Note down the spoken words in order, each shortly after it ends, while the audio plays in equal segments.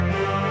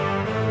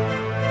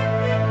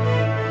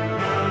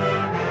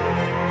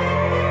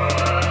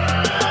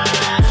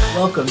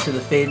Welcome to the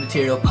Fade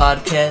Material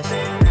Podcast.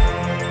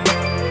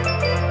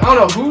 I don't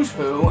know who's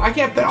who. I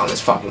can't bet on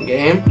this fucking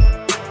game.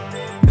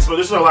 So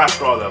this is our last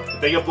straw, though. If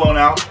they get blown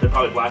out, they're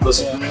probably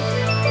blacklisted for me.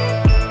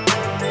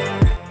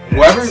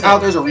 Whoever's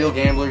out there's a real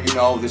gambler, you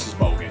know this is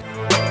bogus.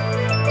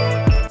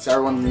 So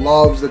everyone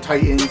loves the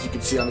Titans. You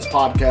can see on this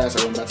podcast.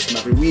 Everyone bets them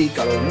every week,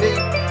 other than me.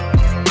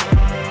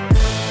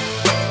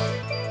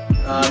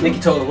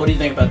 Nicky Total, what do you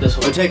think about this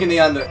one? We're taking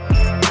the under.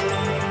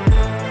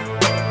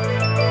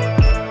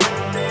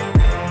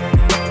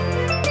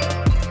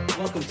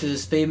 Welcome to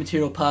this Fade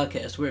Material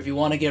Podcast, where if you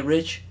want to get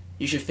rich,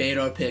 you should fade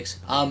our picks.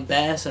 I'm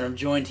Bass, and I'm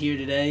joined here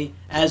today,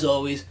 as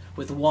always,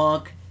 with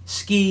Wonk,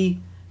 Ski,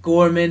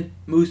 Gorman,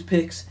 Moose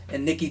Picks,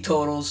 and Nicky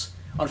Totals.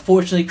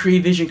 Unfortunately, Cree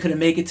Vision couldn't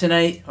make it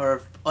tonight.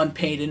 Our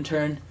unpaid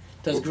intern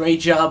does a great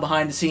job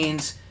behind the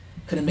scenes.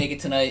 Couldn't make it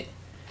tonight.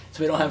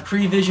 So we don't have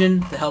Cree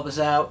Vision to help us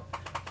out.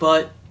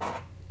 But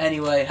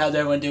anyway, how's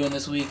everyone doing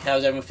this week?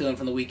 How's everyone feeling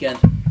from the weekend?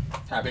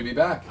 Happy to be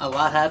back. A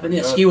lot happened.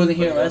 Yeah, Ski wasn't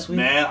here last week.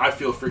 Man, I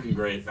feel freaking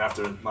great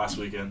after last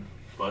weekend.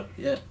 But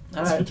Yeah, all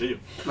that's right. good to you.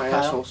 My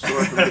Kyle? asshole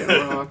sore from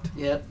getting rocked.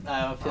 Yep,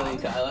 I feel you,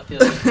 Kyle. I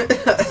feel you.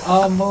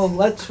 Well,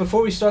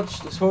 before we start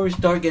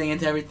getting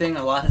into everything,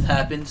 a lot has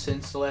happened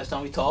since the last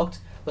time we talked.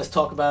 Let's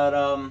talk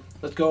about.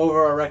 Let's go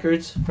over our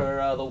records for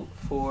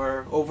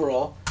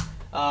overall.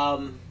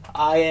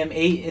 I am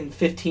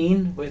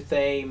 8-15 with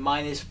a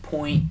minus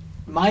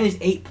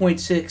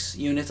 8.6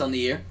 units on the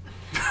year.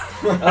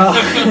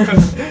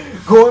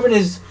 Gorman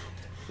is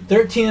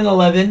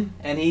 13-11,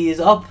 and he is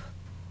up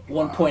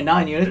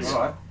 1.9 units.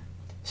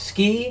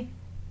 Ski,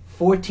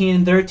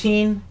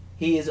 14-13.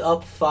 He is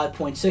up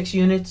 5.6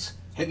 units.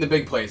 Hitting the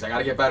big plays. I got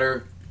to get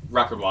better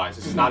record-wise.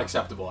 This is not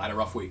acceptable. I had a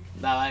rough week.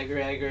 No, I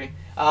agree.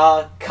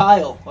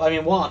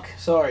 Wonk,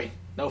 sorry.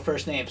 No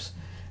first names.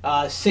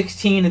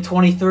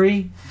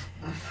 16-23.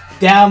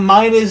 Down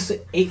minus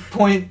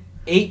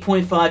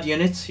 8.5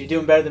 units. You're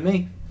doing better than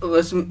me.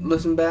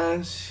 Listen,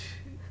 Bass.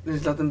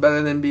 There's nothing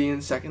better than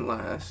being second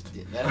last.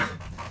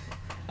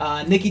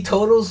 Nicky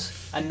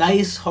Totals, a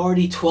nice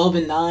hearty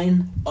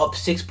 12-9, up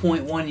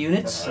 6.1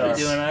 units. You're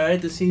doing all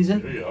right this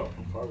season. There you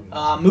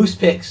go. Moose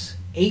Picks,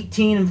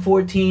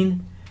 18-14,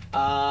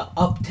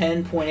 up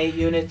 10.8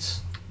 units.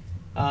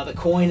 The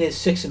Coin is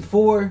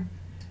 6-4,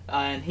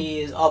 and he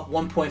is up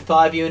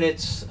 1.5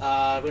 units.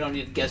 We don't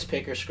need a guest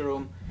picker, screw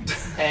him.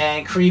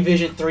 And Cree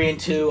Vision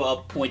 3-2,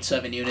 up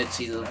 0.7 units.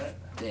 He's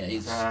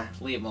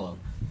leave him alone.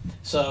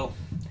 So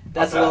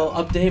that's a little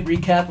update,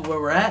 recap of where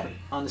we're at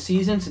on the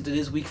season since it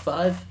is week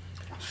 5.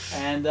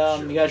 And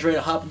you guys ready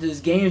to hop into this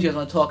game? You guys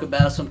want to talk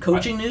about some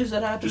coaching news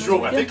that happened? Just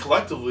real, I think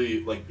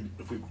collectively, like,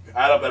 if we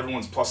add up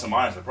everyone's plus and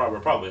minus, we're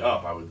probably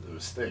up. It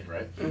would think,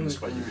 right?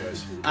 Despite you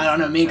guys. I don't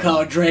know. Me and Kyle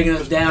are dragging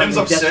us down. Tim's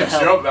up Depth of 6.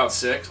 hell. You're up about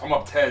 6. I'm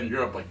up 10.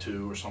 You're up like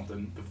 2 or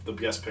something. The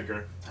guest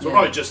picker. So we're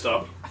probably just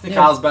up. I think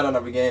Kyle's bet on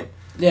every game.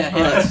 Yeah.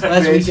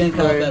 Last weekend,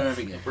 Kyle better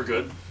every game. We're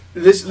good.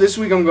 This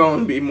week I'm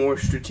going to be more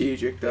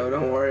strategic though.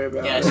 Don't worry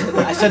about Yeah, it.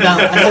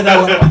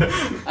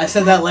 I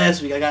said that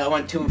last week. I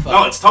went 2-5.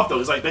 No, it's tough though.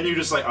 It's like then you're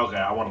just like, okay,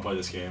 I want to play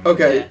this game.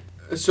 Okay,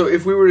 so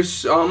if we were to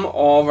sum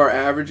all of our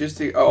averages,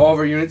 all of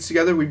our units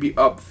together, we'd be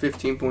up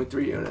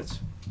 15.3 units.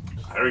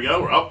 There we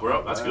go. We're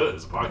up. That's good.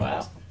 It's a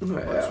podcast. Wow.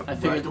 Yeah. I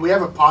figured. Do we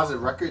have a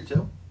positive record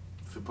too?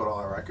 If we put all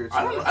our records.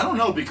 I don't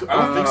know because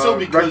I don't think so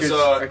because records,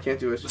 I can't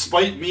do it.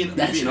 despite me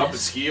That's being up nice. at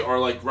Ski, our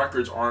like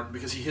records aren't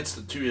because he hits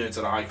the 2 units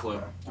at a high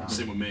clip.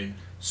 Same with me.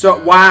 So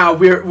wow,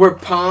 we're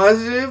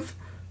positive.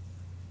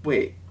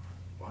 Wait.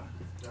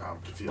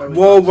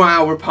 Whoa,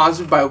 wow, we're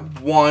positive by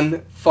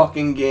one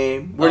fucking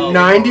game. We're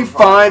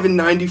 95 and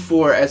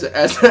 94 as a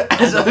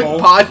whole?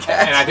 podcast.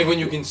 And I think when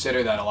you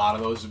consider that a lot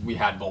of those, we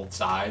had both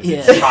sides,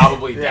 Yeah. it's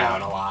probably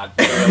down a lot.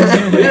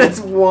 It's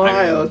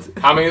wild.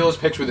 How many of those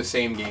picks were the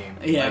same game?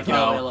 Yeah, Like,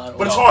 probably a lot.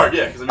 But it's hard,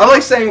 yeah. I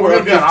like saying we're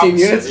up gonna be on 15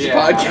 units opposites. this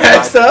Yeah.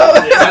 podcast, though.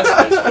 Yeah, that's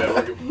nice.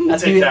 Yeah, we'll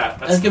take that.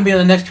 That's gonna be on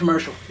the next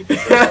commercial.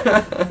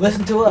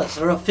 Listen to us.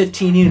 We're up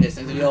 15 units,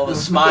 and we all have a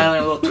smile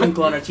and a little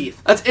twinkle on our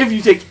teeth. That's if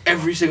you take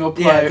every single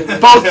Yeah, player.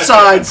 Both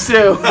sides,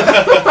 too.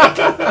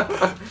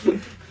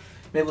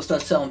 Maybe we'll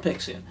start selling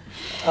picks soon.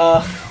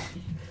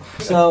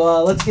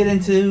 So let's get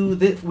into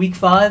week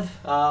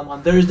 5.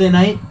 On Thursday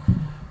night,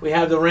 we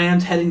have the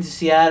Rams heading to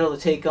Seattle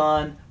to take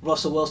on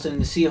Russell Wilson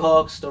and the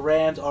Seahawks. The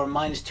Rams are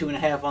minus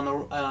 2.5 on the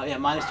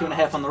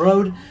 -2.5 on the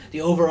road.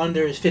 The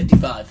over/under is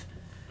 55.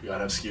 You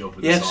gotta have Ski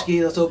open. Yeah, this up.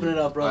 Ski. Let's open it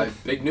up, brother.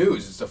 Big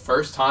news. It's the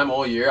first time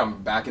all year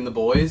I'm backing the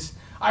boys.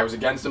 I was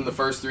against them the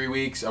first 3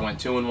 weeks. I went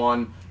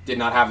 2-1. Did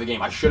not have the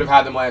game. I should have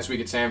had them last week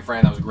at San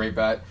Fran. That was a great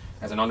bet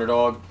as an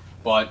underdog.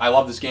 But I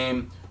love this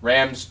game.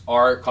 Rams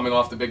are coming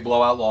off the big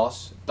blowout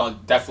loss.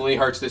 Definitely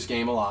hurts this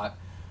game a lot.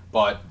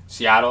 But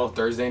Seattle,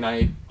 Thursday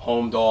night,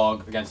 home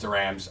dog against the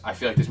Rams. I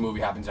feel like this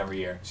movie happens every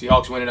year.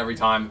 Seahawks win it every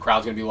time. The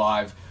crowd's going to be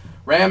live.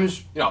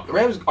 Rams, the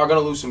Rams are going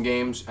to lose some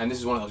games, and this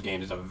is one of those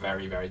games. It's a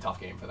very, very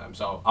tough game for them.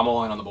 So I'm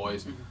all in on the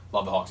boys.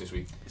 Love the Hawks this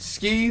week.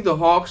 Ski, the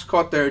Hawks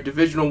caught their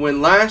divisional win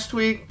last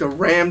week. The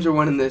Rams are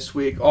winning this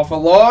week. Off a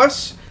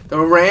loss, the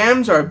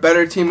Rams are a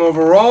better team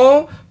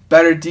overall,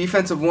 better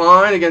defensive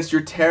line against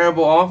your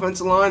terrible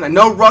offensive line. I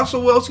know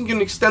Russell Wilson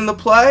can extend the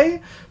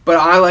play, but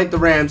I like the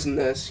Rams in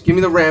this. Give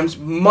me the Rams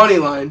money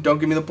line. Don't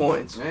give me the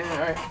points. Yeah, all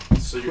right.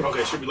 So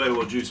okay, should be laid a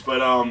little juice, but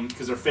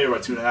because they're favored by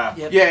 2.5.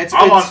 Yep. Yeah, it's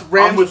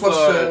Rams with,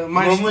 plus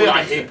minus. normally, 4.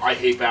 I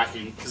hate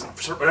backing because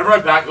whenever I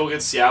back go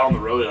against Seattle on the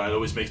road, it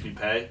always makes me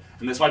pay,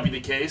 and this might be the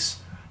case.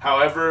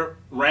 However,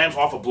 Rams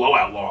off a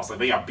blowout loss, like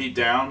they got beat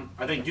down.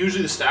 I think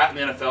usually the stat in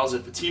the NFL is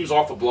if a team's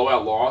off a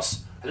blowout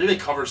loss, I think they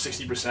cover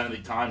 60% of the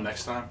time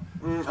next time.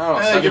 I don't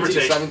know. Give or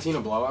take. 17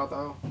 a blowout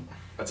though.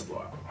 That's a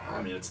blowout.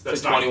 I mean, that's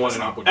It's not 21 that's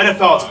and not, up.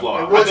 NFL. It's a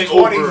blowout. It was I think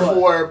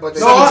 24, but they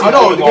No, I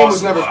know the game was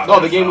lost never. a lot No,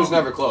 in the game NFL. was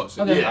never close.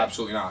 Okay. Yeah.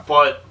 Absolutely not.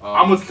 But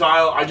I'm with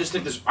Kyle. I just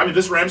think this. I mean,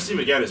 this Rams team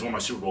again is one of my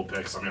Super Bowl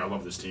picks. I mean, I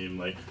love this team.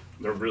 Like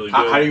they're really good.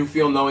 How do you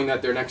feel knowing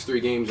that their next 3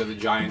 games are the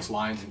Giants,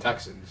 Lions, and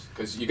Texans?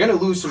 Because you're going to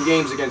lose some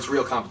games against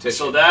real competition.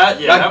 So that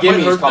That gimme's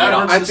might hurt, coming that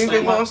up. hurts I this think they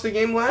thing. lost the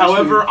game last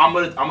However, week. I'm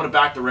gonna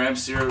back the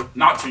Rams here.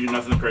 Not to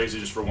nothing crazy,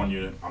 just for 1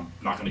 unit. I'm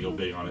not gonna go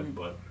big on it,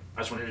 but I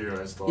just want to hear your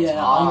guys' thoughts.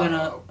 Yeah,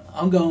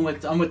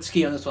 I'm with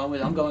Ski on this one.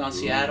 I'm going on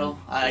Seattle.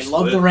 I You're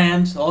love split. the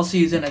Rams all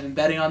season. I've been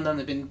betting on them.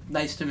 They've been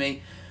nice to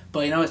me.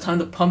 But it's time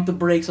to pump the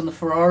brakes on the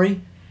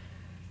Ferrari.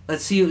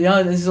 Let's see.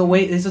 This is a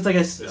wait. This is like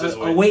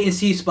a wait and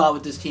see spot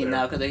with this team Fair.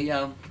 now because they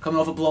coming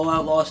off a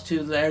blowout loss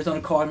to the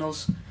Arizona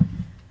Cardinals.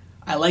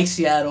 I like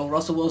Seattle.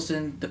 Russell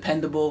Wilson,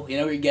 dependable. You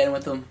know what you're getting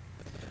with them.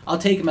 I'll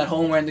take him at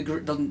home wearing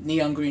the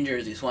neon green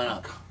jerseys. Why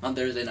not? On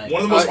Thursday night.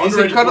 One of the most Is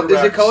underrated it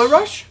quarterbacks. Color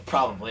Rush?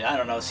 Probably. I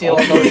don't know. Seattle.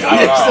 I Still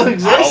don't know.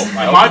 exists? In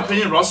my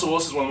opinion, Russell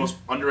Wilson is one of the most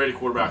underrated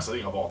quarterbacks I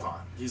think of all time.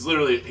 He's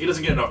literally he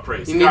doesn't get enough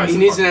praise. He The guy's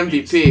needs a an fucking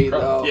beast. MVP,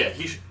 though.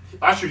 Yeah,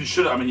 last year he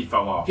should have. I mean, he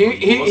fell off.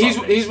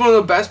 He's one of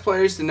the best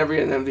players to never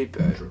get an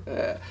MVP. True.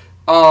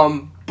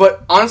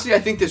 But honestly, I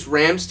think this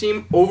Rams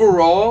team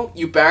overall,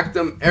 you back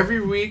them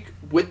every week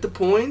with the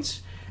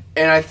points,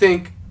 and I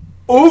think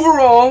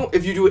overall,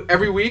 if you do it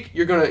every week,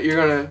 you're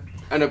gonna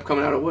end up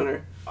coming out a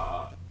winner.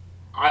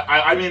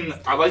 I mean,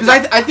 I like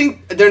Because I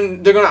think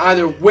they're gonna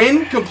either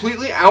win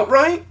completely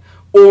outright,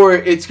 or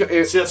it's See,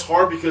 that's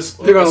hard because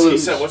They're gonna like you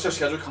lose. said, what's their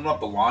schedule coming up?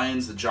 The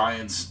Lions, the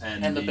Giants,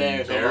 and the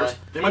Bears.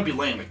 They might be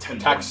laying like 10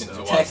 Texans.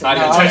 points. Well, Texans. not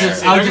No, even I was Texans.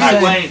 just- I was They're just going to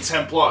be saying- laying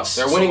 10 plus.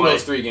 They're So, winning like,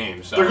 those 3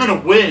 games. So. They're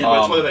going to win, but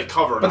it's whether they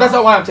cover. But that's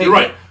not why I'm taking. You're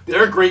right.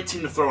 They're a great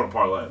team to throw in a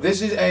parlay.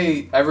 This is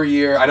every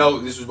year. I know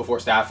this was before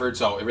Stafford,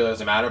 so it really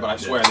doesn't matter. But I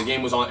swear the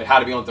game was on. It had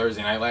to be on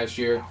Thursday night last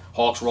year.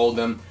 Hawks rolled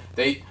them.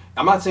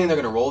 I'm not saying they're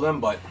going to roll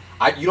them, but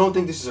you don't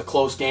think this is a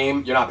close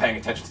game. You're not paying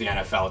attention to the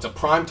NFL. It's a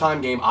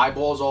primetime game.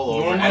 Eyeballs all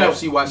over.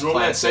 NFC West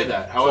Normally I'd classic. say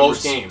that. However,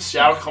 Close game.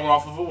 Seattle coming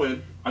off of a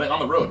win. I think on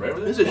the road, right?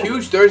 It's a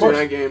huge Thursday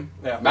night game.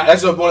 Yeah,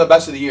 that's one of the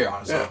best of the year,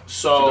 honestly. Yeah. It's a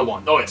So, good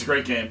one. it's a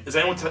great game. Is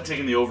anyone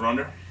taking the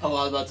over/under? Oh,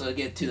 I was about to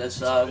get to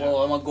this. Well,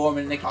 I'm on Gorman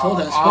and Nicky told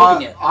that I've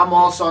spoken yet. I'm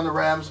also on the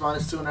Rams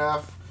minus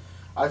 2.5.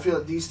 I feel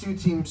like these two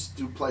teams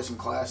do play some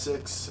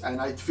classics, and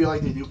I feel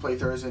like they do play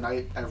Thursday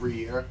night every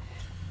year.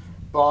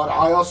 But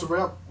I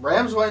also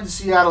Rams went to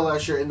Seattle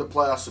last year in the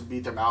playoffs and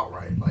beat them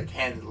outright, like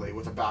handedly,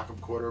 with a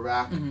backup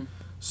quarterback. Mhm.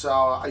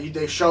 So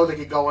they showed they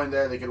could go in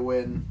there, they could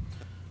win.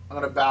 I'm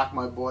gonna back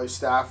my boy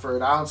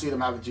Stafford. I don't see them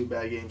having 2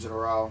 bad games in a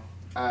row.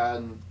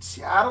 And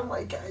Seattle,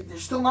 they're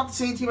still not the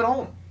same team at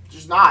home.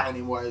 Just not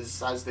anymore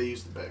as they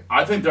used to be.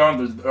 I think they're on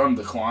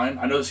the decline.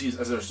 I know this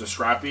as they're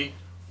scrappy.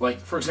 Like,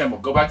 for example,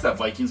 go back to that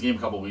Vikings game a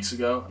couple weeks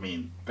ago. I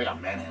mean, they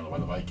got manhandled by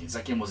the Vikings.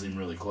 That game wasn't even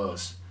really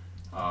close.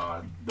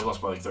 They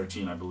lost by like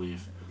 13, I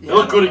believe. They Yeah,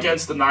 look good I don't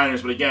against the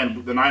Niners, but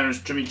again, the Niners,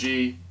 Jimmy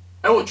G.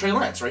 Oh, Trey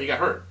Lance, right? He got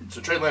hurt.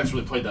 So Trey Lance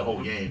really played that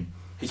whole game.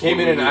 He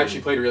came in and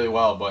actually played really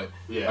well, but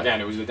Yeah. again,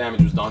 the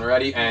damage was done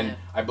already, and Yeah.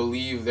 I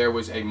believe there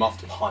was a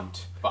muffed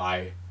punt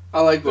by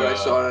I like what I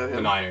saw.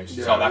 the Niners.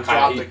 Yeah, so that he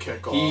kind dropped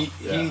of the kickoff. he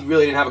Yeah.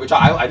 really didn't have a good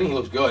shot. I think he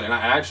looks good, and I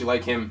actually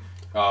like him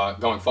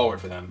going forward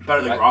for them.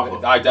 Better than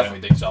Garoppolo. I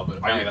definitely think so, but I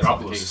apparently think that's not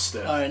the Garoppolo's case.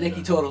 stiff. All right,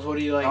 Nicky Totals, what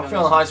do you like? I'm on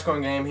feeling a this? high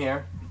scoring game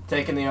here.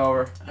 Taking the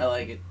over. I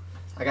like it.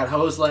 I got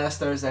hosed last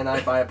Thursday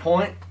night by a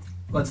point.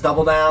 Let's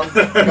double down.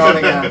 Going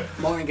again.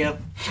 Morning, Gil.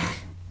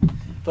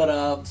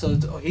 But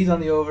he's on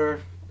the over.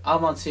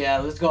 I'm on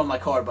Seattle. Let's go on my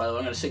card, by the way.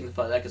 I'm going to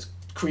signify that because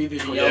Creevy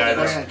Yeah, yelled at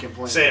that's- us. Can't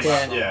complain. Same.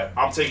 Yeah. Yeah.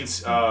 I'm taking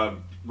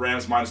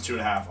Rams minus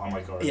 2.5 on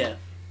my card. Yeah.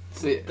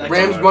 See, That's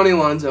Rams all right. money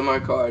lines on my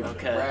card.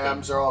 Okay.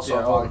 Rams are also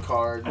Yeah, on my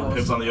card. And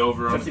Pibs on the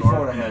over on 54 the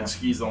and a half. and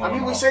Skis the one I on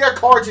mean, the we off. say our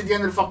cards at the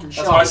end of the fucking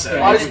show. That's what I said.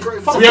 Why Yeah. does We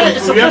fucking have-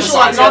 it's we have official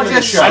at the end of the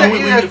just show.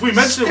 say And if we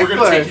mention it, we're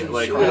going to take it.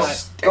 Like,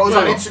 Goes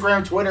on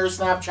Instagram, Twitter,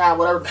 Snapchat,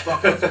 whatever the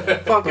fuck.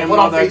 Fucking Put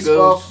on that Facebook.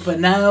 goes.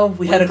 But now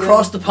we head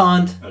across the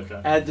pond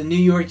Okay. at the New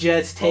York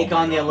Jets take Oh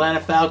my on the God. Atlanta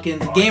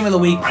Falcons. Game of the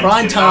week, I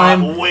prime cannot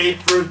time.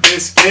 wait for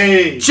this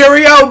game.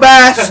 Cheerio,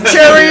 Bass!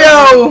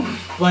 Cheerio!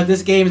 But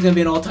this game is going to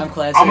be an all-time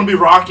classic. I'm gonna be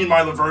rocking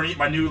my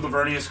new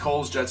Lavernius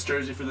Coles Jets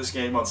jersey for this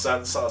game on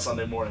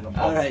Sunday morning. I'm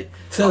All pumped. right.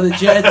 So the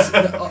Jets,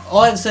 all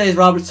I have to say is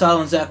Robert Saleh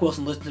and Zach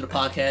Wilson listen to the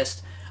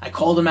podcast. I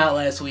called them out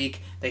last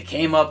week. They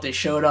came up, they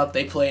showed up,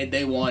 they played,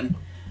 they won.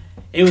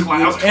 It was,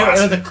 That was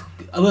classic.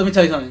 let me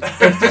tell you something.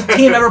 If this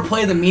team ever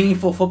played a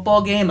meaningful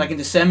football game, like in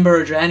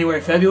December or January,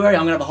 February,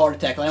 I'm going to have a heart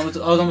attack. I was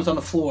almost on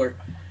the floor.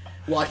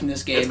 watching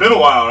this game. It's been a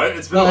while, right?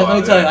 It's been a while. Let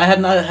me tell you, I have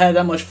not had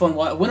that much fun.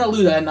 Win or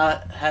lose, I have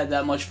not had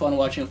that much fun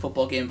watching a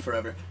football game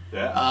forever.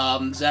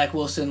 Yeah. Zach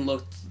Wilson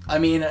looked. I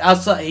mean,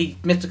 outside he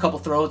missed a couple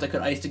throws that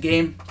could ice the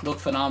game.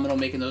 Looked phenomenal,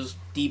 making those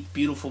deep,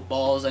 beautiful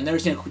balls. I've never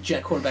seen a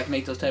Jet quarterback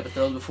make those type of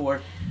throws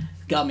before.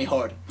 Got me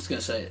hard. I'm just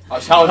gonna say it. I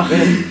was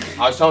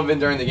telling Vin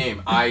during the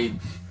game. I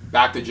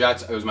backed the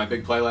Jets. It was my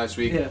big play last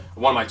week. Yeah.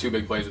 One of my 2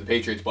 big plays with the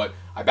Patriots, but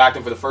I backed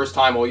them for the first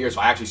time all year.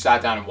 So I actually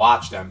sat down and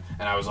watched them,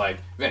 and I was like,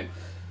 Vin,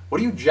 what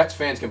are you Jets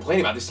fans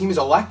complaining about? This team is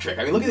electric.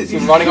 I mean, look at this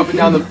team running up and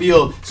down the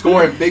field,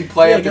 scoring big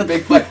play after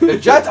big play. The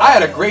Jets, I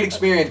had a great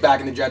experience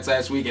backing the Jets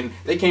last week, and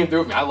they came through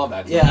with me. I love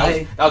that team. Yeah,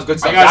 that was good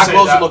stuff. gotta Zach say,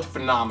 Wilson that- looked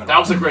phenomenal. That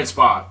was a great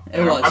spot.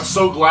 It was. I'm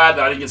so glad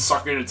that I didn't get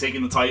suckered into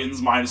taking the Titans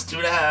minus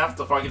 2.5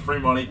 to fucking free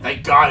money.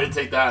 Thank God I didn't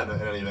take that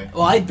in anything.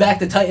 Well, I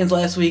backed the Titans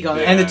last week on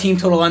Yeah. and the team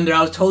total under.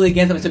 I was totally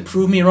against them. I said,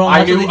 prove me wrong.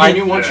 I That's what knew they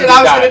did. once you And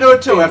I was did going to that.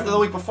 do it too after the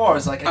week before.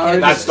 It's like, I can't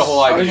do That's this. the whole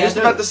I idea. was just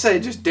about to say,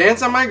 just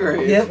dance on my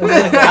grave. Yep.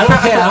 I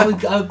don't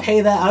care. I would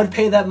pay that. I would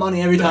pay that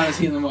money every time I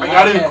see them. I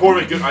gotta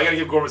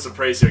give Corbin some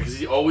praise here because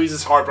he always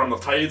is harping on the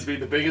Titans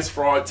being the biggest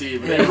fraud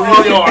team. They really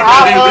are. They really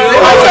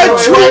I've are.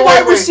 had 2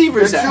 wide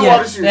receivers Their out. two Yeah,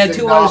 wide receivers they had did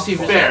 2 not wide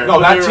receivers. play. Fair. No, But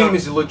that they're, team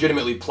is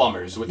legitimately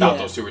plumbers without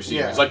Yeah. those 2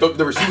 receivers. Yeah. Like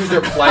the receivers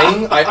they're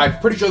playing, I'm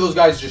pretty sure those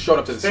guys just showed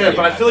up to the Fair, stadium.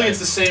 but I that feel like day. it's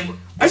the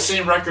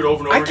same record over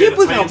and over I again. can't The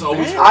believe Titans how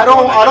always bad. win I don't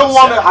when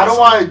want they to. get I don't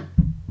upset.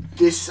 want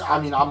this. I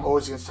mean, I'm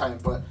always against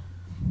Titans, but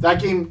that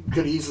game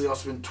could easily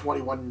also been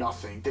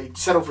 21-0. They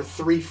settled for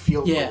 3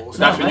 field Yeah. goals.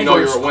 That's when you know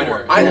you're a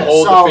winner. I You know.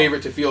 hold So- the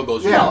favorite to field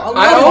goals. Yeah. Yeah.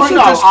 I also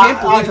No, just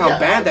can't believe I how bad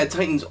get that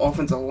Titans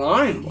offensive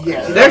line was.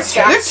 Yeah, they're that's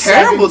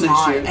terrible this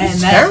 7 year. times.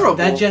 It's And terrible.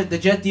 the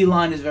Jet D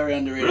line is very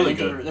underrated. Really I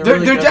think good. They're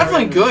really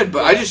definitely very good,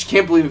 but I just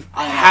can't believe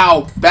I know.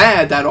 how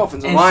bad that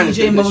offensive And line is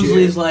CJ this Mosley year.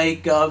 is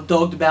like Dog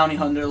the Bounty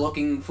Hunter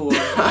looking for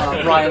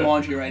Brian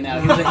Laundrie right now.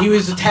 He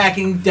was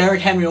attacking Derrick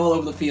Henry all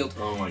over the field.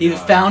 Oh my He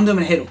God. found him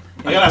and hit him.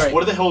 It I was gotta ask, great.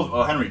 what did they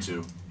hold Henry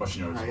to?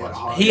 Rushing yards. I had a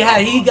hard-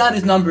 He got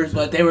his numbers,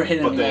 but they were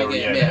hitting But him they in that were-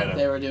 game. yeah, they Yeah, had him.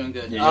 they were doing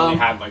good. Yeah, you only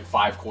had like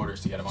 5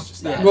 quarters to get a bunch of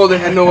stats. Yeah. Well, they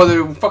had no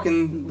other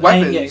fucking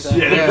weapons. Yeah,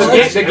 exactly. Yeah, The, they Well, were-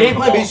 game, let's- the game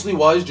plan ball. basically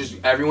was just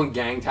everyone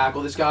gang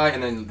tackle this guy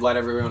and then let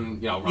everyone run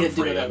Yeah, do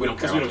free. whatever. We don't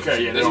care. Because we don't care.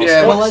 Yeah, This they're is-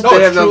 Yeah, Well, let's- they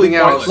it's have truly nothing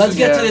else. pointless. Let's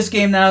get Yeah. to this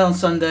game now on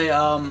Sunday.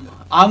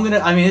 I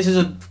mean, this is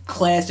a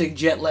classic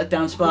Jet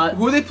letdown spot.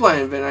 Who are they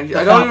playing, Vin? I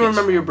don't Falcons. even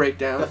remember your The,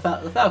 breakdown.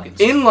 the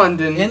Falcons. In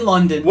London. In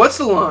London. What's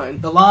the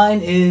line? The line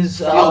is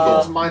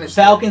Falcons minus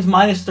Falcons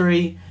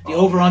 -3. The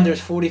over/under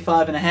is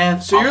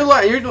 45.5. So you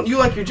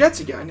like your Jets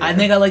again? I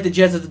think I like the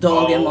Jets as the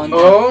dog in Oh, London.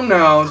 Oh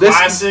no! This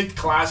classic.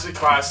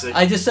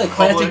 I just said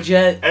classic Public.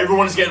 Jet.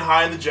 Everyone's getting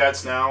high in the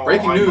Jets now.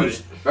 Breaking All high news.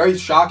 money. Very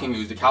shocking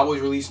news. The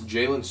Cowboys released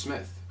Jalen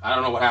Smith. I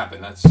don't know what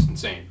happened. That's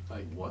insane.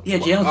 Like what? Yeah,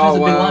 what- Jalen Smith's Oh, a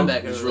big wow.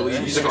 linebacker. He's released.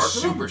 He's like a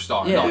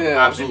superstar. Yeah. No,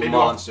 Yeah. absolute Maybe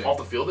monster. off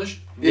the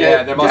fieldish.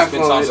 Yeah, there must have been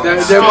definitely.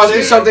 something. There must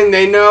be something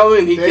they know,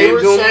 and he They came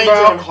were to him saying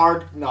during about.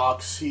 Hard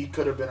Knocks he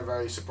could have been a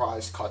very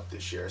surprise cut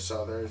this year.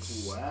 So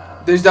there's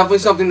There's definitely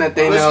something that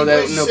they know that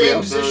plays the nobody same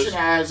else knows. position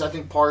as I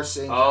think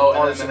Parsons. Oh, and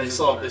Parsons then they is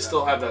still better they than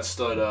still that. have that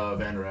stud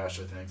Vander Ash,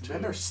 I think. Too.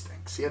 Vander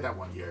stinks. He had that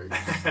one year.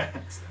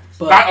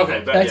 But Back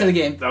back to yeah, the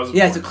game. That was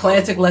Yeah, it's a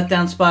important. classic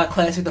letdown spot.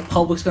 Classic. The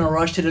public's gonna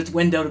rush to the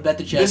window to bet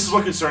the Jets. This is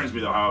what concerns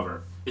me, though.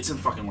 However, it's in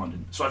fucking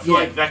London, so I feel Yeah.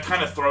 like that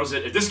kind of throws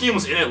it. If this game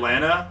was in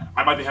Atlanta,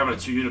 I might be having a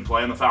 2-unit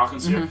play on the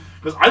Falcons Mm-hmm. here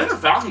because I think the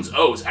Falcons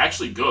O is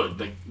actually good.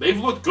 Like they've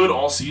looked good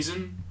all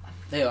season.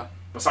 They are.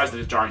 Besides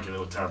the Giant kid, they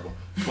look terrible.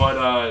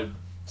 But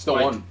Still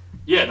like, won.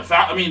 yeah,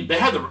 I mean, they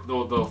had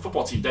the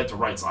football team dead to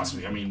rights last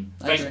week. I mean,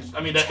 I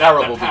agree. that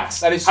Terrible. That pass.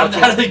 That is How such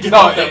did they a get no.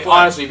 off that play?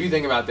 Honestly, if you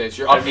think about this,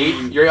 you're up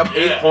eight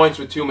Yeah. points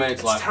with 2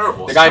 minutes It's left.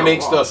 terrible. The It's guy terrible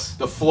makes loss.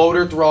 the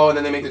floater throw, and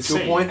then they make the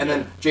Insane, 2-point, and yeah.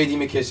 then J.D.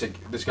 McKissick,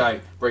 this guy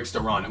breaks the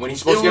run. And when he's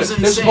supposed It to was get,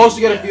 they're insane, supposed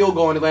to get a yeah. field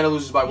goal, and Atlanta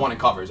loses by 1 and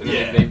covers, and then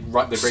Yeah. they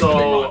break the big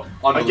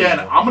run. Again,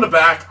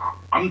 Unbelievable.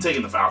 I'm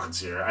taking the Falcons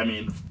here. I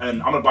mean,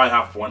 and I'm gonna buy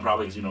half point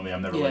probably because you know me,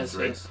 I'm never laying Yes,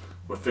 3. yes.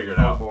 We'll figure it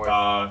out. boy.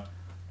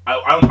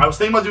 I was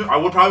thinking about doing.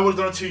 I probably would have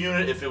done a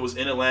 2-unit if it was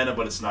in Atlanta,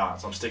 but it's not.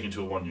 So I'm sticking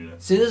to a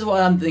 1-unit. See, this is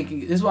why I'm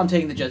thinking. This is why I'm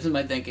taking the Jets. This is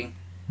my thinking.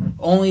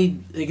 Only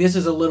like, this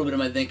is a little bit of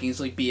my thinking. It's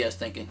like BS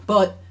thinking,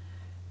 but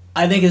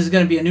I think this is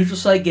going to be a neutral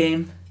site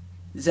game.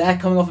 Zach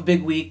coming off a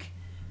big week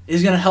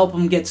is going to help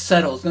him get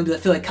settled. It's going to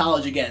feel like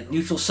college again.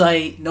 Neutral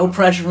site, no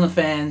pressure from the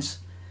fans.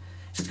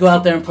 Just go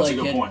out there and play, That's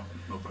a good kid. point.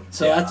 No problem.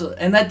 So Yeah.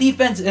 and that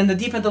defense and the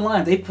defensive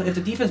line. If the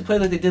defense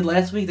played like they did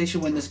last week, they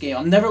should win this game.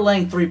 I'm never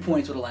laying 3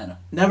 points with Atlanta.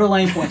 Never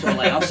laying points with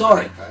Atlanta. I'm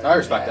sorry. I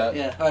respect that.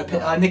 Yeah. All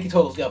right. Nikki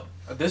totals go.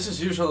 This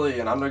is usually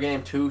an under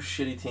game, 2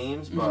 shitty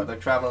teams, but they're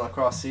traveling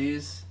across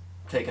seas.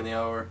 Taking the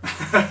over.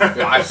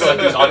 Yeah, I feel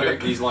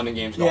like these London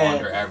games go Yeah.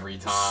 under every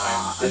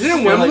time. Is it in I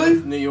feel like Wembley?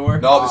 with New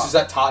York. No, this is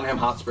at Tottenham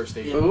Hotspur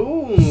Stadium.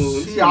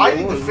 Ooh. See, I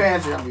think the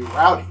fans are gonna be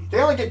rowdy. They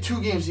only get 2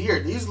 games a year.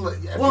 These,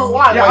 if Well, you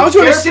want, yeah, I like, was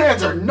gonna their say-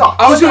 fans are nuts.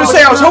 I was gonna So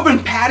say I was you're-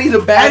 hoping Patty the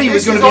Batty and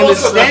was this gonna be in the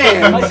is also-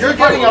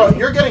 stand.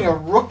 You're getting a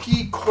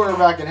rookie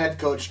quarterback and head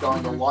coach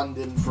going to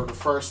London for the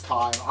first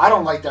time. I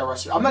don't like that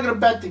recipe. I'm not gonna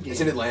bet the game.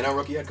 Isn't Atlanta a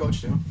rookie head coach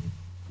too?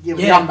 Yeah,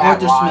 but Yeah, you got Matt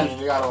Arthur Ryan.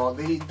 Smith. You got all.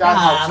 That helps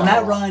out Matt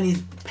a lot. Ryan,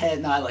 he's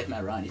no, I like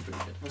Matt Ryan. He's pretty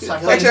good. It's I like,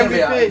 feel like it's gonna be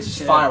MVP. it's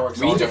just fireworks.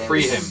 We need all to game.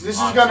 free this him. is, this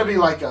is honestly. gonna be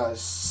like a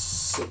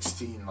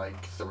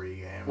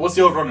 16-3 game. What's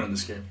the over-under in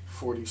this game?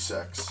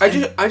 46.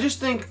 I just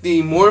think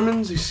the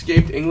Mormons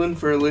escaped England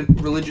for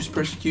religious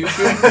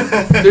persecution.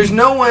 There's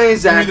no way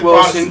Zach the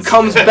Wilson Protestants.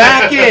 comes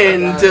back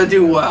in to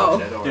do well.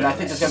 Dude, I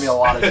think there's gonna be a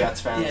lot of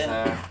Jets fans Yeah.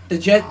 there. The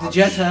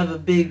Jets have a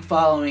big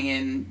following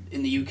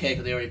in the UK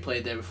because they already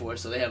played there before,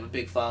 so they have a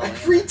big following.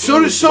 Every team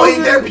So has so played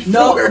did- there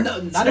before.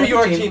 No, not New every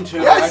York team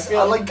too. Yes, I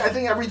feel I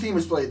think every team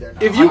has played there now.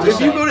 If you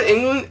go to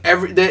England,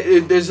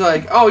 there's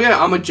like, oh yeah,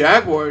 I'm a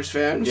Jaguars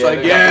fan. It's Yeah, like,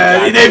 they got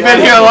yeah, the they've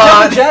been here a I'm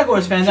lot. a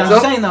Jaguars fan. I'm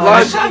saying though, A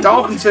lot of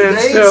Dolphins fans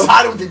they ain't too.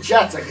 sided with the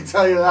Jets, I can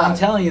tell you that. I'm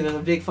telling you, there's a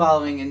big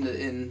following in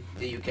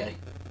the UK.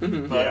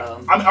 Mhm. But Yeah.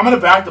 I'm going to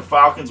back the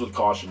Falcons with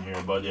caution here,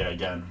 but yeah,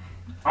 again.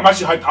 I'm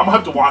actually hyped. I'm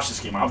hyped to watch this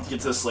game. I have to get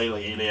to the slate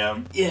like 8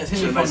 a.m. yeah, it's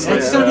gonna be Should've fun. I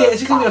It's said gonna be that?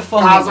 it's gonna be a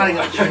fun. Kyle's not game.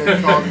 even gonna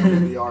cheer. Call him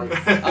in the yard.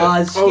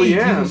 Steve, Oh, you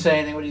yeah. can say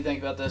anything. What do you think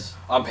about this?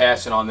 I'm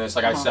passing on this.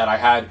 Like I said, I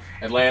had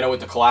Atlanta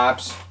with the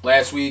collapse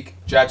last week,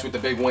 Jets with the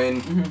big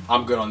win.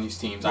 I'm good on these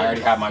teams. I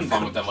already had my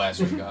fun with them last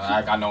week.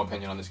 I got no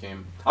opinion on this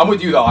game. I'm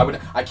with you though.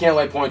 I can't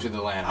lay points with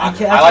Atlanta. I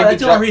can't- I like that's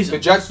the the only Jets. reason. The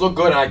Jets look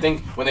good, and I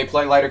think when they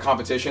play lighter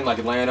competition like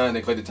Atlanta and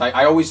they play the tight.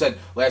 I always said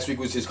last week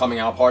was his coming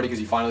out party because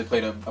he finally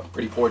played a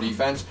pretty poor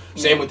defense.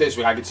 Same with this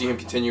week. I could see him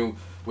continue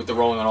with the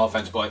rolling on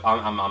offense, but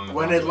I'm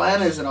When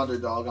Atlanta's an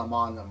underdog, I'm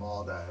on them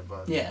all day.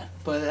 But Yeah,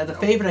 but as a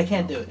favorite, I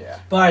can't do it. Yeah.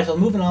 But all right, so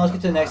moving on. Let's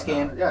get to the next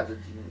game. Yeah.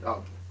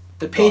 Oh,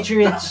 The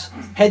Patriots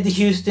head to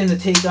Houston to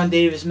take on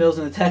Davis Mills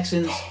and the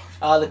Texans.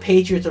 The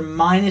Patriots are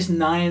minus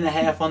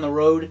 9.5 on the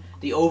road.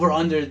 The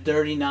over/under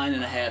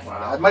 39.5.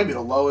 that might be the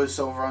lowest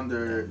over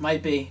under.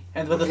 Might be,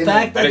 and but the Okay,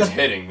 fact that that is the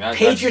hitting. That's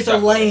Patriots are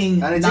definitely-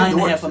 laying And it's 9.5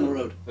 indoors, on the too.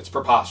 road. It's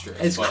preposterous.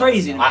 It's but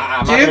crazy to me.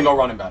 I'm not Give- gonna go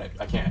running about it.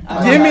 I can't.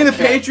 Give me the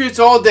Okay. Patriots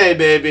all day,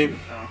 baby.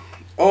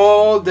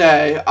 All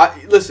day.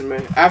 Listen,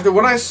 man. After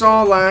what I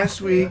saw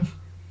last week,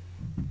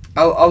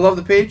 I love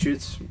the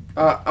Patriots.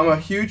 I'm a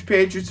huge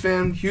Patriots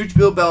fan. Huge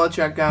Bill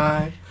Belichick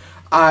guy.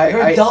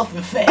 You're a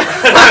Dolphin fan.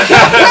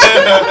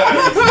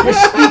 You're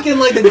speaking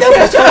like the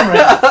devil's tongue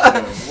right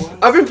now.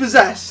 I've been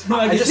possessed.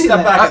 I I can just see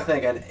stepped that.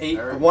 back and think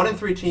a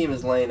 1-3 team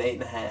is laying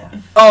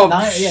 8.5. Oh,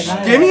 Nine- yeah,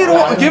 nine give me it and a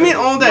all. half. Give me it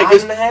all day.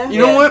 'Cause 9.5? you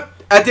know Yeah. what?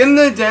 At the end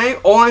of the day,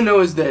 all I know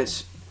is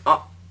this.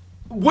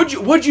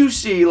 What'd you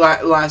see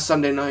last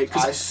Sunday night?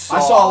 'Cause I saw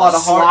a lot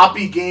of hard-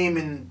 sloppy game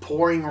in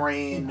pouring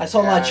rain. I saw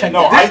a lot of and- check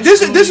No, downs.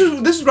 This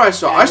is what I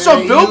saw. I saw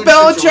Yeah, Bill huge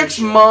Belichick's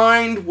situation.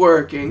 mind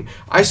working.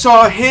 I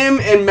saw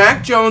him and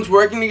Mac Jones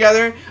working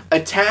together,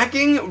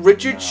 attacking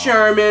Richard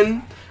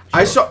Sherman.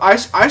 I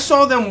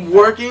saw them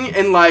working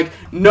and like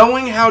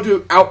knowing how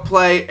to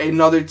outplay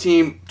another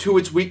team to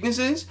its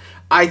weaknesses.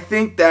 I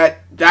think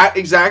that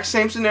exact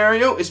same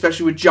scenario,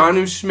 especially with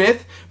Jonnu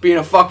Smith being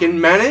a fucking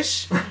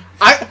menace.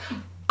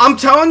 I'm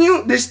telling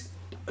you,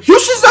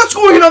 Houston's not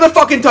scoring another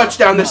fucking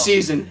touchdown this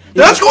season.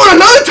 They're not scoring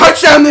another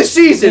touchdown this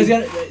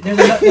season.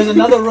 There's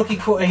another rookie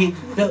quarterback.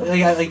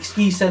 Like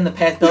Ski said in the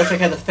past, Belichick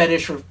has a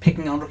fetish for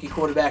picking on rookie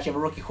quarterbacks. You have a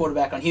rookie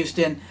quarterback on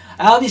Houston.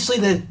 Obviously,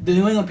 the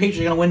New England Patriots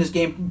are going to win this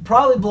game.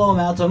 Probably blow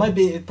them out. So it might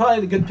be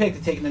probably a good pick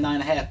to take in the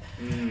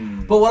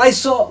 9.5. But what I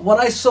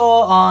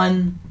saw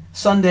on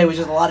Sunday was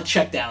just a lot of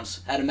checkdowns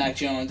out of Mac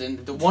Jones,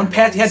 and the one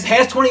pass he had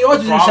past 20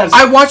 yards.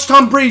 I watched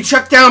Tom Brady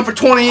check down for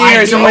 20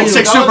 years and win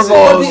 6 Super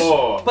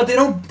Bowls. But they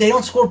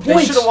don't score They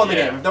points. should have won the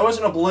Yeah. game. If there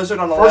wasn't a blizzard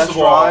on the First last of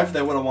all, drive,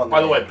 they would have won the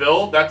By the game. way,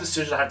 Bill, that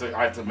decision,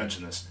 I have to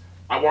mention this.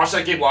 I watched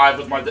that game live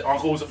with my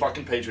uncle who's a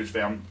fucking Patriots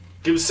fan.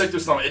 He was sick to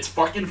his stomach. It's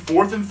fucking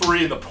 4th and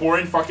 3 in the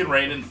pouring fucking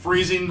rain and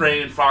freezing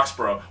rain in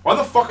Foxborough. Why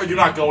the fuck are you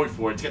not going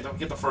for it to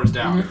get the first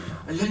down?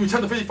 And you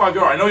attempt the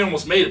 55-yard. I know you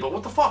almost made it, but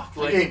what the fuck? The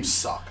Like, game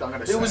sucked. I'm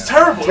gonna say it was that.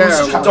 terrible. It was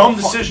such a Terrible. dumb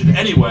decision.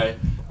 Anyway,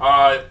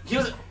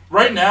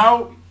 right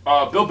now,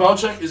 Bill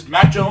Belichick is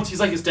Mac Jones. He's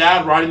like his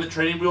dad riding the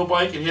training wheel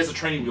bike, and he has the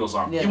training wheels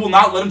on. Yeah. He will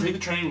not let him take the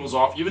training wheels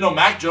off, even though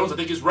Mac Jones, I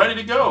think, is ready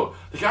to go.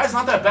 The guy's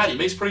not that bad. He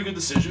makes pretty good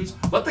decisions.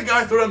 Let the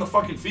guy throw down the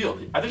fucking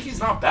field. I think he's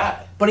not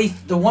bad. But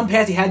the one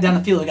pass he had down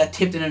the field, it got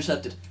tipped and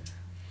intercepted.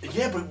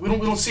 Yeah, but we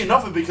don't see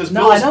enough of it because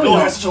No, I know Bill you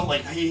has such a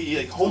he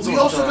like holds We him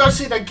also up. gotta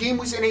say that game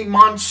was in a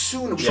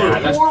monsoon. It was Yeah,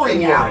 that's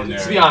pouring pouring out. there.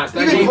 To be honest,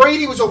 that Even game,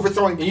 Brady was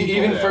overthrowing people.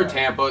 even for Yeah.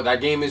 Tampa, that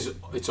game is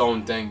its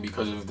own thing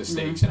because of the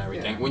stakes and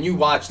everything. When you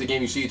watch the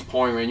game, you see it's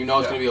pouring rain. You know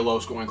it's going to be a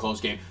low-scoring, close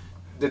game.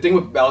 The thing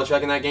with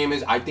Belichick in that game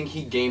is I think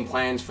he game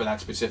plans for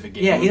that specific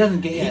game. Yeah, he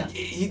doesn't get.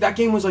 Yeah. That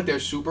game was like their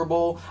Super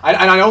Bowl. And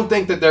I don't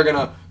think that they're going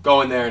to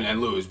go in there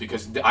and lose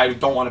because I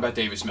don't want to bet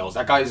Davis Mills.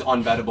 That guy is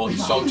unbettable.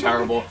 He's so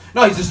terrible.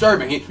 No, he's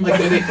disturbing.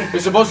 They're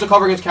supposed to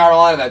cover against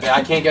Carolina that day.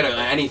 I can't get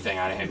anything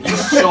out of him.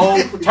 He's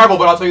so terrible.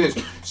 But I'll tell you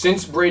this.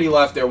 Since Brady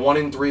left, they're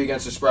 1-3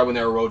 against the spread when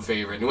they're a road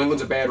favorite. New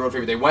England's a bad road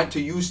favorite. They went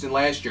to Houston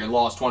last year and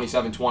lost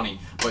 27-20,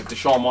 but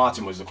Deshaun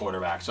Watson was the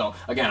quarterback. So,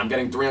 again, I'm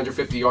getting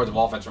 350 yards of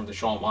offense from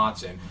Deshaun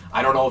Watson.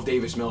 I don't know if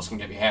Davis Mills can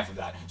get me half of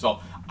that. So,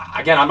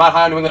 again, I'm not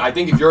high on New England. I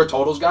think if you're a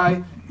totals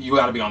guy, you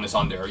got to be on this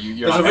under. Or you're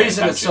There's not a paying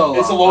reason it's attention. so low.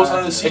 It's the lowest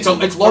under the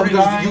season. It's low because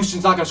 39.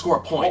 Houston's not going to score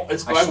a point.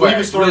 It's, I I swear. believe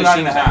it's It really 39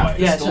 and a seems that half.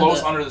 way. Yeah, It's the so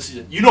lowest under the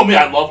season. You know me,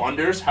 I love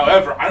unders.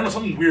 However, I don't know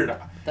something weird.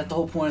 That's the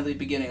whole point of the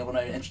beginning of when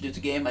I introduced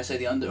the game. I say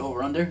the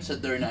over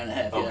said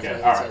 39.5. Okay,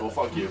 Yeah, all right. Well,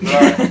 fuck you. But, all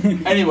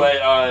right.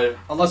 Anyway,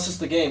 Unless it's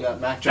the game that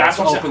Mac that's Jones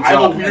what I'm opens saying.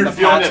 I have up a and weird the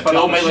feeling Pats that put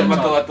Bill up may a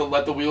shit ton.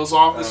 let the wheels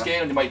off this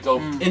game, and he might go.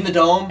 In the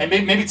dome. And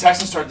maybe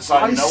Texans start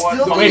deciding. I You know what?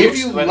 still Fuck think it, if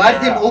you let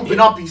let him out. open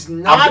up, he's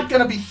not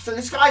gonna be.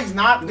 This guy's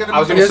not gonna. I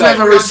was be gonna He doesn't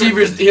have a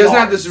receivers. He doesn't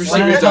have this One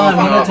receivers at a time, open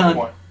one at a up.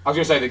 time. I was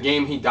going to say, the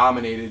game he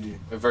dominated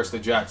versus the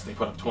Jets, they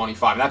put up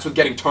 25. And that's with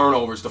getting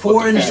turnovers to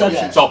 4 flip the field.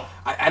 interceptions. So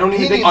I don't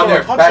even He think didn't on throw a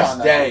their touchdown best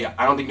that day, day.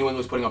 I don't think New England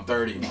was putting up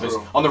 30. Because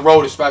True. on the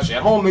road especially.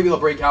 At home, maybe they'll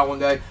break out one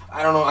day.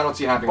 I don't know. I don't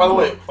see it happening. By the on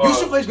way, road.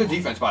 Houston plays good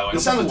defense, by the way.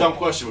 This sounds a dumb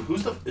question,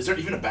 but is there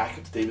even a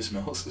backup to Davis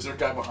Mills? Is there a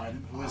guy behind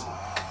him? Who is it?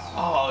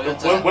 Oh,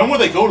 that's When will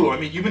they go to him? I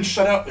mean, you've been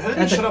shut out. Have they been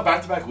That's a- shut out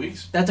back-to-back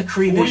weeks? That's a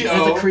Cree vision.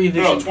 That's a Cree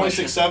vision. No,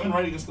 question. 26-7,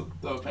 right, against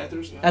the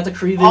Panthers? Yeah. That's a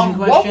Cree vision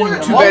What question. were,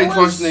 or Too not? bad it's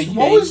once in the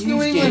what was Yankees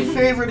New England game.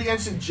 favored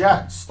against the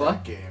Jets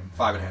that game?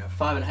 5.5.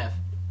 5.5.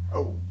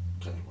 Oh,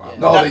 okay. Wow. Yeah.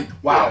 No, That-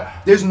 wow. yeah.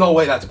 There's no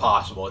way that's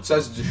possible. It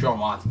says Deshaun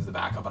Watson's the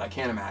backup, but I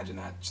can't imagine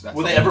that's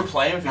Will the they whole- ever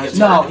play him if he gets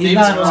No, hurt? If he's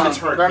Davis not- Mills gets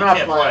hurt, they're he not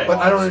can't playing. play.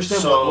 But I don't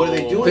understand what are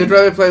they doing? They'd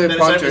rather play the Then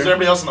is punter. there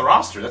anybody else on the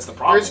roster? That's the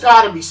problem. There's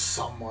got to be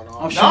someone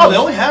on. I'm it. sure No, they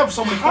only have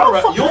so many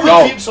quarterbacks. You only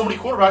No. keep so many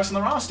quarterbacks in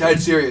the roster.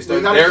 Dead serious.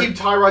 They got to keep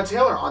Tyrod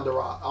Taylor on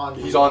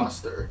the He's the on-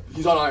 roster.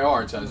 He's on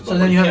IR, it says. So but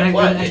then you have can't an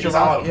play. extra He's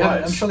not allowed round. to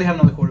play. I'm sure they have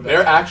another quarterback.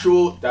 their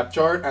actual depth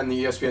chart and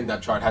the ESPN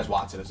depth chart has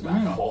Watson as the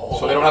backup. Oh.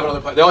 So they don't have another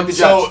player. They're like the Jets.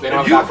 So, they don't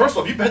have if a you, backup. first of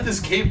all, if you bet this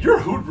game, you're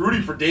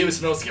rooting for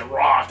Davis Mills to get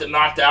rocked and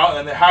knocked out, and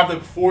then they have them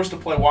forced to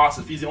play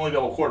Watson if he's the only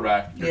available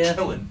quarterback. You're Yeah.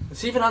 chilling.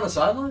 Is he even on the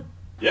sideline?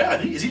 Yeah, I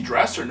think is he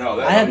dressed or no?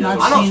 That I have not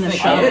I don't seen the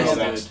think shot. he I is. don't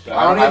know.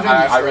 I don't even.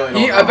 I really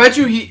don't. I bet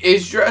you he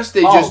is dressed.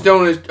 They just Oh.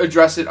 don't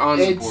address it on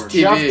It's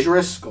TV. Jeff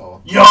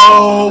Driscoll.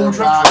 Yo, They're Jeff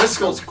not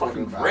Driscoll's still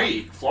fucking quarterback.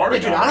 great. Florida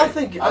Dude, guy. I don't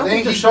think. I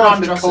think he's Deshaun's put on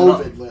the dressing up.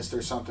 COVID list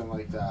or something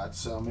like that.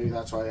 So maybe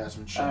that's why he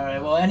hasn't been shown. All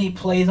right. Well, any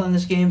plays on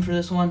this game for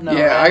this one? No.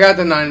 Yeah, right? I got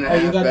the 9.5. Oh,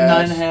 you got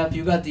Bass. the 9.5.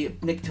 You got the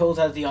Nick Toles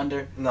has the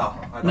under. No,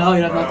 I don't. No,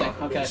 you have No. nothing.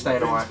 Okay.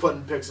 Staying away. He's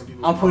putting picks in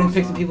people's I'm putting mouths,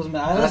 picks in huh? people's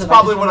mouths. That's I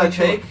probably just what I wanna make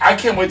sure. take. I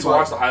can't wait to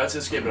watch the highlights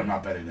of this game, but I'm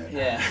not betting it.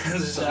 Yeah.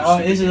 This is such a So,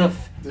 stupid this is game.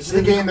 a. This is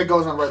the game that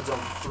goes on red zone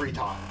 3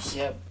 times.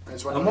 Yep.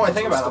 That's when The it more I goes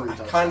think on about it, 3 I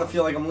touchdowns. kind of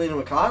feel like I'm leaning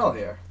with Kyle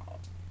here.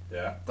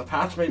 Yeah. The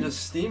Pats may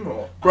just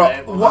steamroll. Bro,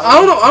 I well, I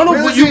don't know. I don't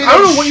know what you. I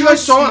don't know what you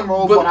guys saw,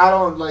 but I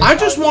don't like. I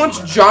just want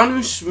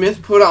Jonnu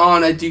Smith put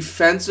on a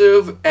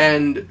defensive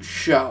end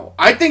show.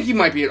 I think he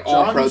might be an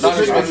all-pro Jonnu this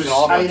Smith year. is an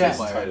tight offensive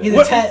end. player. He's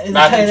What- a ten, he's a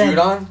Matthew tight end.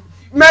 Judon?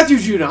 Matthew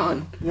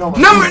Judon, You know,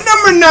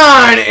 number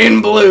 9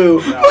 in blue.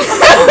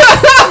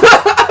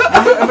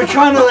 And we're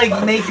trying to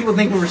like make people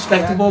think we're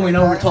respectable. We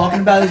know what we're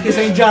talking about. This kid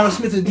saying John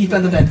Smith is a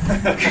defensive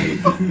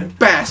end.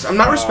 Bass, I'm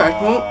not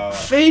respectful.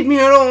 Fade me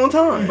out all the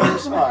time.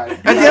 Alright.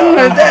 At the end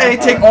of the day,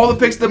 take all the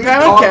picks of the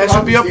podcast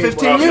and be up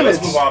 15 Okay, let's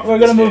units. move on from We're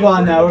gonna this move game.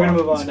 on now. We're gonna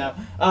move on now.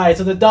 All right.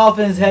 So the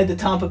Dolphins head to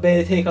Tampa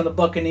Bay to take on the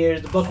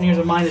Buccaneers. The Buccaneers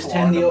are minus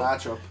 10.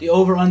 matchup. The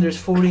over/under is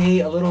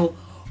 48. A little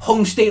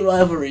home state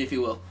rivalry, if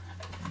you will.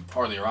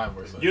 Hardly a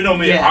rivalry. But. You know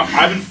me. Yeah.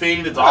 I've been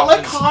fading the I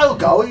let Dolphins. Kyle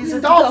go. He's a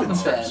a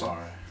Dolphins Dolphins fan. fan. Sorry.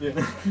 Get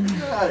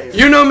outta here.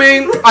 You know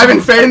me. I've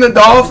been fading the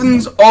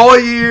Dolphins all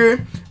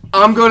year.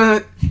 I'm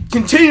gonna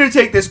continue to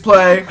take this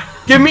play.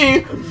 Give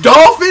me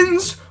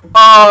Dolphins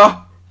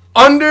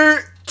under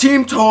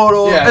team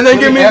total, Yeah, and then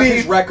give half me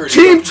his the record is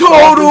team Dolphins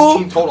total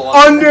team total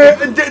under.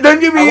 Then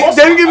give me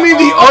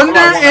the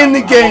under in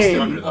the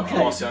game. I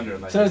lost the under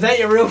in that So game. is that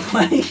your real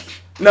play?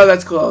 No,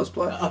 that's close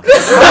play.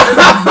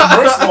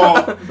 First of all,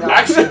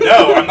 actually,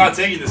 no, I'm not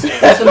taking this game.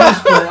 That's a loose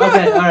play.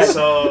 Okay. All right.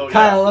 So, yeah.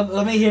 Kyle,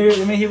 let me hear.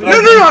 Let me hear. No,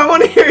 I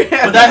want to hear it.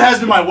 But that has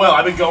been my well.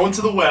 I've been going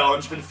to the well. I've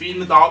just been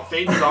fading the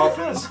Dolphins.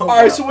 All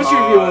right, so what's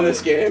your view on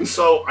this game?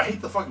 So I hate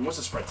the fucking what's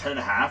the spread?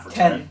 10.5 or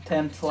 10.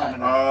 10 flat.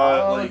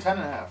 Like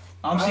 10.5.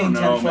 I'm I seeing don't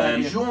 10 know, flat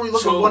man. here. You only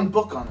look So- at one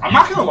book on it. I'm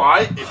not gonna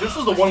lie. If this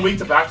was the 1 week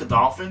to back the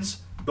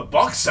Dolphins, the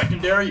Bucs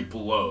secondary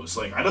blows.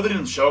 Like I know they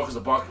didn't show because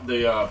the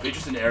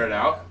Patriots didn't air it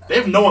out. They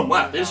have no one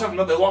left. They just have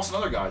they lost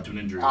another guy to an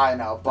injury I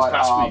know, this but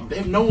past week. They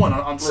have no one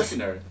on listen,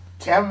 secondary.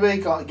 Tampa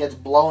Bay gets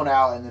blown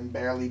out and then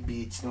barely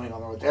beats New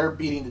England. They're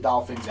beating the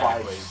Dolphins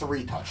Exactly. by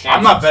 3 touchdowns.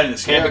 I'm not betting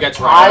this game. Tampa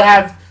gets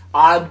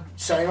I'm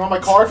saying on my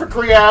card for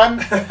Crean,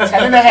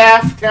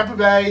 10.5, Tampa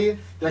Bay.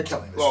 They're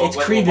killing this. Well, It's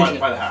like, Cree by vision.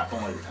 the half.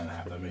 Don't like the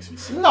 10.5. That makes me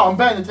sick. No, I'm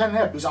betting the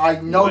 10.5 because I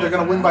know they're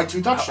going to win by 2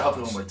 I'll put them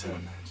touchdowns. by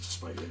 10. Just to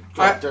spite you.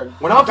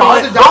 We're not The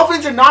buying.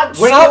 Dolphins are not.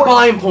 We're not scoring-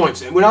 buying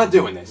points. We're not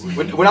doing this.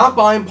 We're not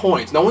buying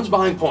points. No one's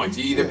buying points.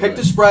 You either pick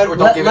the spread or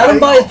don't Let give him it.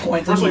 buy his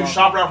points. First of all, you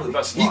shop around for the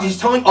best line. He's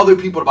telling other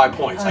people to buy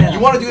points. Oh, Like, yeah. you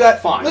want to do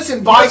that? Fine.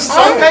 Listen, by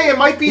Sunday it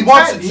might be He 10,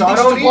 wants. He so I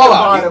thinks don't it's a need to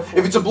buy blowout. it.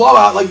 If it's a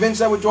blowout, like Vince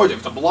said with Georgia, if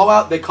it's a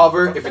blowout, they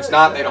cover. If it's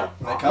not, they don't.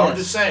 I'm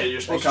just saying,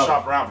 you're supposed to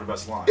shop around for the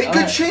best line. It could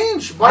Alright.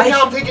 change. Right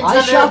now I'm taking 10.5.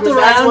 I shopped because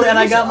that's around what and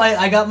it I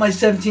is. got my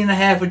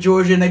 17.5 with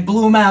Georgia and they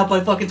blew them out by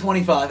fucking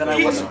 25 and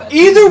I wasn't betting.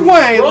 Either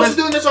way, We're also let's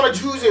doing this on a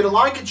Tuesday Tuesday. The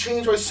line could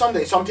change by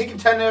Sunday, so I'm taking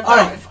 10.5. All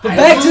right, but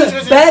back to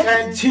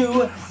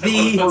the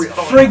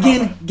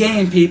friggin'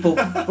 game, people.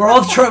 We're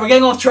off track. We're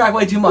getting off track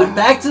way too much.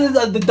 Back to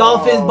the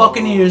Dolphins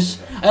Buccaneers.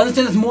 I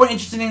understand it's more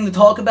interesting to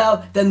talk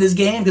about than this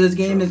game because this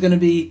game is going to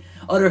be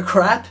utter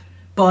crap.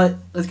 But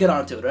let's get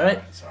on to it, all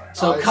right?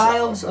 So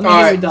Kyle, let me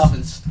hear your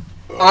Dolphins.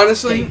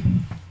 Honestly,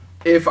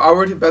 if I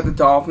were to bet the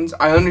Dolphins,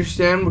 I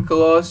understand what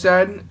Khalil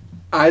said.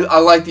 I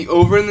like the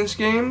over in this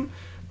game.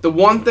 The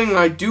one thing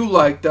I do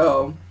like,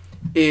 though,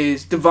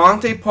 is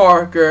Devontae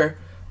Parker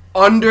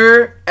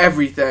under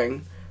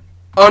everything.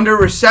 Under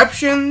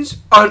receptions,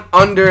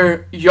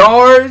 under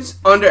yards,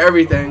 under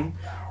everything.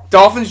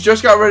 Dolphins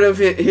just got rid of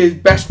his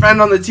best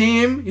friend on the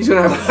team. He's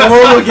going to have a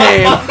horrible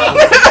game.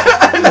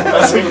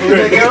 That's a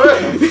great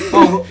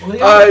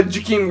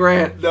Jakeem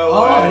Grant. No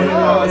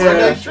way.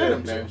 They trade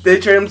him. They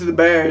trade him to the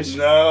Bears.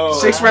 No.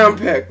 6th-round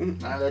pick.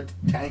 They're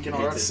tanking I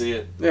hate already. to see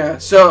it. Yeah,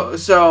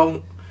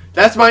 so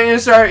that's my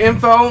insider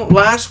info.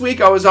 Last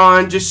week I was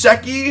on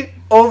Gesicki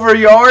over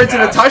yards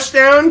and a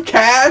touchdown,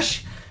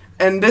 cash.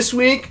 And this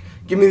week,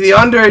 give me the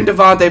under in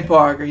Devontae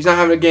Parker. He's not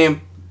having a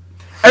game.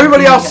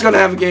 Everybody else is going to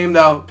have a game,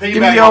 though. Give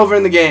me the over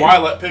in the game. Why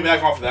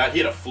piggyback off of that? He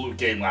had a fluke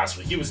game last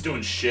week. He was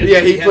doing shit.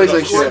 Yeah, he plays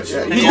like shit.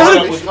 shit.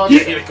 Yeah.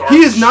 Yeah. He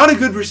is not a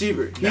good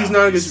receiver. He's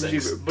not a good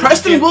receiver. But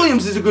Preston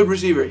Williams is a good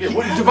receiver. Yeah,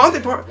 what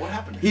Devontae Parker. What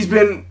happened? He's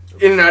been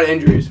in and out of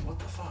injuries. What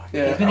the fuck?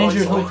 Yeah. He's been injured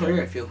his whole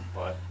career, I feel.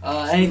 But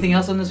Anything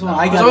else on this one?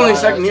 It's only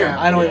second year.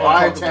 I don't even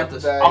want to talk about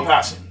this. I'm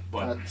passing.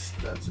 But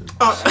That's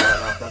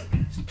it.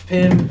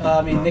 Pim,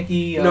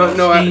 Nikki. No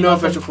Steve,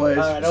 official plays.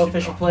 No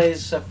official plays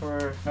except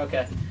for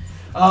okay.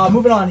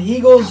 Moving on.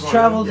 Eagles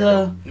travel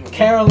to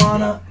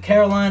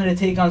Carolina to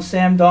take on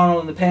Sam Darnold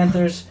and the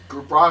Panthers.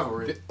 Group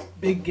rivalry.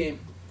 Big game.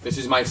 This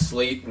is my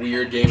slate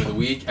weird game of the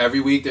week.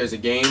 Every week there's a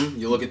game.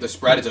 You look at the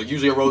spread. It's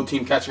usually a road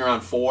team catching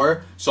around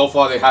 4. So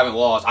far they haven't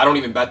lost. I don't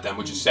even bet them,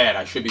 which is sad.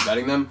 I should be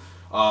betting them.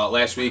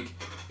 Last week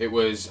it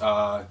was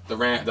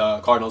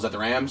the Cardinals at the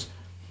Rams.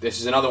 This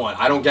is another one.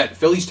 I don't get.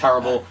 Philly's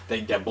terrible.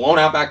 They get blown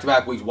out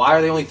back-to-back weeks. Why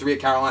are they only 3 at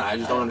Carolina? I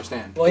just don't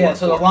understand. Well, yeah.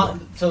 So the line.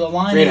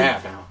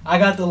 3.5 now. I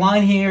got the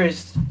line here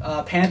is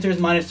Panthers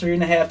minus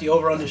 3.5. The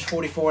over/under is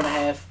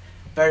 44.5.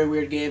 Very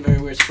weird game.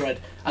 Very weird spread.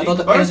 I thought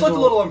the Bears Panthers looked a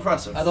little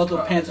impressive. I thought the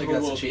Panthers were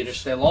against little the Chiefs.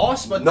 cheaters. They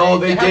lost, but No,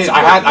 they had did. some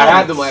I good had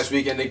moments. them last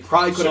week, and they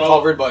probably could have So-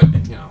 covered, but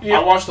you know.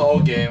 I watched the whole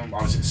game,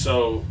 obviously.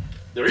 So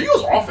their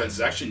Eagles' offense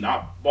is actually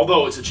not,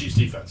 although it's a Chiefs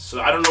defense.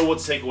 So I don't know what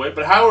to take away.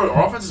 But how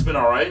our offense has been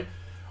all right.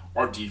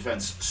 Our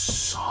defense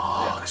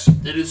sucks.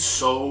 It is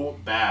so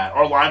bad.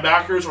 Our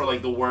linebackers are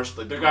like the worst.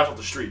 Like they're guys off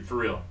the street for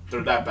real.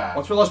 They're that bad.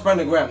 Once we lost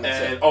Brendan Graham, that's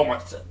And it. oh my!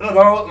 No,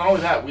 not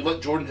only that, we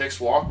let Jordan Hicks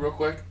walk real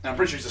quick. And I'm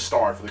pretty sure he's a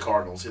star for the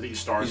Cardinals. I think he's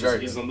a star. He's very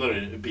He's good.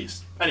 literally a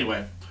beast.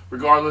 Anyway,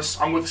 regardless,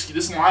 I'm with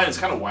this line is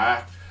kind of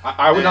whack.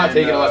 I would not And,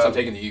 take it unless I'm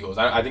taking the Eagles.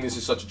 I think this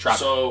is such a trap.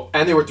 So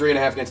And they were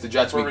 3.5 against the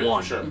Jets For week real,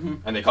 1, for sure.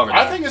 and they covered.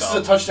 I that, think this so.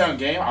 is a touchdown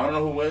game. I don't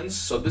know who wins.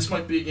 So this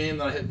might be a game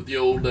that I hit with the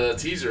old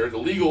teaser,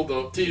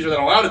 the teaser that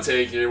I'm allowed to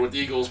take here with the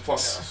Eagles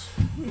plus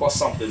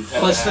something. 10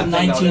 Plus and a the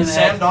half. 19 and a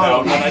half. Sam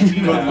Darnold No, was 19 and a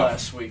good half.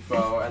 last week,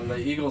 bro, and the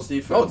Eagles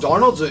defense. Oh,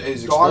 Darnold's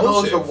is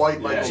Darnold's explosive. the white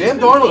Michael. Yeah. Sam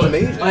Vick. Darnold's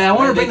amazing. Oh, yeah, I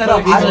want to bring that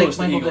up. He's I like was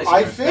the Michael Eagles. Vick.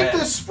 I think Yeah.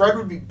 the spread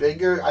would be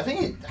bigger. I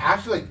think it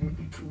actually like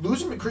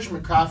losing Christian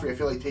McCaffrey. I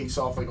feel like takes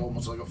off like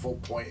almost like a full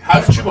point. How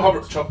did Chuba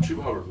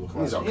Hubbard look?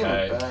 He's last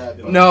okay. week? Bad,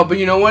 but- No, but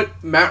you know what?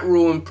 Matt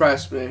Rule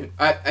impressed me.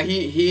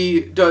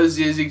 He does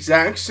his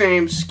exact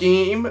same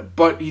scheme,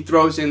 but he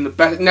throws in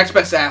the next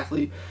best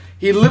athlete.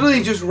 He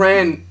literally just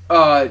ran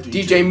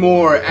DJ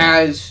Moore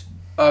as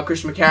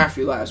Christian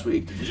McCaffrey last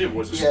week. DJ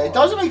was a Yeah, it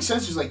star. doesn't make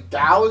sense because like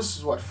Dallas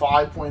is what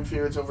 5-point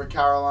favorites over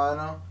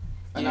Carolina,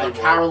 and Yeah, like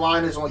well-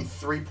 Carolina is only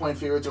 3-point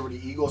favorites over the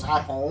Eagles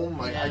at home.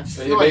 Like I just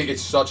feel like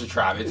It's such a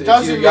trap. It's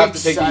doesn't either you have make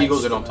to take the sense Eagles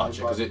or to don't me, touch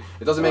it because but-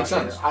 it doesn't make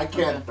sense. I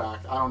can't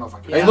back. I don't know if I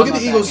can. Yeah, And look I'm at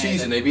the not Eagles' backing it.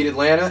 season. They beat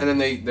Atlanta, and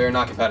then they're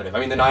not competitive. I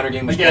mean, the Niner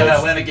game was Again, that close.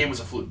 Atlanta game was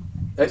a fluke.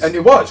 And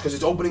it was, because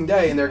it's opening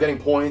day, and they're getting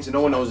points, and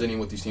no one knows any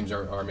what these teams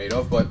are made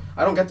of, but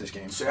I don't get this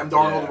game. Sam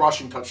Darnold Yeah.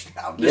 rushing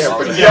touchdown. Yeah,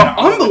 This is- Yeah,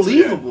 no,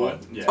 unbelievable.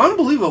 Yeah.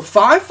 Unbelievable.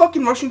 5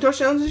 fucking rushing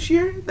touchdowns this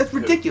year? That's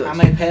ridiculous. How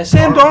many passes?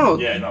 Sam Darnold.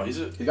 Yeah, no, he's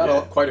He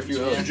got quite a few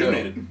of He's those, too.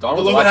 rejuvenated. Darnold's But look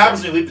what electric.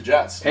 happens when you leave the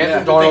Jets. Panther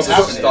Yeah, Darnold's things a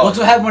happen. stud. What's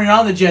what happens when you're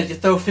on the Jets? You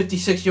throw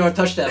 56-yard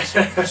touchdowns.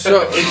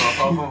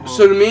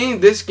 So to me,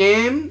 this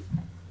game,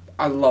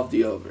 I love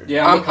the over.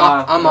 Yeah, I'm with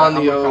Kyle. I'm on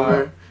I'm the with Kyle.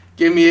 over.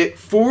 Give me it.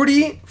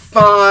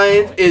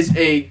 45 is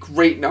a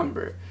great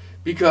number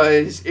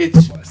because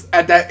it's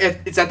at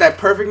that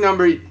perfect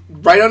number,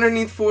 right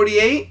underneath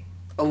 48.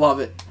 I love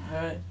it. All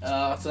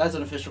right, so that's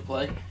an official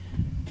play.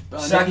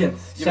 Second. Nikki-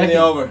 Give me the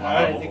over. All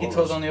right, Nikki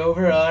toes on the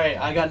over. All right,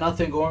 I got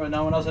nothing going, but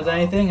no one else has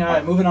anything. All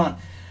right, moving on.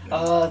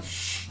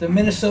 The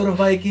Minnesota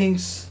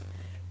Vikings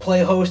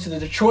play host to the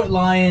Detroit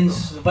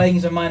Lions. The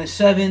Vikings are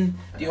 -7.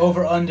 The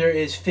over/under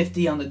is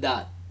 50 on the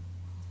dot.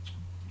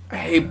 I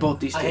hate both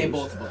these teams. I hate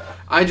both of them.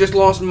 I just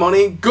lost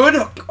money. Good,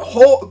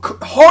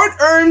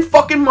 hard-earned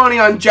fucking money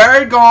on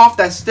Jared Goff,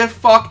 that stiff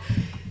fuck.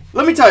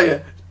 Let me tell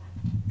you,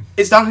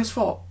 it's not his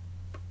fault.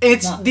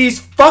 It's Not. these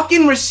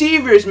fucking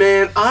receivers,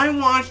 man. I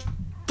watched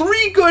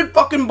 3 good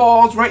fucking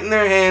balls right in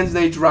their hands and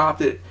they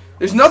dropped it.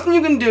 There's nothing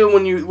you can do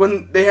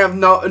when they have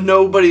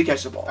nobody to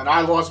catch the ball. And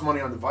I lost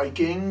money on the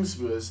Vikings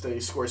because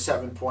they score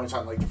 7 points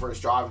on like the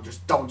first drive and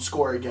just don't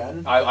score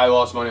again. I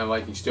lost money on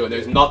Vikings too.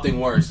 There's nothing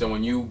worse than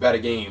when you bet a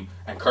game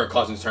and Kirk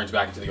Cousins turns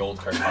back into the old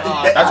Kirk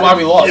Cousins. That's why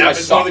we lost. Yeah, That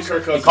it's one of the sucks.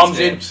 Kirk Cousins He comes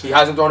games. in, he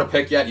hasn't thrown a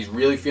pick yet. He's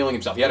really feeling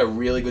himself. He had a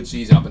really good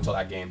season up until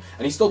that game,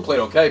 and he still played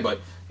okay, but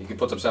he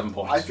puts up 7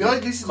 points. I feel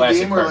like this is the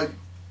Classic game where Kirk.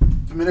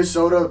 like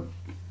Minnesota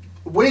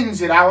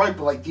wins it outright,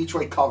 but like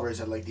Detroit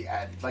covers at like the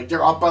end. Like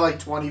they're up by like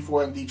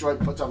 24, and Detroit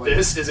puts up like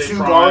This is a 2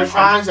 prime- garbage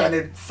times, and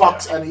it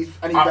fucks any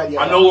bet you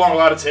I'm have. no longer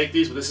allowed to take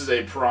these, but this is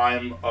a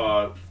prime.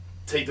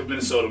 Take the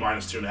Minnesota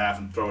 -2.5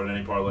 and throw it in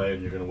any parlay,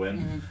 and you're going to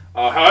win.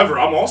 However,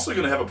 I'm also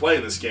going to have a play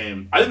in this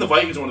game. I think the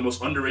Vikings are one of the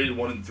most underrated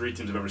 1-3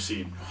 teams I've ever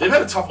seen. They've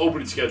had a tough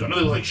opening schedule. I know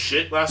they look like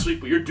shit last week,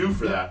 but you're due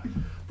for that.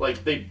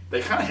 Like they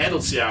kind of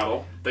handled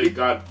Seattle. They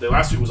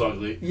last week was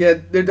ugly. Yeah,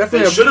 they're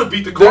definitely. They should have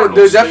beat the They're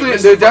Cardinals.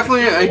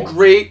 definitely a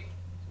great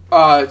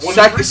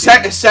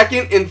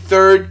second and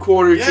third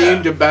quarter Yeah,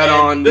 team to bet and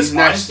on this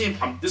next Lions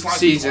team. This Lions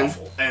season. team's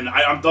awful, and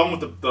I'm done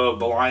with the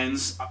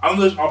Lions. I'll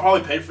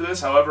probably pay for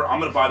this. However, I'm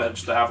going to buy that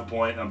just a half a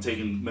point, and I'm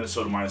taking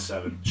Minnesota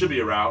 -7. Should be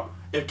a route.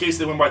 In case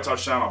they win by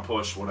touchdown, I'll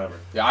push whatever.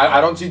 Yeah,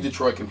 I don't see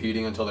Detroit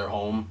competing until they're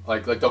home.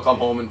 Like they'll come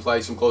home and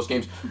play some close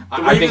games.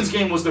 The Ravens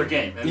game was their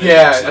game. And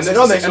Yeah, they,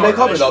 and they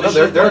cover though.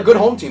 They're a good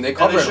home team. They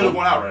cover They it. should have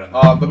won out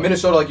right. But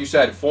Minnesota, like you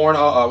said,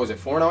 4-0. Was it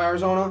 4-0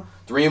 Arizona?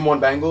 3-1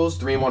 Bengals,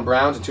 3-1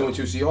 Browns, and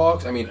 2-2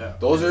 Seahawks. I mean, Yeah.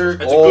 those are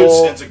It's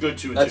all. a good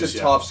 2-2. That's a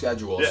Seattle. tough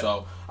schedule. Yeah.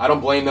 So I don't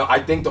blame them. I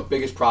think the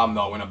biggest problem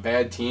though, when a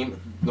bad team,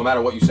 no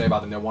matter what you say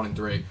about them, they're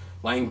 1-3.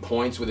 Laying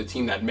points with a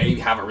team that may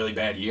have a really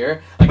bad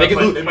year. Like They they could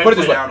might lose. play- they might Put it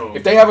this play way: down a little.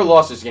 if they ever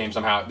lost this game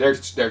somehow, they're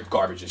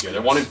garbage this year.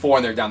 They're 1-4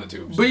 and they're down the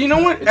tubes. But you know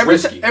what? It's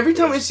risky. Every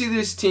time I see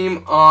this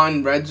team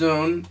on Red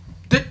Zone,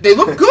 they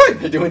look good.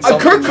 They're doing Kirk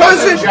something.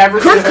 Cousins.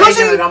 Jefferson Kirk making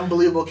Cousins. an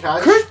unbelievable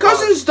catch. Kirk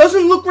Cousins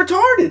doesn't look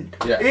retarded.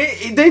 Yeah.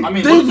 They I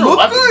mean, they look at their look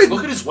weapons. good.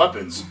 Look at his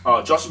weapons.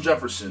 Justin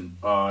Jefferson.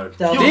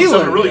 Dalvin. He's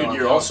having a really Dalvin. good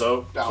year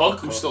also. Dalvin. Cook,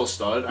 who's still a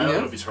stud. I don't Yeah.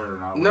 know if he's hurt or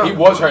not. No. He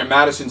was hurt.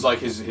 Madison's like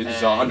his He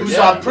under. was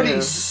Yeah. pretty.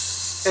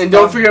 And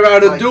don't forget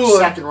about like, Abdullah.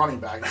 second running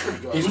back. He's pretty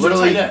good. He's Who's the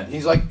literally. tight end?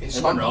 He's like his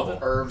Is son. that relevant?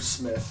 Herb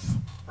Smith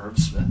Herb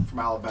Smith. from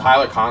Alabama.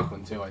 Tyler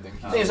Conklin too. I think.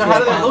 Yeah, so how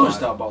did they lose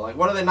though, Bo? Like,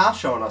 what are they not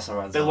showing us in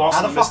red They zone? lost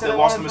How the the fuck they are they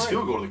lost the 1-3? missed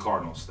field goal to the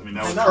Cardinals. I mean,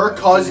 that was know. Kirk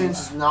Cousins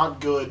is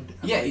not good.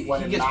 Yeah, when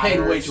he it gets paid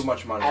way matters. too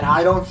much money. And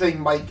I don't think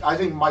I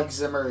think Mike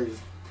Zimmer is.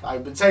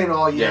 I've been saying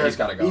all year. Yeah, he's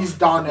gotta go. He's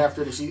done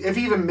after the season. If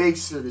he even makes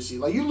it through the season,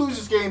 like you lose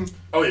this game,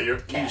 Oh yeah,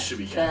 he should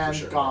be canned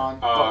for sure. gone.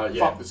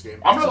 Yeah. Fuck this game.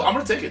 I'm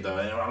gonna take it though.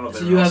 I don't know if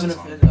So anyone you else have is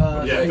an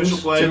on it. Yeah, official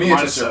play To me,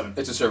 -7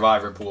 it's a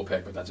survivor pool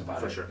pick, but that's about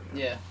for it. sure.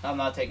 Yeah, I'm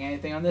not taking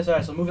anything on this. All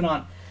right, so moving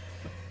on.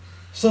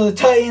 So the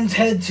Titans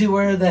head to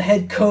where the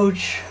head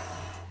coach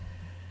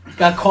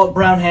got caught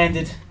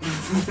brown-handed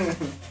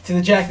to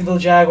the Jacksonville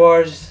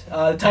Jaguars.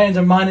 The Titans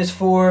are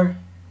 -4.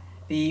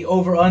 The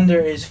over/under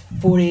is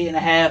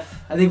 48.5.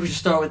 I think we should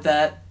start with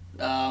that.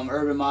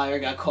 Urban Meyer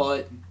got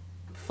caught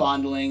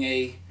fondling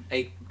a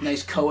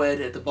nice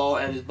co-ed at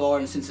his bar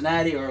in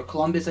Cincinnati, or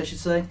Columbus, I should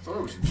say.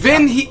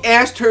 Then he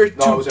asked her No, it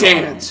to was in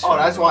dance. Oh,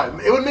 that's why.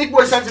 It would make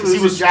more sense if it was He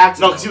was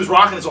Jackson. No, because he was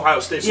rocking his Ohio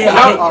State. Yeah,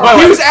 song. I- No,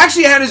 he was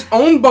actually at his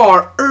own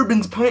bar,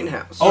 Urban's Pint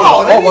House.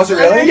 Was it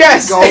really?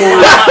 Yes. Goes.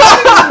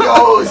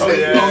 Oh,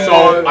 yeah.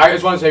 So I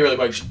just want to say really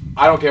quick,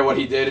 I don't care what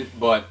he did,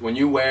 but when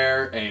you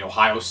wear an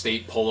Ohio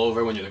State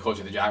pullover when you're the coach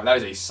of the Jaguars, that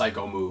is a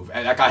psycho move.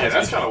 And that guy Yeah,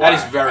 that's kinda that is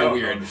whack. I very don't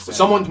weird. understand.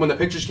 Someone, when the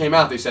pictures came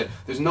out, they said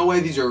there's no way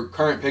these are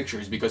current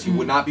pictures because he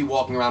would not be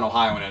walking around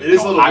Ohio in an It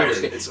is a little Ohio weird.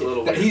 State. It's a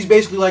little That- weird. He's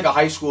basically like a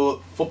high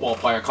school football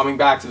player coming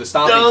back to the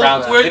stomping Yeah,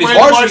 grounds where's in his my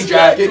varsity varsity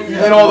jacket,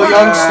 jacket? and all the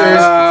youngsters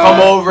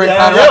come over and yeah,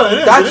 pat him yeah, out. it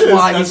is, That's it is.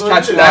 why That's he's what it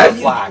catching is. that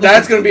flag.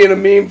 That's gonna be in a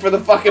meme for the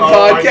fucking Oh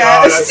my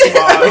God, podcast. that's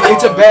fine.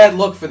 It's a bad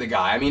look for the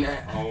guy. I mean,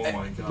 Oh my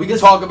God. we can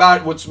talk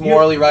about what's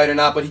morally right or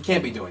not, but he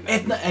can't be doing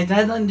that. It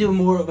had nothing to do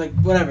more like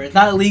whatever. It's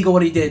not illegal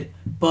what he did,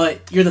 but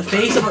you're the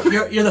face of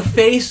you're the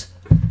face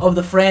of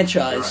the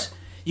franchise. Right.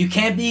 You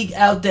can't be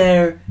out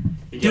there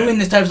doing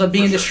this type of stuff,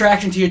 being a For sure.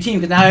 distraction to your team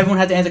because now everyone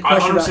had to answer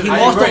questions about. 100% He I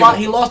lost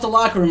agree. he lost the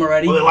locker room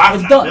already. Well, they're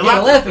laughing it's at done. him. Yeah,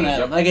 They're they're laughing at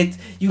Yep. him. Like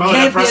you Bro, that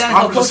can't be press an NFL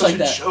conference coach is like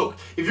such that. a joke.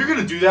 If you're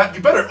gonna do that,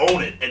 you better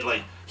own it. And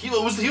like he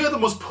had the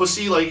most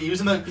pussy like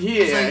using the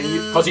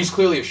Because he's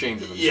clearly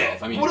ashamed of himself.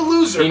 yeah. I mean, What a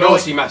loser. He bro. knows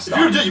Like, he messed if up.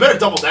 you're you better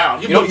double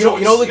down. You know the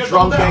gotta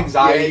drunk double down.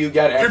 anxiety Yeah, you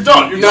get. you're after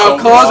done. you You're do No,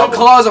 done. something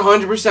Claw's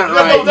 100% You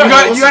gotta right. double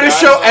down. You gotta Listen,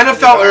 show guys,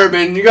 NFL guys.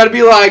 Urban. You gotta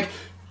be like,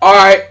 all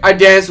right, I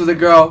danced with a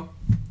girl.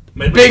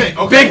 Made a Big, mistake.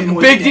 Okay.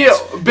 big deal.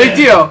 Big Yeah.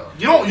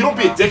 deal. You don't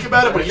be a dick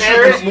about it, but you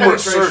There should is be more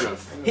penetration. assertive.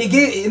 He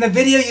gave in the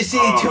video you see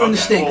Oh, two in the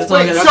okay. stink.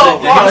 Well, That's all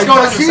I Wait,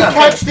 gotta so say. does he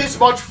catch this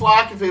much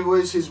flack if it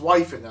was his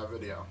wife in that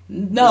video?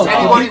 No, Does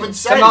anyone even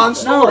say no,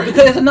 anything?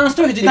 because it's a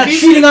non-story. He's not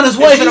he's- cheating on his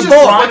wife in a she's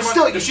bar. just But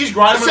still, if she's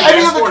grinding So him in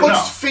any the other sport, coach no.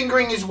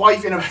 fingering his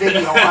wife in a video,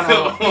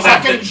 is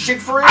that getting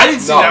shit for it? I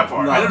didn't see No, that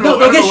part. no. I didn't No, know.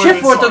 they'll I get don't know shit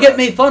where for it. they They'll saw get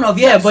made fun of.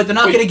 Yeah, but they're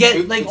not Wait, gonna get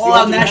you- like you all-out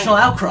don't do national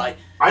that. outcry.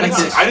 I didn't Like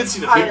see. this. I didn't see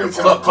the I figure. didn't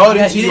see part. Claude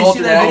Yeah, didn't see you the didn't see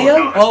altered that angle.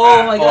 video? No, Oh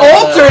that's my bad.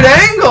 god. Altered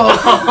angle.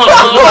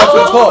 That's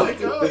what it's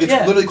called. It's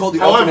Yeah. literally called the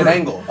However- alternate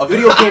angle. A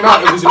video came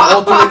out. It was an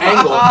alternate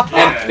angle,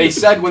 and they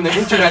said when the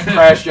internet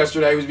crashed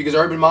yesterday, it was because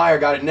Urban Meyer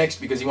got it nixed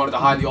because he wanted to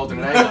hide the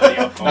alternate angle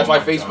video. That's why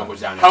Facebook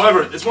was down.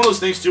 However, it's one of those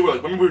things too where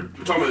like when we were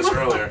talking about this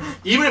earlier,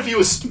 even if he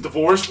was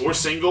divorced or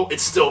single,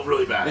 it's still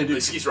really bad. They do.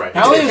 Like, he's right.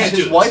 How You is can't do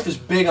his this. wife is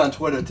big on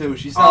Twitter too.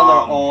 She's on there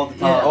all the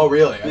time. Oh,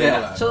 really? I didn't know Yeah.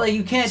 that. So like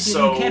you can't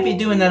So, you can't be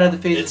doing that at the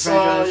face of It's the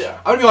franchise. yeah.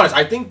 I'm gonna be honest.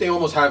 I think they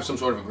almost have some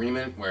sort of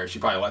agreement where she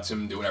probably lets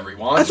him do whatever he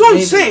wants. That's what I'm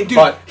Maybe. saying, dude.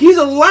 But- He's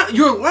allowed.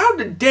 You're allowed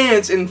to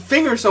dance and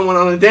finger someone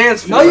on the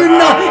dance No, floor. you're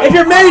not. If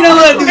you're married, you're not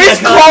allowed to do It's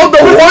that. called the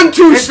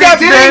 1-2 If step,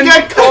 they didn't man.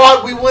 get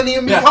caught, we wouldn't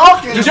even be Yeah.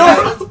 talking. Did you-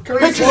 That's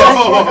crazy.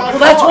 Well,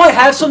 that's why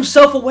have some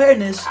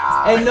self-awareness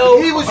and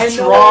know He was and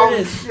know drunk. what it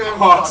is.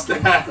 Pause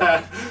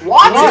that.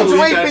 Watson's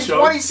Delete that raping show.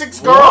 26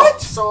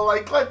 girls. So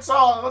like, let's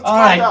All calm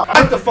right. down.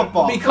 Like the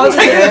football. Because of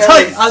Taking the this,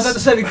 Titans. I was about to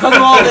say because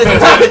of all this, I'm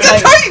taking the The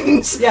Titans.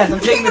 Titans. Yes, I'm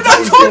taking the I'm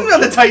Titans. talking too.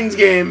 about the Titans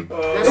game.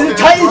 Yes, the they're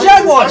Titans the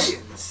Jaguars.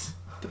 Titans.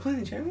 They're playing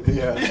the Jaguars.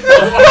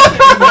 Yeah.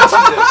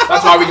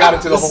 That's why we got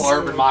into the whole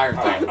Urban Meyer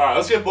thing. All right,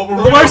 let's get. We're The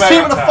gonna worst go back team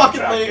on in the track, fucking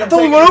track, league. track. I'm thought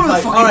we taking went the over the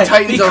Titans. fucking All right,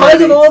 Titans because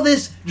already. of all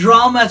this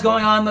drama that's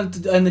going on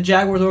in the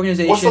Jaguars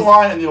organization, What's the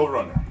line and the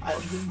over/under?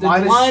 the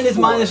line is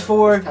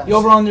 -4. The Tennessee.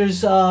 over-under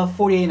is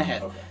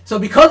 48.5. Okay. So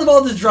because of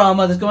all this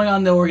drama that's going on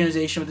in the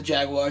organization with the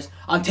Jaguars,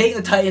 I'm taking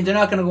the Titans. They're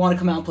not going to want to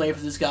come out and play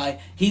for this guy.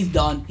 He's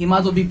done. He might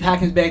as well be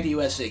packing his bag to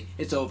USC.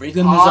 It's over. He's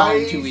going to resign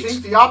in 2 I weeks.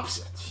 think the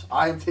opposite.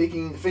 I'm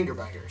taking the finger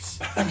bangers.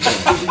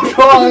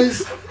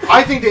 Because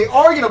I think they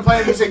are going to play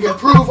him because they can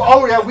prove,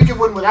 oh yeah, we can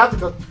win without the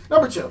coach.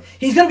 Number 2,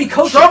 He's going to be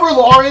coaching. Trevor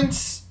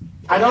Lawrence.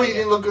 I know he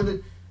didn't look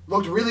good.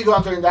 Looked really good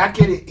out there. And that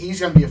kid, he's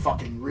going to be a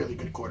fucking really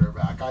good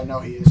quarterback. I know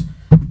he is.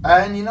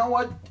 And you know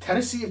what?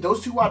 Tennessee, if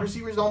those two wide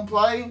receivers don't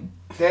play,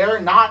 they're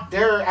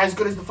as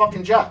good as the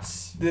fucking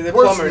Jets. They're Worse than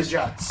the plumbers.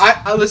 Jets.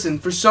 I listen.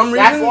 For some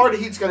That reason, Florida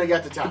Heat's going to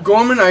get the time.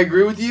 Gorman, I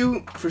agree with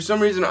you. For some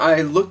reason,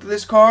 I looked at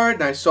this card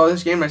and I saw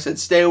this game and I said,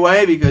 "Stay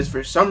away," because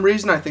for some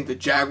reason, I think the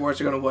Jaguars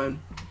are going to win.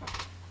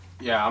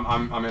 Yeah,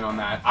 I'm in on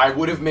that. I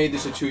would have made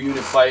this a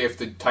 2-unit play if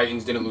the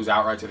Titans didn't lose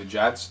outright to the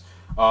Jets.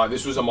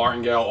 This was a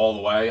martingale all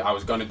the way. I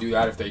was going to do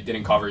that if they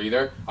didn't cover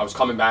either. I was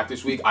coming back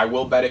this week. I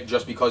will bet it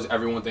just because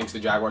everyone thinks the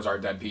Jaguars are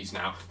a dead piece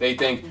now. They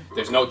think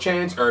there's no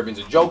chance. Urban's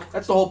a joke.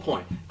 That's the whole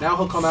point. Now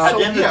he'll come out At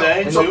the end of the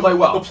day, and they'll too, play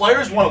well. the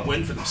players want to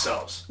win for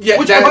themselves. Yeah,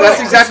 Which, that's by the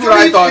way, exactly it's what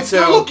I gonna thought It's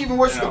going to too. look even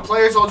worse if You the know.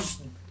 players all just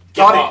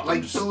Give got up it. Like,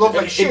 and just- to look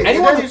like If shit. And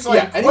anyone, then it's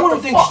like, anyone what who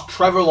the thinks fuck?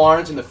 Trevor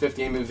Lawrence in the 5th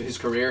game of his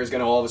career is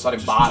going to all of a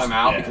sudden bottom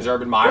out yeah. because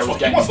Urban Meyer First of was all,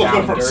 getting he wants to look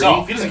down good for and himself.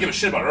 dirty. He doesn't give a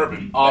shit about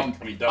Urban.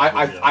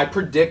 I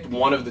predict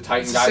one of the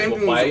Titan It's the guys same will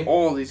thing play. with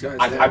all these guys.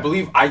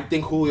 I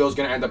think Julio's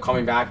going to end up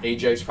coming back.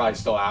 AJ's probably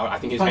still out. I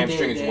think his Probably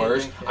hamstring is David,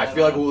 worse. yeah, I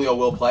feel like Julio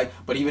will play,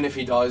 but even if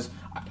he does,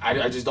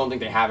 I just don't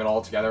think they have it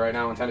all together right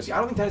now in Tennessee. I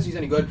don't think Tennessee's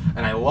any good,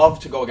 and I love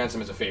to go against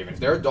them as a favorite. If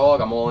they're a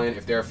dog, I'm all in.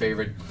 If they're a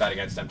favorite, bet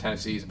against them.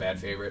 Tennessee is a bad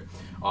favorite.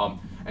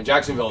 And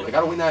Jacksonville, they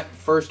got to win that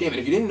first game. And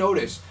if you didn't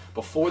notice,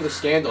 before the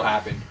scandal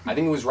happened, I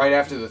think it was right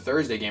after the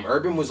Thursday game,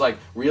 Urban was like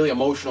really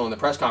emotional in the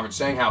press conference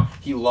saying how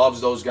he loves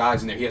those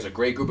guys and that he has a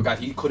great group of guys.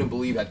 He couldn't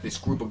believe that this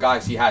group of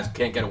guys he has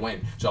can't get a win.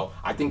 So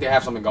I think they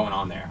have something going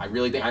on there. I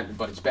really think,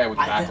 but it's bad with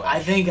the backlash. I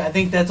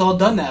think that's all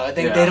done now. I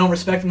think Yeah. they don't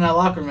respect him in that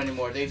locker room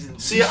anymore. They've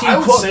See, you've seen I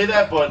would quote- say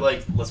that, but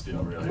like, let's be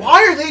real. Here.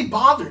 Why are they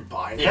bothered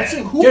by it? Yeah. That's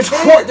who There's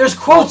cares? there's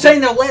quotes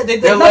saying they're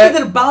nothing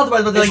they're bothered by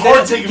it, but they're It's like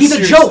hard to take him he's a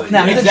seriously. joke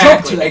now. He's a joke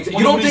Exactly. to them.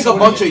 You don't think a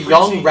bunch of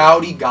young,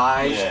 rowdy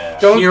guys Yeah.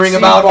 hearing see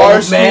about old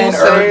Barstool man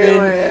saying,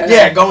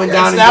 Urban, going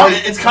down It's and now.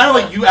 doing- It's kind of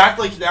like you act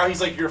like now he's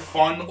like your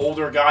fun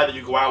older guy that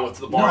you go out with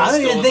to the bar. No, I don't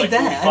and even still think is,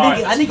 like, that.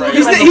 45. I think It's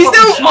he's crazy. like- He's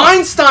fucking no schmuck.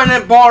 Einstein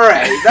at bar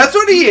A. That's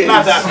what he is.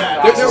 Not that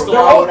bad. They're- Still-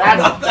 they're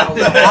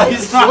Oh,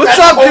 He's not What's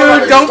that up, old.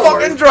 dude? Don't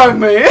story. fucking drug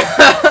me.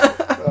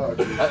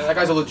 That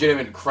guy's a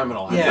legitimate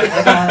criminal. Yeah.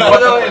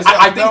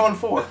 I think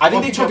 0-4. I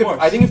think they Well, took it. worse.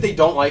 I think if they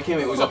don't like him,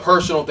 it was a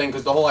personal thing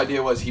because the whole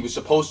idea was he was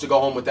supposed to go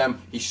home with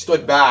them. He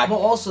stood back, Well,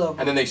 also,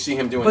 and then they see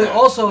him doing but that.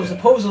 also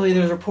supposedly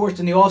there's reports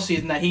in the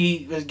offseason that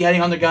he was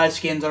getting under guys'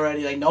 skins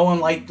already. Like no one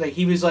liked. Like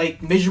he was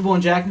like miserable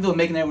in Jacksonville,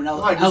 making everyone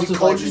else. Like, because he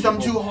coaches them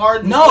too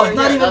hard? No, it's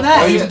not even that's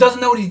that. why- He just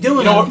doesn't know what he's doing.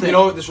 you know I don't what? You think.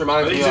 know what this I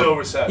reminds think me he's of?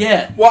 overset.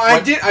 Yeah. Well, I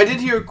What? did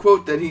hear a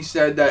quote that he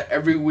said that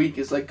every week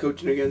is like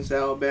coaching against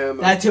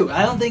Alabama. That too.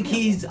 I don't think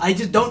he's. I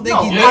just don't think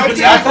No, he's. yeah, making but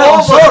the that- NFL.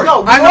 I'm sorry.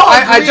 No, we I know, all I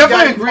agreed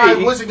definitely that he probably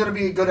agree. wasn't going to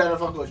be a good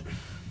NFL coach.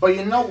 But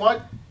you know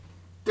what?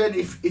 Then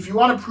if you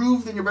want to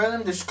prove that you're better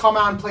than him, just come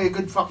out and play a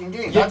good fucking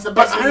game. That's the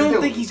but best I thing to don't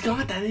do. think he's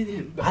got that in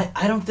him.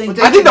 I don't think.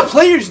 But I think the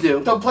players do.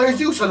 The players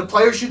do, so the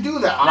players should do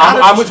that.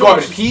 I'm with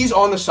Garbage. If he's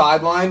on the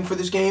sideline for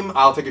this game,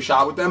 I'll take a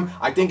shot with them.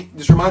 I think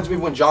this reminds me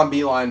of when John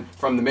Beeline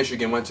from the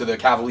Michigan went to the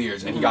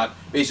Cavaliers and he got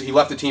basically he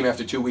left the team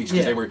after 2 weeks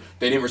because Yeah.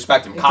 they didn't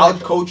respect him. Exactly.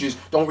 College coaches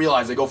don't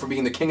realize they go from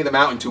being the king of the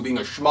mountain to being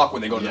a schmuck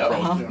when they go to the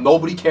pros. Uh-huh.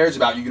 Nobody cares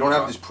about you. You don't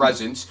have this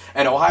presence.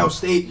 And Ohio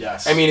State,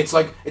 Yes. I mean, it's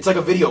like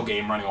a video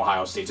game running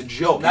Ohio State. It's a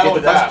joke. Not you get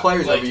only the best that,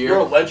 players like, every you're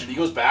a year. legend. He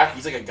goes back,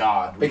 he's like a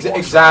god. When he walks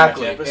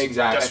Exactly, around campus,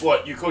 exactly. Guess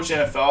what? You coach the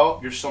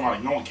NFL, you're still not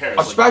like no one cares.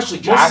 Especially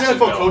like, most of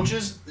the NFL Jacksonville.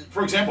 coaches,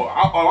 for example, a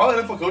lot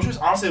of NFL coaches,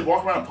 honestly, they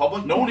walk around in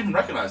public. No one even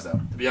recognizes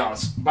them. To be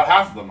honest, about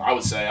half of them, I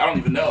would say, I don't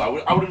even know.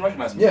 I wouldn't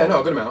recognize them. Yeah,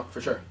 no, a good amount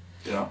for sure.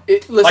 You know,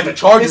 Like the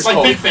Chargers it's like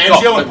coach. Vic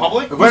Fangio in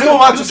public. If anyone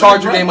watched the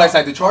Charger game last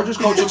night, the Chargers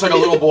coach looks like a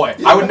little boy.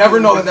 I would never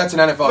know that that's an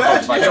NFL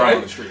coach if I saw him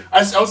on the street. I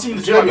was seeing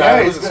the gym.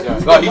 Yeah, guy.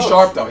 No, he's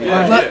sharp though.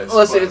 Yeah, Yeah. he is,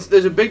 Listen, but-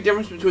 there's a big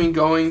difference between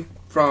going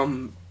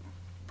from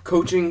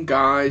coaching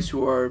guys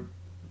who are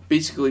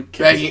basically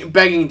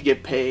begging to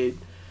get paid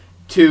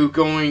to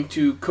going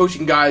to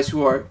coaching guys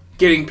who are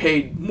getting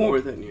paid more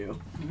than you.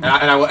 And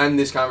I will end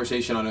this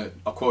conversation on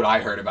a quote I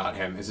heard about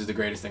him. This is the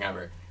greatest thing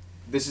ever.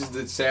 This is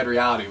the sad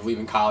reality of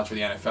leaving college for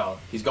the NFL.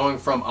 He's going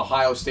from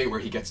Ohio State, where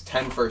he gets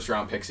 10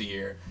 first-round picks a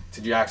year,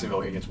 to Jacksonville,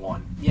 where he gets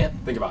 1. Yep.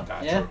 Think about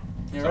that. Yeah.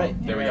 You're So,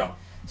 right. There we go.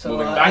 So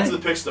Moving Back to the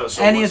picks, though.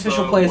 So any what's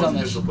official the- plays what's on the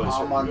this? official plays?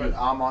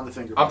 I'm on the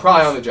finger. I'm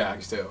probably on the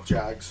Jags, too.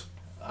 Jags.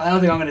 I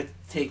don't think I'm gonna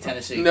take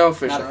Tennessee. No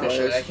official Not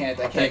officially. players. I can't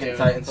taking do it.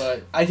 Titans.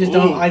 But I just Ooh,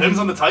 don't. I Titans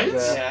think, on the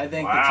Titans? yeah, I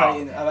think Wow. the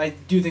Titans. I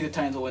do think the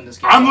Titans will win this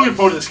game. I'm looking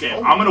forward to this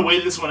game. I'm gonna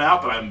wait this one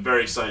out, but I'm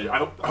very excited. I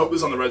hope this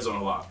is on the red zone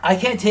a lot. I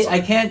can't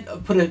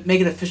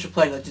make an official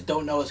play. I just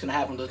don't know what's gonna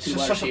happen with those two It's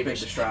wide just such a big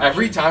receivers. distraction.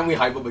 Every time we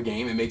hype up a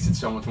game, it makes it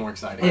so much more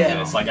exciting. Yeah. And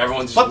it's like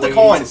everyone's Flip just the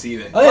waiting coin. to see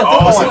this. Oh yeah, Oh,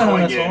 put it's the a coin on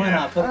coin this game, one. Why yeah.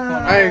 not? Put the coin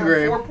on. I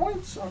agree. 4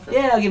 points. Okay.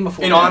 Yeah, I'll give him a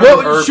 4. In honor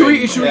Well, of should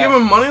we Irvin. give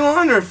him money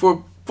line or 4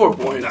 points? 4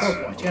 points.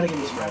 You gotta give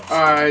him the spread.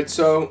 All right,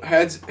 so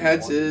heads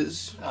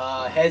is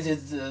Heads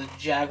is the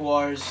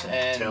Jaguars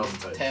and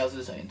Tails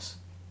is the Titans.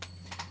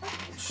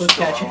 Flip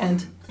catch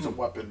hand. It's a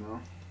weapon, though.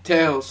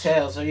 tails.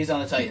 Tails, so he's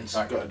on the Titans.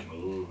 All right, good.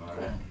 Ooh, all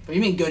right. But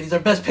you mean good? He's our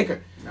best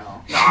picker.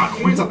 No. Nah,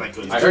 Queen's not that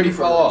good. I heard he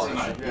fell off.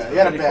 Yeah, he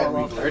had a bad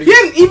week. I heard He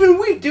had an even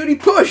week, dude. He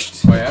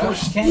pushed. Oh, yeah?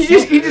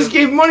 He just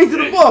gave money to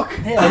the book.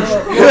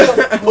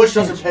 Yeah, Push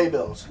doesn't pay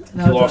bills.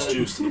 no, He lost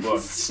juice to the book.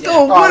 Still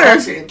a Oh, winner.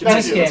 that's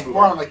That's it. game.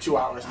 We're on like 2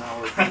 hours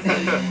now.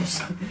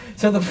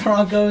 So the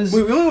Broncos.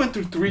 We only went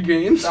through 3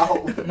 games.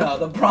 No,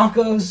 the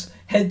Broncos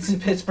head to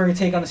Pittsburgh to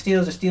take on the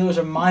Steelers. The Steelers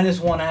are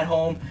 -1 at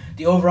home.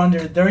 The over/under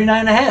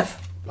 39.5.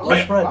 Low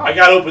spread. I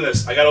gotta open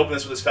this.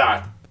 with this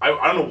fact. I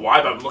don't know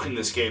why, but I'm looking at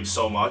this game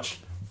so much.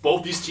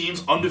 Both these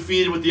teams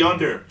undefeated with the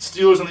under.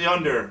 Steelers on the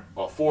under,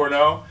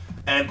 4-0,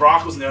 and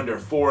Broncos on the under,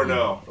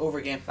 4-0.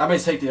 Over game. I may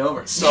take the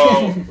over.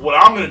 So what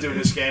I'm gonna do in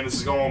this game, this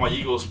is going on my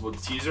Eagles with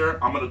the teaser.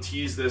 I'm gonna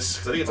tease this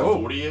because I think it's a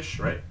 40-ish,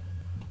 right?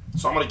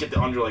 So I'm gonna get the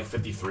under like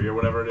 53 or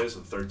whatever it is.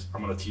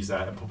 I'm gonna tease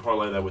that and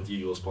parlay that with the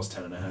Eagles plus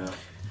 10.5.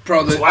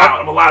 Bro, It's allowed.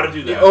 I'm allowed to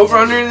do the that.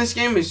 over-under in this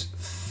game is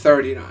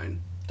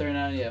 39.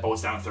 39, yeah. Oh,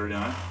 it's down to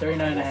 39.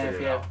 39.5,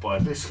 yeah.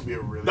 But This could be a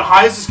really. the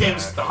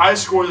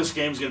highest score of this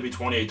game is going to be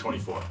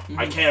 28-24.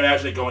 I can't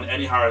imagine it going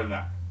any higher than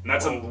that. And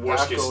that's a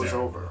worst case goes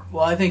scenario. over.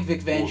 Well, I think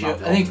Vic not Fangio.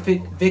 the I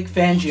think Vic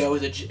Fangio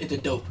is a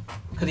dope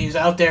because he was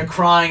out there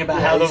crying about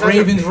Yeah, how the he's such a-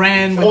 Ravens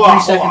ran with Hold 3 on,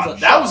 hold seconds on.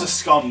 left. That was a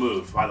scum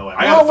move, by the way.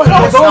 I No, gotta what- throw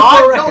no, that it's out.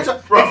 not. No, it's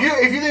not. Bro, If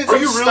you did are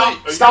you something,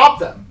 really- stop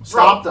them.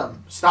 Stop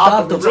them.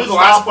 Stop them. Really, the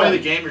last play of the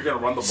game, you're going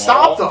to run the ball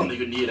Stop them. and you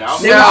can knee it out?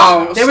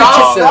 No, They were stop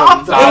just- them.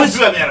 Stop them. Nah, It let's do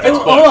that in the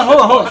NFL. hold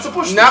on. That's a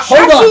push. No, Hold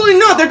on. absolutely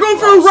not. They're going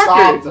for a Stop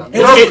record. them.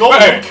 You're a goal.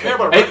 Hey, You care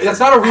about a Hey, record. that's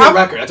not a real How-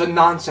 record. That's a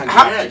nonsense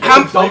how- record. how-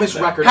 That's the dumbest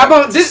record How ever.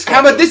 about this? How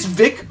about this?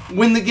 Vic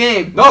win the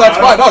game. No, that's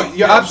Yeah, fine. No,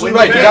 you're yeah, absolutely win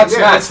right. the You got game. Yeah,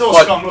 smashed, that's still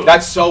a scum but move.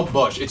 that's so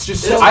bush. It's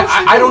just It's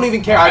I don't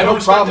even care. I have no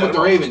respect problem that with the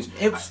at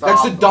all. Ravens.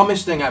 That's the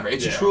dumbest thing ever.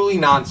 It's Yeah. truly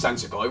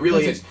nonsensical. It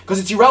really is because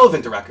it's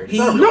irrelevant. The record. It's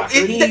not a real No, record.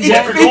 it- He- it- yeah,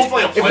 If you're going for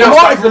like a If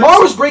playoff Lamar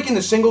record, was breaking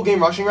the single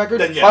game rushing record,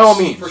 then yes, by all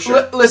means. for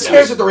sure. Let's Who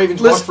cares that the Ravens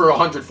Listen- won for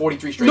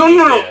 143 straight No, games?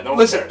 no, no. Yeah, no one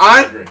Listen, cares.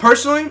 I agree.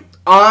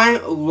 I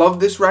love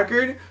this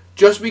record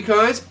just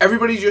because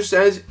everybody just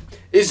says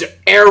is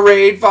air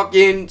raid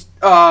fucking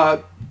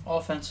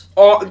Offense.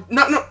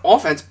 not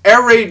offense,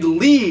 air raid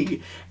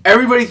league.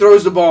 Everybody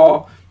throws the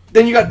ball.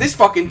 Then you got this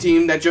fucking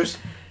team that just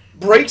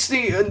breaks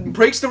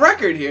the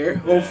record here.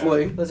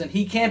 Hopefully, Listen,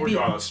 he can't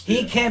Regardless, be.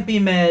 He yeah. can't be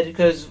mad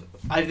because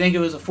I think it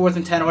was a 4th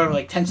and 10 or whatever,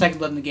 like 10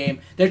 seconds left in the game.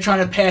 They're trying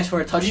to pass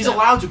for a touchdown. He's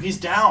allowed to. He's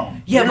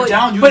down. Yeah, You're but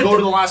down. You but go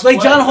to the last like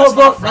play. John That's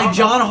not Harbaugh, frowned like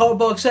John upon.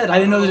 Harbaugh said, I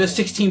didn't know there's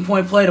a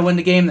 16-point play to win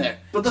the game there.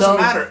 But it doesn't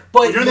matter.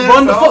 But You're in the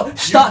run the NFL, foot. you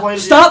Stop. play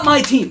the Stop game.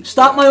 my team.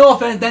 Stop my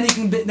offense. Then you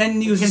can.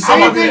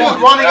 Same I'm thing with with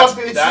you. running up. That's-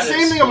 It's that the is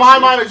same thing in my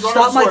mind as running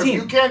Stop up my score. team.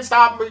 You can't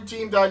stop my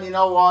team, then you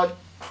know what?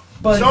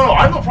 But No,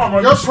 I have no problem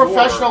running You're a the score.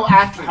 professional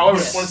athlete. However,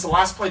 Yes. when it's the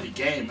last play of the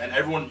game and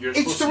everyone you're It's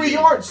supposed 3 to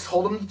yards.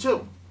 Hold them to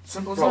 2.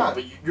 Simple as Bro, that.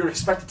 but you're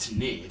expected to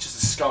knee. It's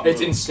just a scum It's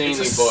move.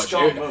 insanely It's a bush.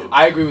 scum move.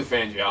 I agree with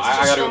Fangio. It's I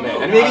just gotta so admit,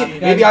 low. and Yeah,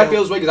 maybe I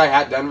feel this way because I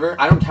had Denver.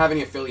 I don't have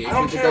any affiliation I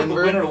don't to care if the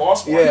Denver. winner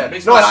lost one. Yeah, It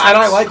makes no, and I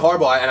sense. like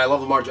Harbaugh and I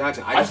love Lamar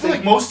Jackson. I just feel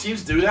think like most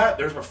teams do that.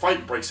 There's a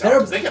fight breaks out. They're-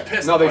 'cause they get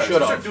pissed. No, they at players.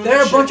 should've. start doing there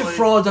are that a bunch shit, of like-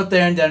 frauds up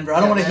there in Denver. I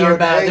don't Yeah, want to they're- hear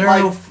about it. they They're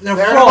might- they're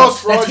they're the frauds.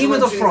 most That team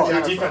is a fraudulent team fraud. in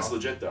Their the defense is NFL.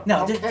 legit though. No,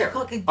 don't they're care.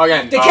 fucking.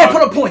 Again, They can't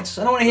put up points.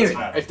 I don't want to hear Doesn't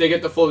it. matter. if they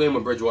get the full game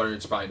with Bridgewater,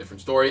 it's probably a different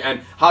story.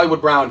 And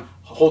Hollywood Brown,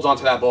 holds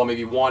onto that ball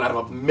maybe 1 out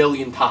of a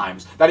million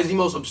times. That is the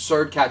most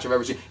absurd catch I've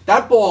ever seen.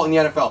 That ball in the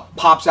NFL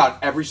pops out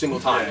every single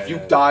time. If you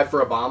dive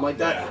for a bomb like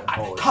that,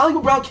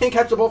 Hollywood Brown can't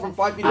catch the ball from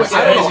 5 feet away.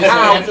 I don't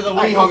know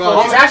how he hung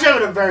on. He's actually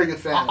having a very good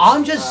fan.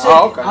 I'm just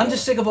sick. I'm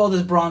just sick of all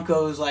this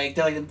Broncos. Like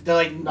they're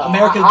like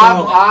America's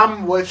darling.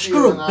 I'm with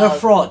Screw you. them. They're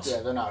frauds.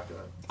 Yeah, they're not good.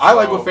 I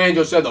like what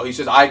Fangio said though. He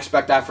says I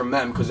expect that from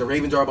them because the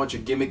Ravens are a bunch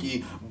of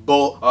gimmicky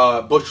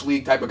bush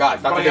league type of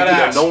guys. Not that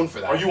they're known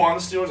for that. Are you on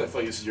the Steelers? I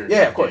feel like this is your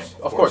of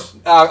course.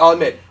 I'll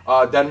admit,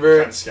 Denver.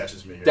 Kind of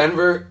sketches me here.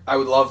 Denver, I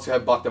would love to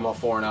have bucked them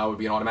off 4-0. Would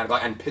be an automatic.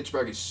 And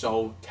Pittsburgh is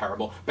so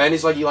terrible. Ben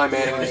is like Eli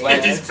Manning in his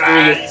last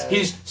 3 years.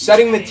 He's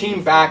setting the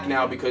team back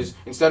now because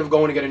instead of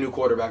going to get a new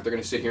quarterback, they're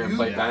going to sit here and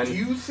play Ben. Do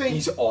you think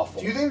he's awful?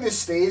 Do you think this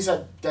stays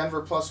at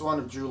Denver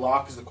 +1 if Drew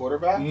Lock is the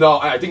quarterback? No,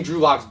 I think Drew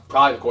Lock's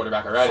probably the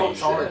quarterback already.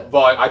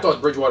 But I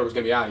thought Bridgewater was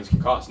going to be out. He's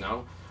concussed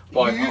now.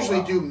 But you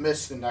usually do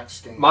miss the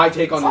next game. My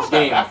take on this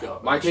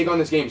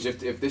game is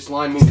if this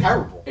line moves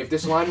terrible. If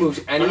this line moves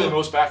any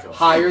most backups.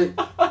 higher,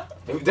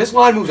 if this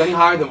line moves any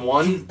higher than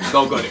 1,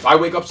 no good. If I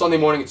wake up Sunday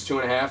morning, it's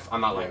 2.5. I'm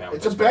not laying that.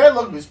 It's a bad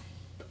look.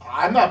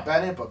 I'm not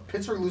betting it, but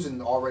Pittsburgh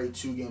losing already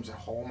 2 games at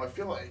home. I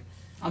feel like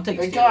I'm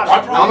taking Steelers.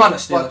 I'm on the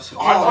Steelers.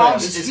 My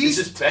problem is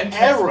just Ben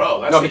can't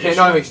throw. No, he can't.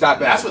 No, he's that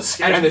bad. That's what's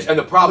scary. And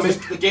the problem is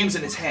the game's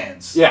in his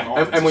hands.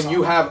 Yeah, and when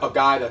you have a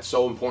guy that's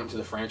so important to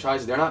the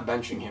franchise, they're not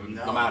benching him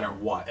no matter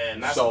what.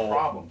 And that's the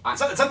problem. It's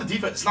not the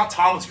defense. It's not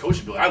Tomlin's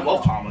coaching ability. I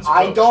love Tomlin's coach.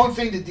 I don't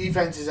think the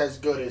defense is as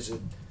good as it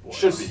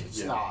should be.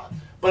 It's not.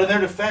 But in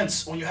their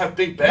defense, when you have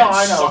Big Ben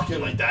sucking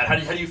like that, how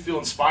do you feel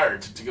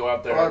inspired to go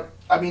out there?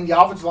 I mean,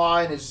 the offensive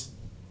line is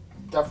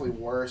definitely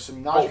worse. I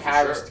mean, Najee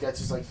Harris gets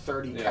his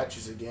 30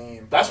 catches a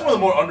game. That's one of the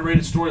more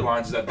underrated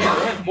storylines is that they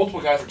had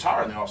multiple guys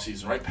retire in the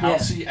offseason, right?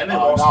 Pouncey, and they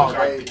lost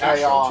the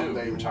Castro too.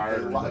 They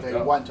retired.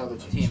 They went to other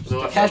teams.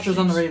 The Castro's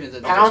on the Ravens.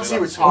 Pouncey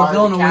retired.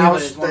 Villanueva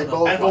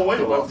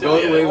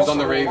was on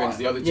the Ravens.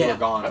 The other 2 are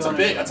gone. That's a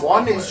big.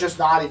 One is just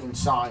not even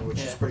signed, which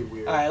is pretty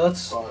weird. All right,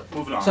 let's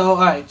moving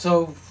on.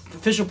 So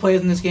official plays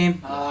in this game.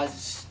 Kyle.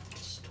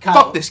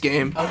 Fuck this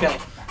game. Okay.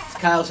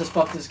 Kyle says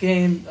fuck this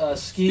game.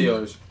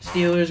 Steelers.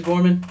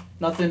 Gorman.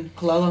 Nothing.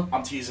 Colella.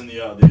 I'm teasing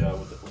the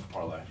with the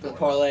parlay. The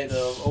parlay.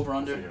 The over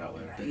under. Figure it out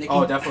later.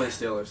 Oh, definitely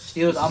Steelers.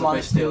 Steelers. I'm on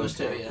the Steelers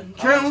too. Yeah.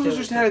 Karen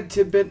just had a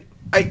tidbit.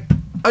 I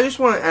just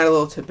want to add a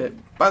little tidbit.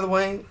 By the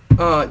way,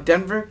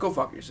 Denver, go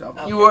fuck yourself.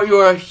 Okay. You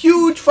were a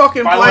huge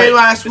fucking play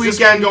last weekend. Is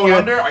this game going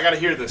under? I gotta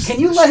hear this.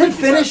 Can you let him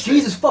finish?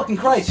 Jesus fucking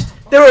Christ.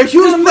 They were a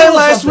huge play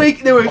last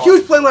week. They were a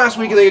huge play last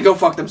week, and they could go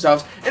fuck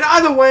themselves. And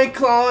either way,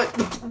 Claude,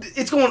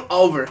 it's going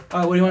over. All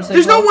right, what do you want to say?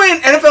 There's no way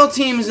an NFL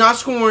team is not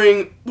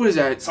scoring. What is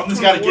that?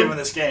 Something's got to give in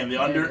this game.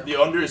 The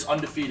under is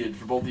undefeated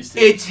for both these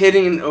teams. It's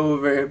hitting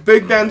over.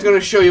 Big Ben's gonna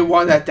show you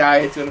why that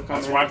diet's gonna come.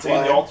 That's why I'm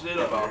taking the alternate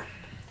over.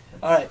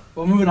 All right,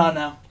 well, moving on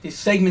now. These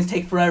segments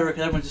take forever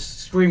because everyone's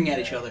just screaming at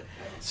each other.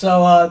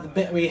 So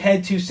we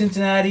head to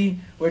Cincinnati,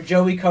 where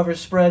Joey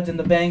covers spreads, and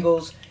the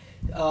Bengals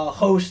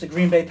host the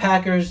Green Bay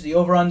Packers. The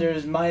over/under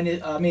is the line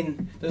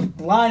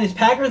is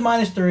Packers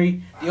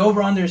 -3. The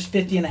over/under is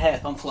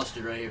 50.5. I'm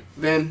flustered right here.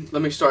 Ben,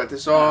 let me start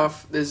this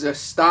off. There's a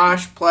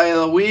stash play of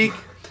the week.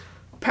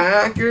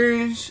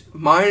 Packers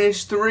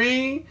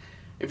 -3.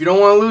 If you don't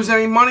want to lose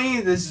any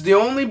money, this is the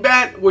only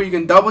bet where you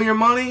can double your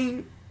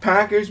money.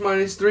 Packers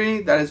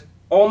 -3. That is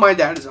all my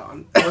dad is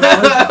on. What is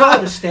it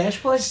called? The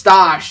stash play?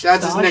 Stosh.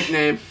 That's his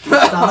nickname.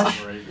 The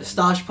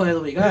Stosh play of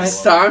the week. All right.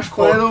 Stosh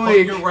play of the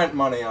week. Put your rent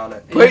money on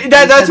it.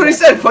 That's what he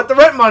said. Put the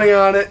rent money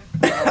on it.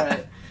 All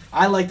right.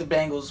 I like the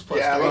Bengals +3.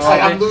 Yeah, looks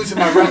like I'm losing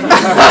my rent.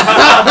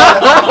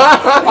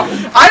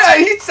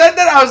 He said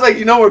that. I was like,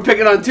 we're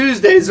picking on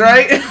Tuesdays,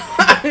 right?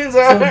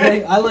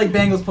 I like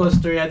Bengals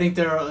 +3. I think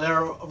they're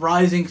a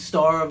rising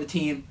star of a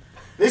team.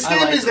 This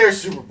game is their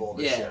Super Bowl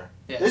this year.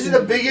 Yeah. This is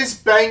the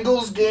biggest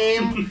Bengals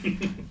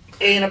game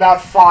in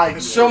about 5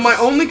 years. So my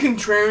only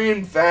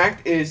contrarian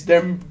fact is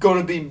they're going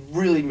to be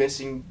really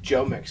missing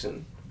Joe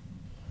Mixon.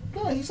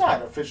 No, he's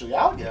not officially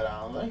out yet, I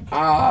don't think.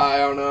 I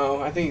don't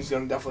know. I think he's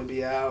going to definitely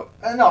be out.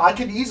 No, I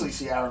could easily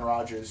see Aaron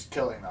Rodgers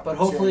killing them. But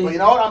hopefully... But you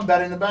know what? I'm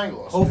betting the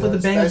Bengals. Hopefully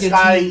the Bengals This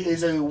guy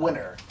is a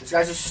winner. This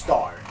guy's a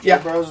star. Yeah.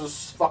 Joe Burrow's a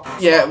fucking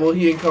star. Yeah, well,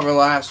 he didn't cover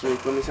last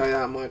week. Let me tell you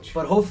that much.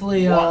 But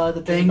hopefully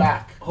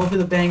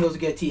the Bengals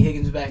get T.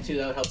 Higgins back, too.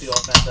 That would help the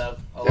offense out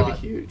a lot.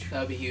 That'd be huge.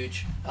 That would be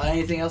huge.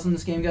 Anything else in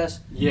this game,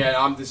 guys?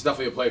 Yeah, this is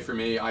definitely a play for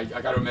me. I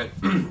got to admit,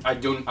 I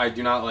do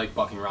not like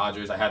bucking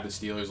Rodgers. I had the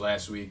Steelers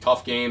last week.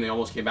 Tough game. They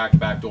almost came back to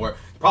back door.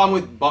 The problem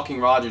with bucking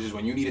Rodgers is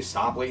when you need to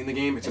stop late in the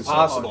game, it's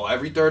impossible.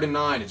 Every 3rd and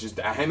 9, it's just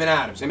him and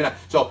Adams.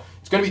 So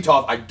it's going to be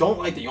tough. I don't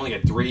like that you only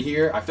get 3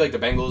 here. I feel like the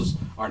Bengals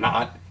are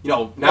not.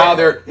 Now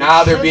they're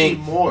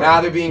being the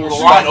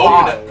line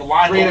opened at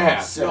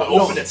 3.5.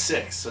 Opened at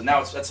 6, so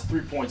now that's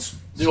 3 points.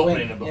 The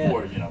opening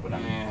before, but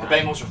the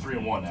Bengals are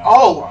 3-1 now.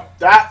 Oh,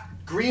 that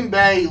Green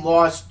Bay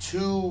lost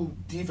 2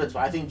 defense.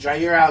 I think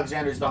Jair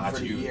Alexander's done That's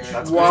for the huge. year.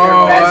 That's He's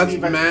Wow, their best that's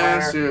defensive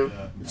player. massive.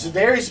 So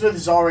Darius Smith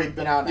has already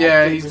been out. Yeah,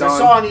 active, he's 'cause done. I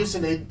saw on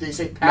Houston they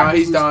say No, Packers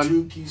he's lose done.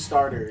 2 key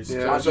starters.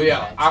 Yeah. on So yeah,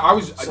 defense. I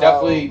was So-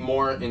 definitely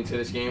more into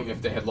this game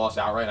if they had lost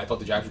outright. I thought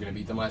the Jags were going to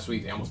beat them last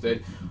week. They almost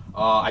did.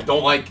 I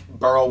don't like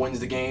Burrow wins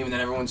the game and then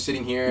everyone's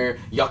sitting here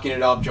yucking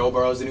it up. Joe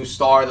Burrow's the new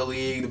star of the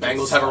league. The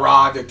Bengals have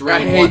arrived. They're 3-1.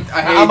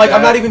 I hate I'm like,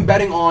 I'm that. not even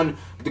betting on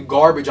the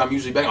garbage I'm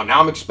usually betting on.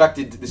 Now this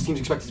team's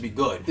expected to be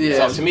good.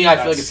 Yeah. So to me, I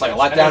feel like it's like a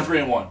letdown.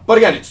 3-1. But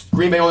again, it's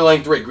Green Bay only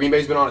laying 3. Green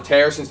Bay's been on a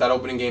tear since that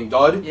opening game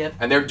dud. Yep.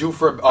 And they're due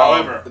for.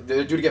 However,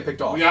 they're due to get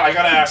picked off. I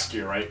gotta ask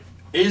you, right?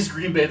 Is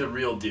Green Bay the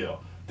real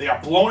deal? They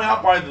got blown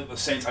out by the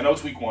Saints. I know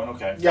it's week 1.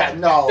 Okay. Yeah,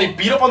 no. They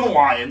beat up on the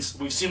Lions.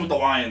 We've seen what the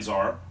Lions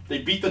are. They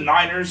beat the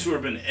Niners, who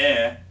have been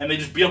and they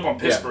just beat up on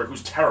Pittsburgh,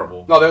 who's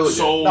terrible. No, they're legit.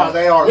 So No,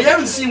 they are we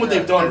haven't legit. seen what Yeah,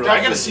 they've done. they're Really. I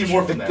gotta definitely see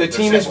more from them. The Their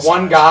team is sample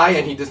one size. guy,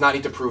 and he does not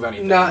need to prove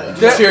anything. No,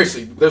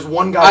 Seriously, there's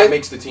one guy that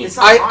makes the team. It's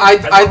not-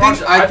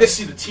 I have to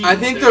see think the team. I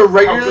think They're- the how good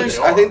regular they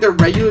I are. think the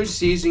regular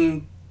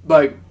season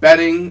like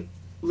betting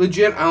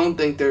legit. I don't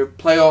think they're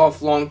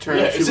playoff long term.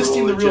 Yeah, is this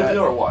team the real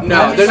deal or what?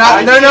 No, I they're mean, not.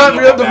 I They're think not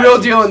they're real, the bad real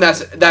teams. deal in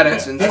that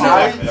instance. Yeah.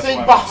 I Exactly. That's think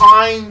what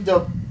I meant. behind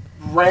the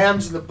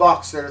Rams and the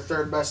Bucks, they're the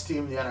 3rd best team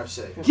in the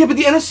NFC. Yeah, but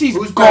the NFC's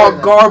Who's better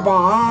than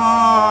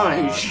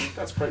garbage.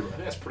 That's pretty.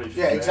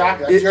 Yeah, fair.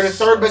 exactly. You're the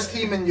 3rd best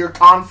team in your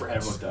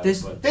conference. Everyone does,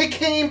 This- but- They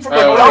came from Whoa,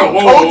 a whoa, young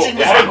whoa, whoa, coaching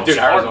whoa. staff. Dude,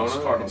 Cardinals.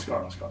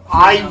 Arizona.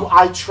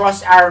 I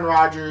trust Aaron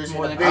Rodgers in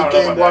a I big don't know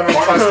game. about One, I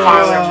that. trust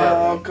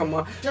Oh, Kyler. come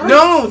on. They're-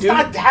 No, it's dude.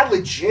 not that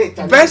legit.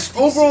 I mean, Best it's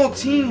decent. overall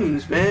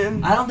teams,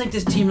 man. I don't think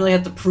this team really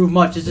had to prove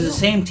much. This is the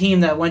same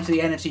team that went to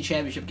the NFC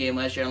Championship game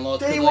last year and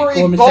lost. They because, were like a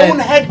Gorman said.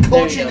 bonehead There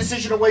you coaching go.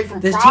 decision away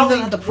from This team probably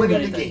doesn't have to prove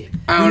winning the anything.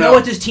 game. I We don't know know.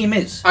 what this team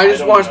is. I just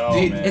don't watched know,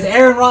 the. man. It's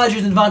Aaron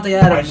Rodgers and Vontae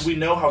Adams. We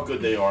know how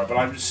good they are, but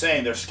I'm just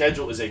saying their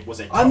schedule was a.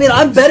 I mean,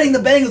 I'm betting the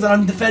Bengals and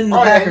I'm defending the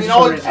All right, Packers. and you for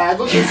know some what? reason.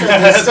 Look, they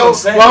That's still, what I'm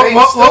saying. Well, they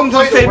still welcome to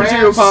play the the Favorite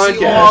Zero Rams, podcast.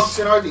 Seahawks,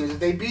 and other teams. If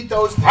they beat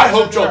those teams, I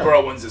hope then Joe they're-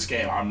 Burrow wins this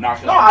game. I'm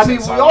not gonna. No, I mean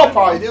we all silent.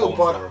 probably I'm do, pulling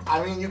but for him.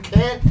 I mean you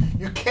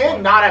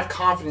can't not have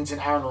confidence in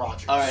Aaron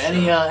Rodgers. All right,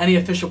 any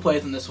official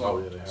plays on this one? Oh,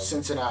 yeah, they have.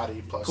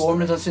 Cincinnati plus.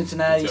 Gorman's on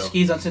Cincinnati, Me too.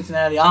 Ski's on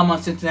Cincinnati, I'm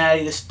on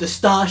Cincinnati. The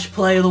Stosh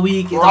play of the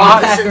week is We're on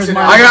on Packers.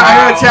 Cincinnati. I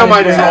gotta tell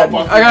my dad.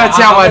 Wow. I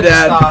gotta tell my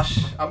dad.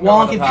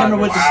 Wonk and Kimmer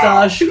with the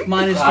Wow. Stosh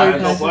minus Wow.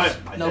 3 No passes.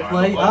 play. No Yeah,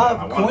 play. no play. I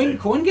want Coin it.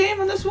 coin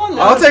game on this one.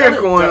 I'll take a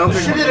coin. I'll Definitely.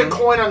 take Should a have did a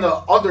coin. coin on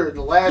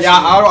the last. Yeah,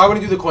 game. I want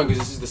to do the coin because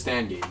this is the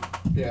stand game.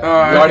 Yeah. All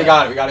right. We already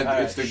got it. We got it.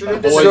 Alright. It's the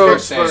Should've boys done So,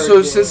 versus Pittsburgh. Saints.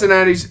 so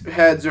Cincinnati's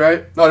heads,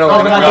 right? No, No, we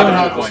we're not gotta doing do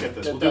that. the Let's coin. get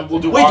this. We'll do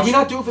Wait, did we Washington.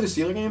 not do it for the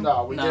Steeler game?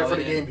 No, we did No, it for we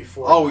the didn't. game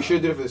before. Oh, we should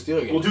have did it for the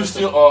Steeler game. We'll do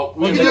steal.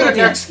 We We'll can do it it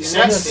next game.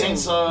 next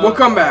Next game. game. We'll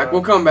come back.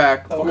 We'll come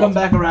back. We'll come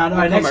back around. All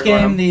right, We'll come next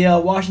back around. game, the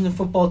Washington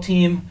football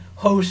team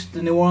host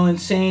the New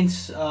Orleans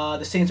Saints.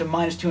 The Saints are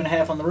minus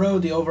 2.5 on the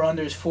road. The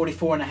over/under is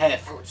 44.5.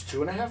 Oh, it's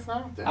 2.5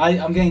 now. Damn.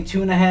 I'm getting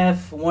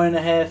 2.5,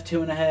 1.5,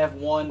 2.5,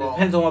 1. Well,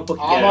 Depends on what book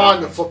you I'm get.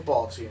 on the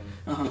football team.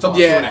 It's up to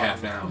Yeah.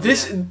 2.5 now.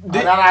 This. And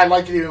then I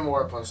like it even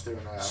more plus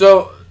 2.5.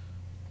 So,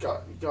 go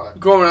ahead.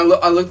 Gorman,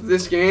 I looked at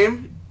this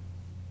game,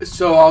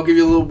 so I'll give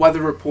you a little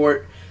weather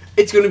report.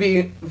 It's going to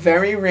be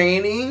very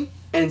rainy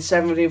and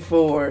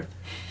 74.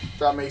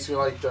 That makes me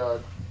like the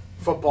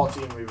football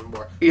team even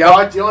more. Yep.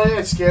 But the only thing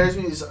that scares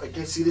me is I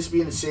can see this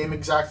being the same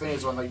exact thing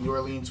as when like New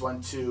Orleans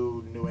went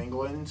to New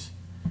England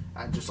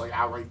and just like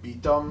outright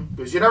beat them,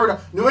 because you never know.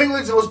 New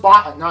Orleans is the most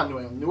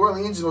New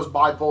Orleans is the most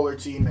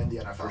bipolar team in the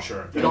NFL. For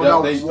sure. You don't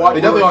know They what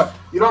definitely are.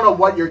 you don't know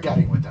what you're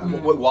getting with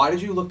them. Why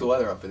did you look the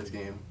weather up for this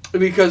game?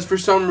 Because for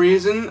some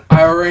reason,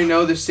 I already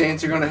know the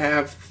Saints are going to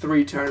have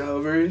 3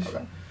 turnovers.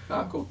 Okay.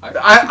 Ah, cool.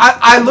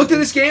 I looked at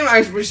this game.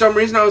 For some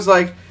reason, I was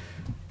like,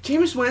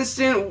 Jameis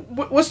Winston,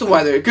 what's the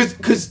weather?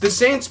 Because the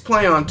Saints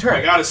play on turf.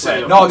 I gotta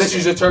say. No, this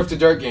is a turf to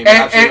dirt game.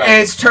 And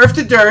it's turf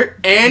to dirt,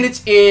 and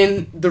it's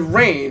in the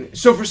rain.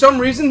 So for some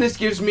reason, this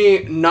gives me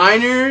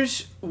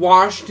Niners,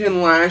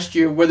 Washington last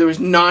year, where there was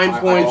 9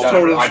 points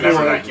total I remember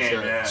scored. that game.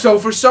 Yeah. So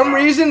for some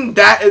reason,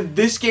 that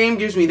this game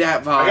gives me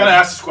that vibe. I gotta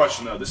ask this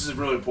question though. This is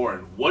really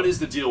important. What is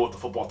the deal with the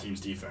football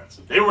team's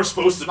defense? They were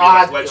supposed to be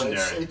Not like good.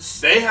 legendary.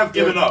 It's- They have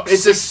given up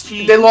It's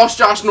 16, they lost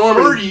Josh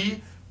Norman.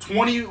 30,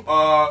 20,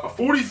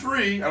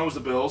 43. I know it was the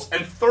Bills,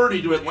 and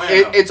 30 to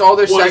Atlanta. It's all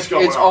their What is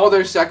going it's on? all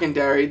their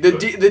secondary. The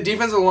the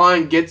defensive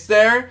line gets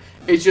there.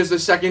 It's just the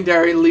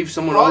secondary leaves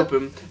someone But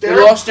open. They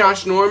they're- lost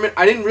Josh Norman.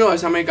 I didn't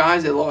realize how many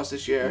guys they lost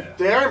this year. Yeah.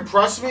 They're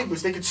impressing me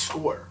because they could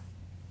score.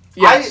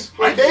 Yes.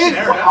 I Heineken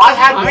era,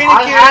 had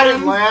Heineken.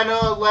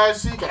 Atlanta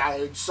last week,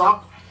 and it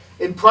sucked.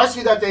 Impressed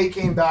me that they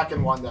came back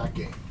and won that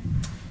game.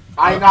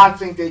 I not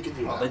think they could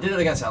do Well, that. they did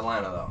it against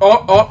Atlanta, though.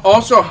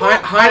 Also,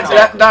 that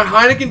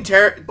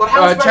Heineken But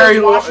how much better Terry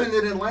is Law-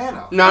 Washington than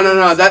Atlanta?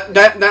 No. That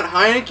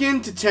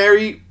Heineken to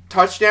Terry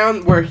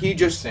touchdown where he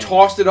just Insane.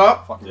 tossed it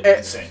up. Fucking eh,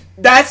 insane.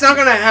 That's not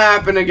gonna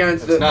happen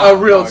against It's a not.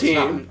 real No, it's team.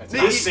 not. It's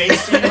not. This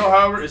Saints team, though,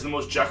 however, is the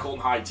most Jekyll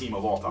and Hyde team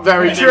of all time.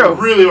 Very and true.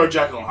 They really are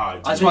Jekyll and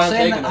Hyde. That's I've why been I'm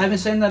saying taking that. I've been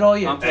saying that all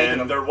year. I'm taking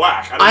them. And they're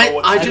whack. I don't know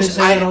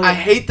what. I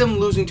hate them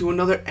losing to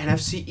another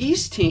NFC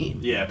East team.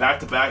 Yeah, back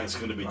to back, it's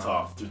going to be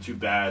tough. They're two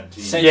bad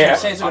teams.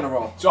 Saints are gonna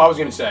roll. So I was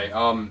gonna say,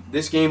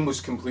 this game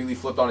was completely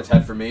flipped on its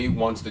head for me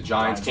once the Giants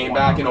Giants came won.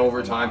 back in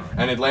overtime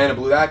and Atlanta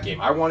blew that game.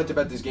 I wanted to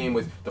bet this game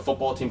with the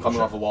football team coming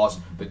off a loss,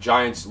 the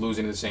Giants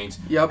losing to the Saints,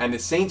 Yep. and the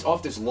Saints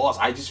off this loss.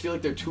 I just feel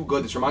like they're too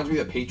good. This reminds me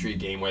of the Patriot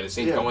game where the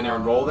Saints go in there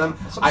and roll them.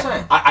 That's what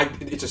I'm saying.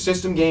 It's a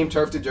system game,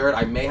 turf to dirt.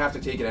 I may have to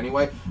take it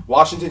anyway.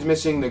 Washington's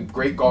missing the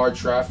great guard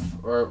Treff,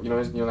 or you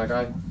know that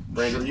guy,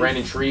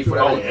 Brandon Shreve,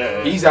 whatever. Oh,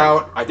 yeah. He's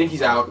out. I think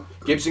he's out.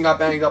 Gibson got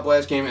banged up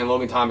last game, and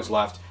Logan Thomas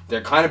left. They're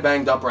kind of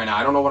banged up right now.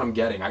 I don't know what I'm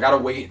getting. I gotta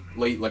wait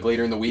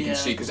later in the week and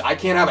see because I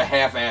can't have a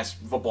half-ass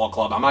football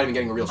club. I'm not even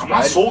getting a real I'm spread.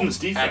 not sold in this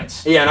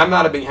defense. And I'm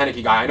not a big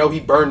Henneke guy. I know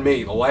he burned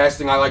me. The last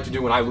thing I like to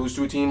do when I lose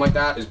to a team like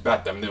that is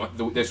bet them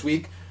this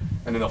week,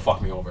 and then they'll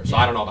fuck me over. So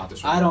I don't know about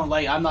this week.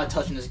 I'm not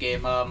touching this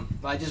game.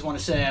 I just want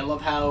to say I love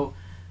how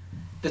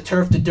the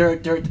turf to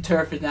dirt to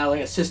turf is now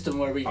like a system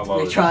where we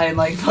try and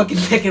like fucking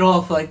pick it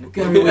off like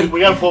every week. we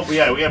gotta pull. We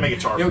gotta make a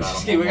chart. Yo, for that.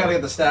 Ski, we gotta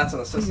get the stats on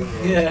the system.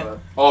 Yeah.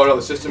 Oh no,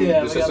 the system.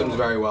 Yeah, the system's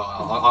very well.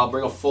 I'll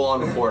bring a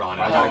full-on report on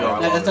it. I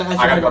That's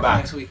gotta go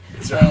back. next week.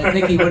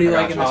 Nikki, what do you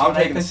like in No, this I'm one?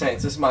 taking the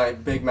Saints. This is my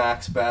big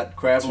max bet.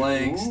 Crab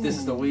legs. This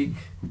is the week.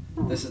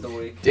 This is the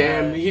week.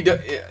 Damn,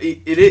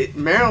 it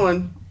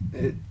Maryland.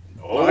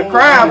 Oh, A lot of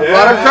crab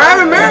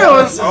in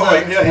Maryland. Oh,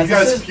 yeah,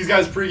 That's he's got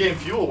his pregame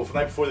fuel for the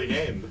night before the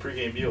game. The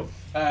pregame fuel.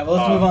 All right, well,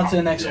 let's move on to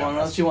the next one.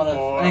 Unless you want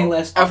to, any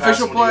last.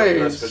 Official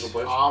plays. Official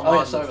plays. Oh,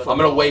 yeah, sorry about I'm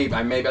gonna wave.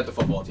 I may bet the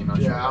football team. Not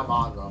sure. Yeah, I'm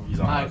on them. He's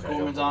All on. right, Okay,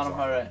 Coleman's yeah, on him.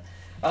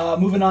 he's All right.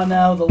 Moving on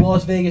now, the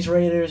Las Vegas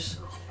Raiders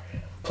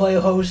play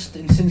a host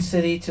in Sin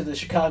City to the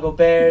Chicago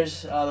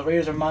Bears. The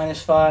Raiders are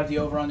 -5. The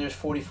over/under is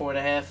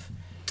 44.5.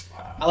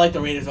 I like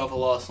the Raiders over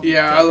loss.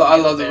 Yeah, I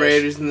love the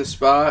Raiders in the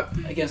spot.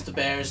 Against the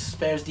Bears.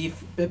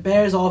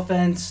 Bears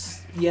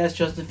offense. Yes,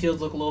 Justin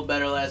Fields looked a little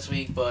better last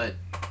week, but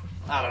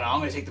I don't know. I'm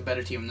going to take the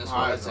better team in this one.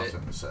 I have That's it.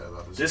 nothing to say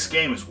about this. This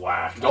game is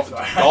whack.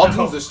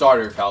 Dalton's the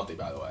starter if healthy,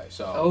 by the way.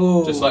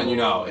 So just letting you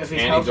know, if it's he's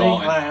Andy healthy,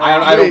 Dalton. alright,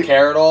 I don't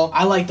care at all.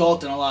 I like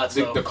Dalton a lot.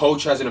 So. The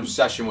coach has an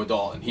obsession with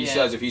Dalton. He Yeah.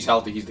 says if he's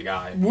healthy, he's the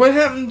guy. What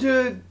happened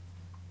to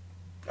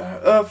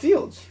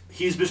Fields?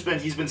 He's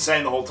been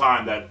saying the whole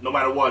time that no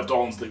matter what,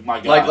 Dalton's my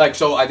guy. Like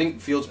so, I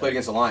think Fields played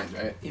against the Lions,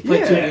 right? He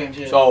played 2 Yeah. games.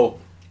 Yeah. So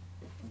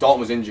Dalton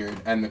was injured,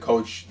 and the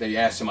coach, they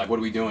asked him, like, what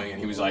are we doing? And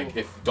he was like,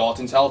 if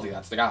Dalton's healthy,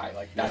 that's the guy.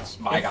 Like, that's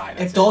my guy.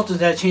 That's If it. Dalton's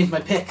that changed my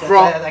pick.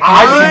 Bro,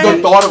 I think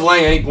the thought of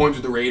laying any points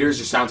with the Raiders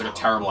just sounds like a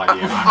terrible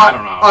idea. I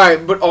don't know. All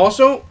right, but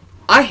also,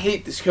 I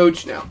hate this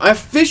coach now. I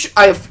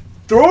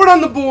throw it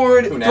on the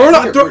board. Who, Throw it Nagy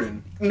on or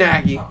Gruden?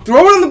 Nagy. Oh.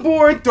 Throw it on the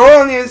board. Throw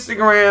it on the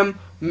Instagram.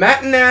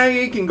 Matt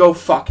Nagy can go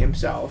fuck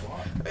himself.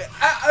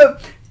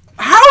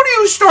 How do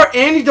you start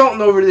Andy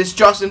Dalton over this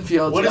Justin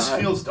Fields what guy? has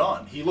Fields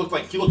done? He looked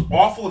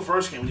awful the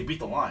first game when he beat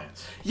the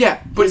Lions. Yeah,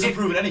 But but he hasn't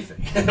proven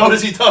anything. What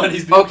has he done?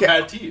 He's been Okay. a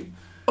bad team.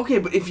 okay,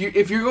 but if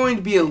you're going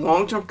to be a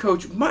long-term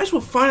coach, you might as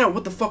well find out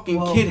what the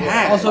fucking kid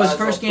has. Also, his Guys,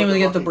 first I'll game put was them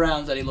against the lucky.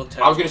 Browns that he looked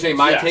I was terrible. going to say,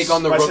 my Yes, take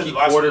on the I said rookie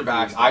last week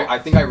quarterbacks, he was I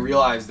think I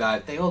realized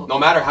that They all look no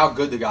matter how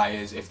good the guy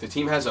is, if the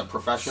team has a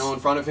professional in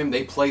front of him,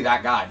 they play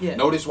that guy. Yeah.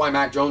 Notice why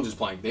Mac Jones is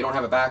playing. They don't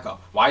have a backup.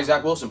 Why is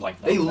Zach Wilson playing?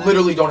 They They don't.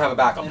 literally don't have a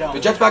backup. They don't.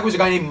 The Jets back was a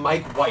guy named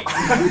Mike White.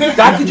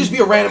 That could just be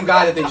a random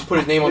guy that they just put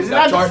his name on the Isn't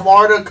depth that the chart.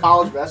 Florida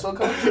college basketball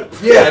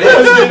coach? Yeah, it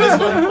is.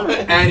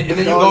 and then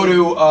you go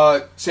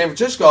to San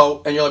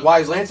Francisco, and you're like, why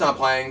is Lance not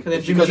playing? They have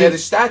It's Jimmy because they G. have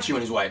this statue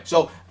in his way.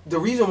 So the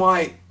reason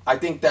why I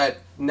think that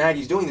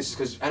Nagy's doing this is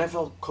because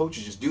NFL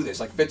coaches just do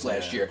this. Like Fitz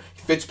last year.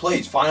 Fitz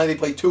plays. Finally, they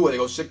play 2 where they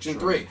go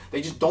 6-3.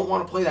 They just don't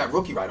want to play that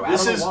rookie right away. I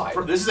don't know why.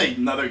 This is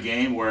another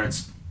game where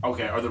it's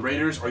okay. Are the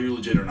Raiders? Are you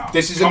legit or not?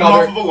 This is Coming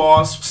another- off of a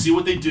loss. See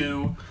what they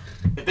do.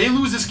 If they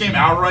lose this game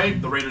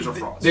outright, the Raiders are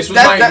frauds. This was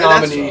That- my that-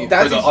 that's- nominee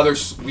that's for the ex-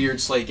 other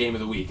weird slate game of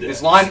the week. Yeah.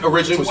 This line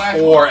originally was It's a whack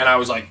 4, line. and I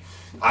was like,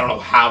 I don't know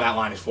how that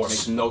line is 4. It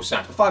makes no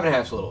sense. But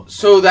 5.5 is a little.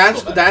 So that's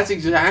Still bad. that's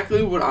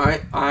exactly what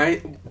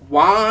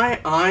why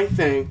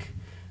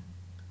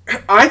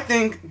I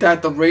think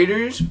that the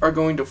Raiders are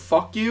going to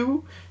fuck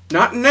you,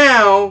 not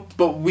now,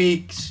 but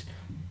weeks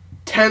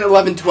 10,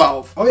 11,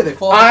 12. Oh yeah, they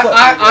fall off the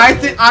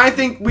cliff. I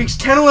think weeks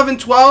 10, 11,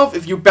 12,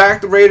 if you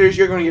back the Raiders,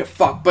 you're going to get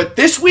fucked. But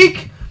this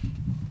week,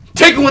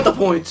 take them with the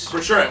points.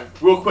 For sure.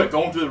 Real quick,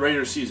 going through the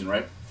Raiders season,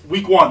 right?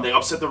 Week 1, they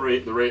upset the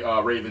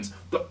Ravens.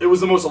 It was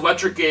the most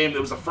electric game.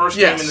 It was the first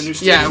game in the new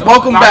stadium. Yeah,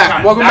 welcome Not back.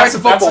 counting. Welcome back to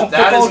football. That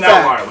is Football's an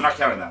back. outlier. We're not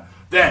counting that.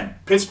 Then,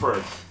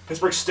 Pittsburgh.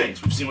 Pittsburgh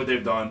stinks. We've seen what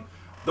they've done.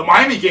 The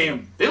Miami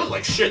game, they look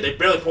like shit. They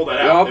barely pulled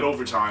that out Yup. in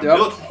overtime. Yup.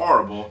 They look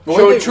horrible.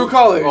 Showed true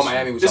colors. Oh,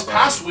 Miami was This up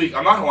past week,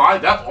 I'm not going to lie,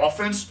 that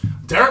offense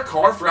Derek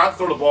Carr forgot how to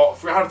throw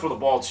the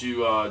ball to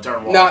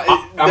Darren Waller. No,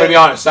 I'm gonna be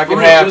honest. Second For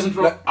real, half, he doesn't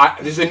throw-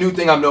 this is a new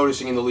thing I'm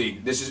noticing in the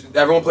league. This is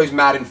everyone plays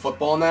Madden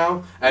football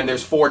now, and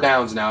there's 4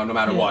 downs now, no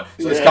matter what.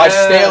 So this guy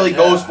Staley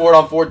goes for it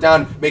on 4th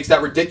down, makes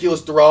that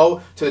ridiculous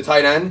throw to the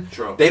tight end.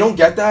 True. They don't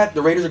get that.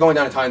 The Raiders are going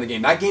down and tying the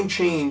game. That game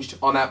changed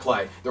on that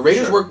play. The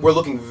Raiders were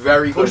looking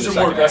very good. Coaches in are the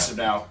more second aggressive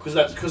half. now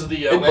because of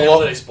the It,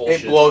 analytics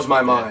bullshit. it blows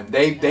my mind.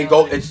 They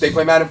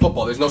play Madden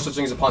football. There's no such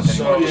thing as a punt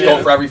anymore. So, Just yeah.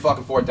 go for every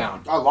fucking 4th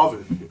down. I love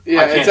it.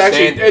 Yeah, I can't it's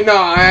actually stand it. no.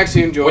 I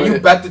actually enjoy When you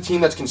it. bet the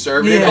team that's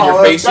conservative Yeah. and you're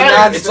Oh, facing that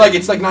that, is-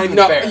 it's like not even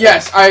No, fair.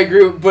 yes, I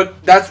agree,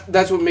 but that's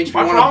what makes me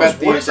My want problem to is, bet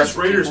the what is this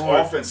aggressive Raiders team more.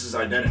 offense's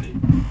identity,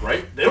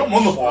 right? They don't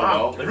run the ball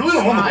well. They really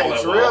don't run the ball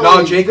It's that well. really-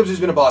 No, Jacobs has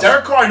been a bust.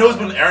 Derek Carr, I know, has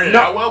been airing it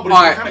out well, but he's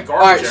been kind of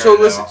garbage. All right, so airing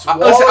it listen, out.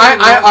 listen.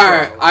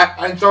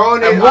 And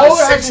throwing it and a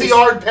Waller has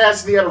 60-yard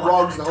pass in the other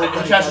rugs the whole He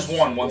time. catches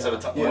one once at a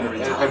time. Yeah, one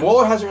every and time.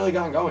 Waller hasn't really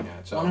gotten going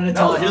yet. So. One at a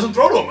No, time. he doesn't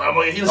throw to him. I'm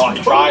like, he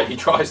doesn't throw to him. He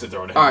tries to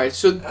throw it in. All right,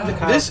 so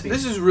this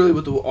is really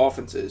what the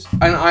offense is,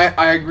 and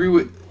I agree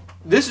with.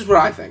 This is what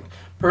I think.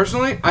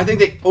 Personally, I think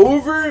they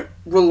over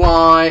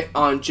rely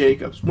on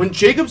Jacobs. When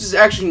Jacobs is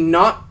actually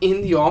not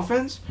in the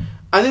offense,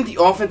 I think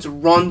the offense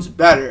runs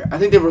better. I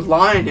think they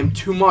rely on him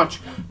too much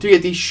to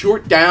get these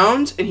short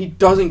downs, and he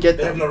doesn't get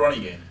They have them. no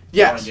running game.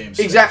 Yes, Running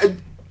game exactly.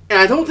 And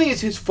I don't think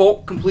it's his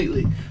fault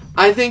completely.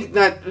 I think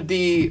that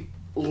the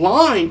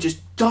line just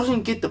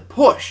doesn't get the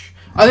push.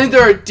 I think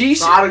they're a It's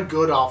decent. not a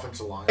good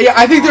offensive line. Yeah,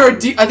 I think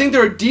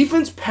they're a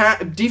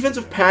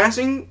defensive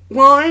passing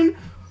line,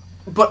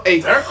 but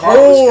a Derek Carr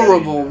was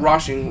horrible getting-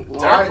 rushing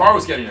Derek line. Carr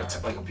was getting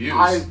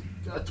abused.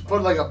 To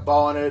put like a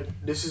bow on it,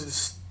 this is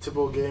the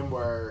typical game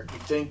where you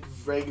think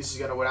Vegas is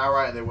gonna win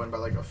outright, and they win by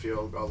like a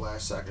field goal,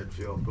 last second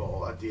field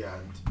goal at the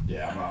end.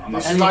 Yeah, I'm not.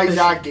 This Any is like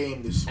official- that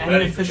game. This Any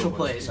Any official official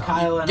plays? wins.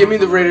 Kyle and Give me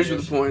I'm the on Raiders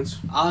with the points.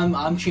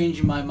 I'm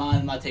changing my mind.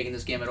 I'm not taking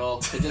this game at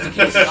all. So just in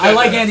case, I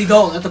like Andy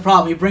Dalton. That's the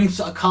problem. He brings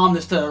a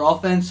calmness to their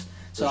offense,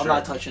 so For I'm sure.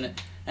 not touching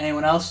it.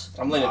 Anyone else?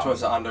 I'm leaning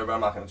towards the under, but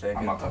I'm not going to take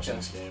I'm it. not touching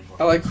this game.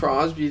 I like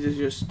Crosby to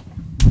just.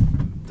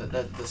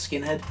 The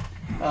skinhead.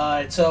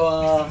 Alright,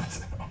 so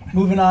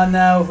moving on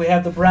now. We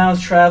have the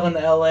Browns traveling to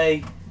LA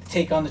to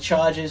take on the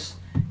Chargers.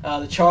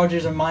 The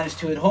Chargers are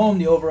 -2 at home.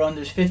 The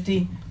over/under is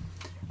 50.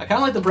 I kind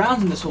of like the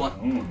Browns in this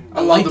one. I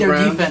love like the their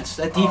Browns. defense.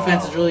 That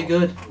defense is really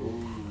good.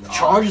 The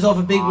Chargers off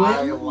a big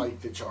I win.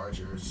 like the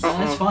Chargers.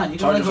 That's fine. You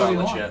can Chargers like aren't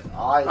whatever you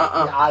want.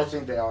 legit. I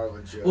think they are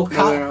legit. Well,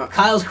 No, they're not.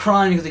 Kyle's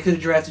crying because they could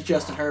have drafted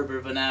Justin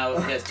Herbert, but now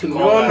he has two No,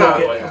 Call that, no. by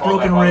the way. Call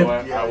broken that, by the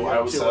rib. way. Yeah,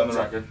 I was two set on the ones.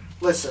 record.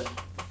 Listen,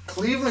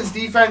 Cleveland's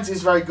defense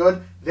is very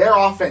good. Their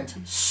offense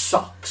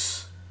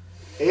sucks.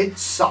 It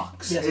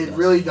sucks. Yes, it it does.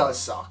 really does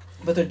suck.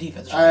 But their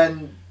defense is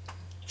And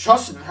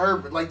Justin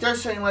Herbert, like they're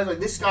saying, like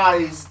this guy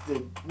is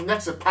the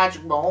next to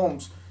Patrick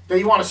Mahomes. That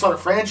you want to start a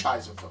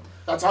franchise with him.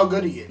 That's how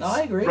good he is. No,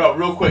 I agree. Bro,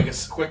 real quick,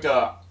 it's a quick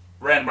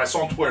random. I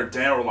saw on Twitter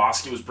Dan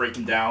Orlovsky was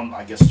breaking down,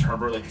 I guess,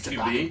 Herbert like He's a the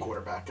backup QB.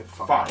 quarterback. Get the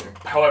fuck Fine. out of here.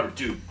 However,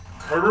 dude,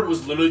 Herbert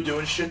was literally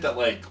doing shit that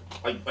like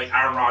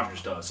Aaron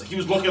Rodgers does. Like he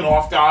was looking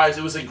off guys.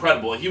 It was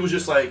incredible. Like, he was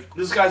just like,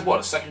 this guy's what,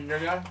 a second-year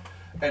guy,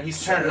 and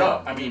he's tearing it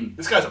up. I mean,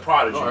 this guy's a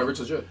prodigy. No, Herbert's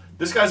legit.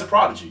 This guy's a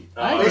prodigy.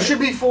 They should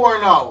be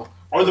 4-0.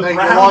 Or the They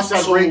Browns. lost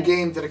that so great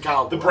game to the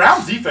Cowboys. The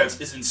Browns' defense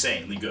is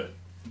insanely good.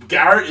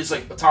 Garrett is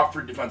like a top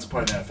 3 defensive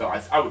player in the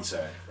NFL. I would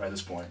say right at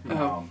this point.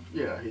 Yeah,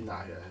 he's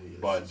not. Yeah, he is.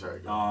 But He's very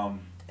good.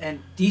 And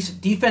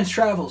defense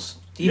travels.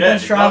 Yeah,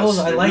 Defense it travels.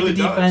 does. I It like really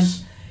the defense.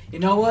 does. You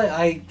know what?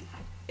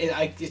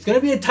 It's going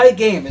to be a tight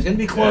game. It's going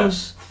to be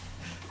close.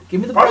 Give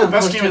me the Probably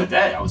Browns. the best game of the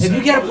day. I would If say.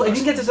 you get Probably if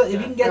you can get the this if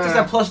you can get this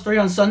at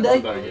 +3 on Sunday,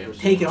 better game.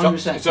 take it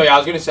 100%. So yeah, I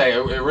was gonna say it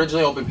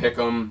originally opened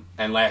pick'em,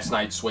 and last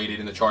night swayed it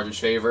in the Chargers'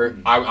 favor.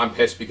 I'm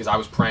pissed because I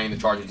was praying the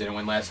Chargers didn't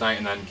win last night,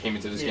 and then came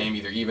into this Yeah. game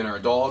either even or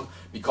a dog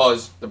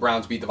because the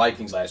Browns beat the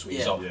Vikings last week.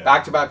 Yeah. So Yeah.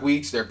 back-to-back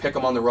weeks, they're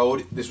pick'em on the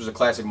road. This was a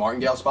classic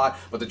Martingale spot,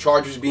 but the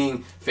Chargers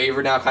being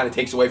favored now kind of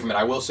takes away from it.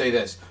 I will say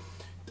this: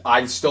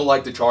 I still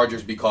like the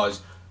Chargers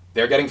because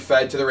they're getting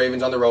fed to the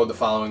Ravens on the road the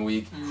following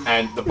week,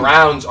 and the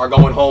Browns are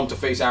going home to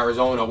face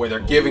Arizona, where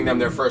they're giving them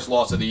their first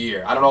loss of the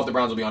year. I don't know if the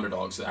Browns will be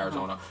underdogs to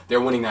Arizona. They're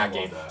winning that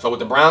game. So with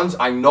the Browns,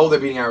 I know they're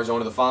beating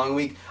Arizona the following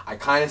week. I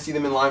kind of see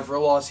them in line for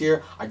a loss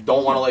here. I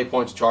don't want to lay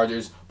points to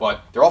Chargers,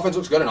 but their offense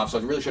looks good enough, so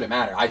it really shouldn't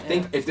matter. I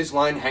think if this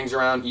line hangs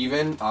around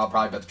even, I'll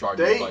probably bet the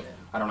Chargers, but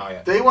I don't know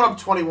yet. They went up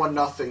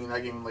 21-0 in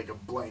that game in like a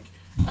blink,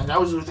 and that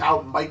was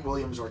without Mike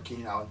Williams or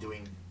Keenan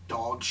doing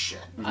dog shit.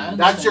 I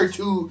That's your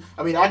understand. two.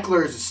 I mean,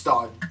 Eckler is a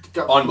stud.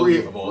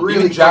 Unbelievable.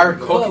 Really Even Jared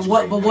good. Cook But is what?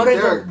 great. But what?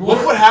 They're-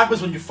 Look what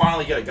happens when you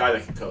finally get a guy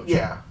that can coach.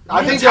 Yeah, I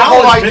I think think the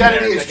whole Taylor's been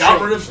identity there. is They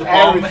got rid of the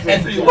Everything.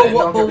 Anthony Yeah, Lynn.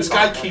 don't get This me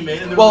guy wrong. came in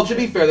and Well, to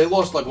be fair, they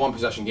lost like one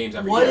possession games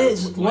every What year.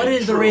 is what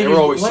is the True. They Raiders?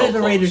 were always What so is the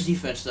close. Raiders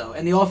defense though?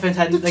 And the offense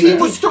had The like, team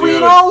was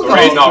 3-0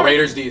 Dude, though.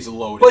 Raiders D is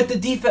loaded. But the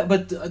defense,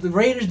 but the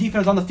Raiders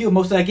defense on the field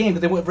most of that game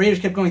because the Raiders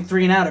kept going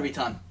 3 and out every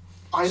time.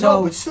 I know,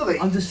 So, but still,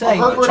 I'm just saying.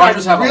 Herbert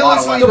Chargers had have a lot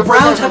of realistically The the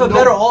Browns first have a time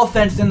better no-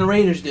 offense than the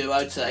Raiders do,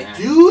 I'd say.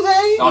 Do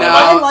they? No, No,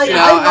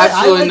 I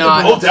absolutely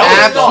not. like the Odell is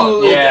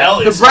Absolutely. not. Yeah. Odell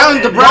The is Browns-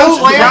 not. the Browns- No,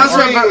 the Browns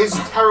Landry have a- is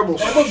terrible.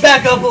 I'm gonna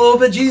back up a little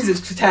bit.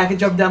 Jesus, attack and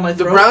jump down my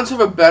The throat. Browns have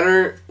a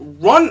better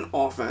run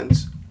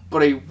offense,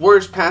 but a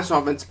worse pass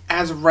offense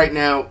as of right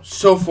now.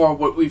 So far,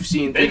 what we've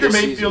seen. through Baker this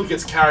Mayfield season.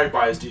 gets carried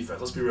by his defense.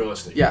 Let's be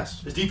realistic.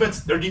 Yes. His defense,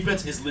 their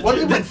defense is legit. What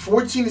they went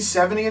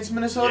 14-7 against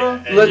Minnesota.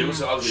 Yeah, and Let- it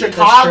was ugly.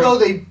 Chicago,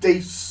 they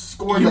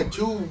scored like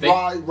two They-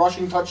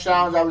 rushing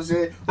touchdowns. That was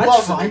it. Who That's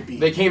else did fine. they beat?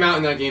 They came out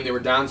in that game. They were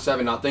down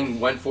 7-0.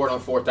 Went for it on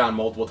 4th down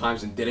multiple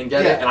times and didn't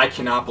get Yeah. it. And I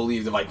cannot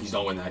believe the Vikings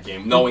don't win that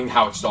game, knowing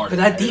how it started.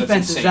 But that That's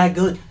defense is insane. that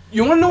good.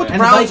 You want to know what the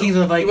And the Browns? Vikings are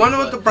the Vikings, you want to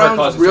know what the but- Browns'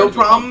 Cousins real turned into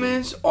a problem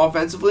pumpkin. is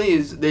offensively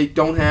is they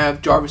don't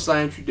have Jarvis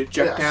Landry to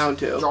check Yes. down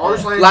to.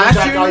 Jarvis Landry's Last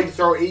that year- guy who can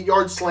throw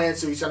 8-yard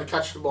slants, so he's gonna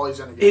catch the ball. He's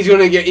gonna get. He's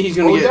gonna get. He's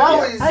gonna get. Odell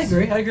Yeah. is. I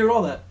agree with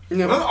all that. You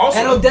know, Also,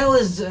 And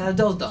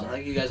Odell's done,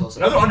 like you guys all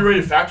said. another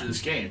underrated factor of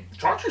this game.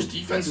 Chargers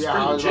defense is Yeah,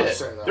 pretty I was about to legit.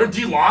 say that. Their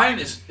D line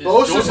is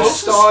Bosa's a Bosa's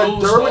star. still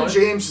a Derwin star.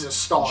 James is a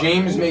star.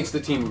 James makes the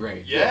team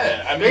great.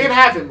 Yeah, I mean, They can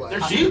have him. Their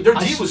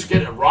Like, D was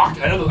getting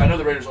rocked. I know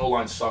the Raiders' O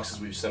line sucks,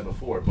 as we've said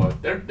before,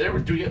 but they were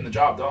getting the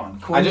job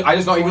done. I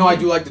just know, even though I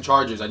do like the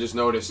Chargers, I just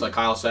noticed, like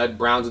Kyle said,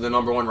 Browns are the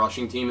 #1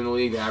 rushing team in the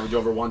league. They average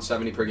over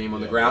 170 per game on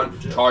the Yeah, ground.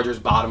 legit. Chargers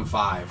bottom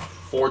 5.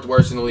 4th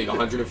worst in the league,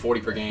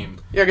 140 per game.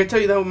 yeah, I can tell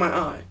you that with my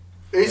eye.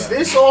 is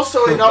this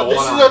also another? Go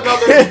This is on.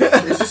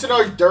 another. Is this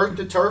another dirt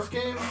to turf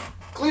game?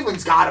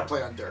 Cleveland's got to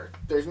play on dirt.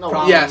 There's no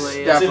Probably. way. Yes, It's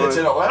in- definitely. It's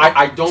in LA.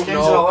 I don't This game's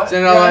know. in LA? It's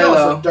in Yeah, LA I know,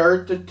 though. so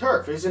dirt to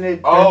turf, isn't it?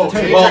 Oh, dirt to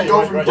okay. turf. Well,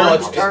 Go from right, dirt Well,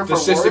 right, to turf the for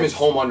system worse? is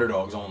home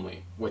underdogs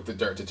only with the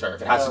dirt to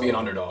turf. It has to be an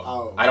underdog.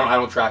 Oh. I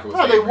don't track it with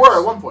No, they favorites. were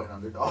at one point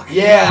underdog.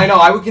 Yeah, I know.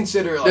 I would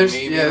consider like There's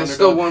maybe yeah, an there's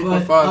still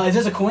underdog. 1.5. Is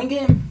this a coin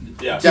game?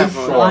 Yeah,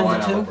 Definitely. Sure, Lines why are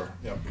not? two?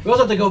 Yep. We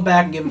also have to go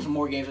back and give him some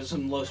more games with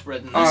some low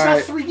spread. Than All He's this. right.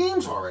 got 3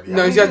 games already.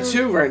 No, he's got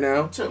 2 right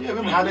now. Two. Yeah,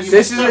 but How does he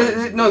This get is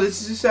third?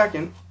 this is a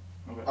second.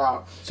 Uh,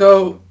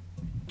 So,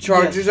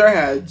 Chargers are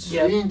heads.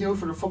 Yeah. He didn't do it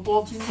for the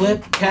football team.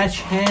 Flip, catch,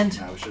 hand,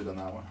 Yeah, we should have done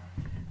that one.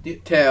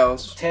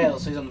 Tails.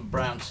 tails. He's on the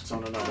Browns. It's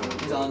on another.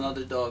 He's on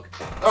another dog.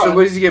 So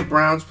what does he get?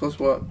 Browns plus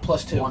what?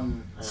 +2.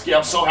 One. Yeah,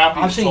 I'm so happy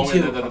I'm you saying told me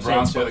two. that the I'm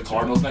Browns saying play the two.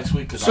 Cardinals next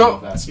week because So- I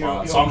love that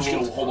spot. So I'm just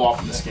going to hold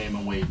off in this game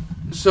and wait.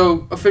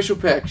 So official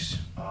picks.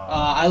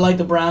 I like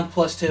the Browns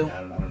 +2. I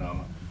don't know.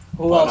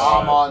 Who But, else?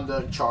 I'm on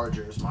the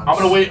Chargers. I'm going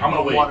to wait. I'm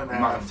 1.5. not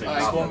going to take All right,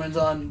 this. Gorman's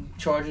on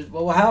Chargers.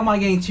 Well, how am I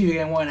getting 2? You're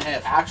getting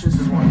 1.5. Actions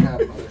is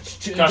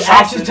 1.5. Got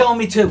Actions shopped. telling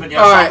me 2.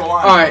 Yeah, All shop right, the all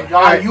line. right,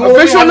 all right. You already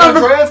Official have the number.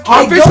 draft?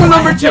 I Official don't.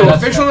 number 2. Yeah, that's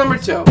Official right. number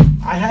 2.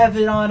 I have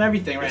it on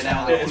everything right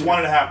now. It's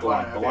 1.5. The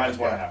line. The line is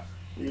Yeah. 1.5.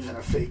 Using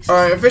a fake. All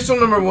right, official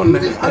number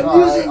 1.5. I'm All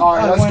right, using- all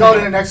right, let's why go not? to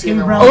the next Give game. me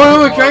then Browns. we'll-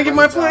 Oh, wait, can I get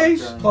my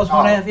plays?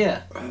 +1.5, yeah.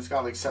 He's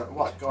got like 7.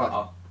 What? Go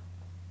ahead.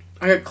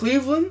 I got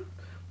Cleveland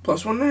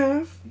plus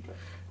 1.5,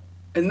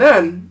 and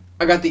then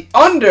I got the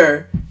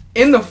under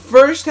in the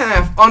first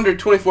half under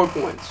 24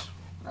 points.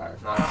 All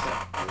right. Nice.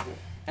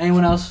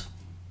 Anyone else?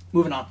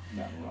 Moving on.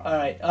 No, All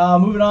right,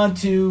 moving on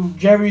to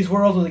Jerry's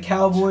World where the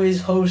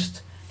Cowboys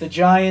host the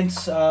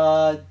Giants.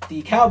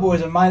 The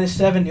Cowboys are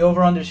 -7. The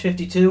over/under is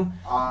 52.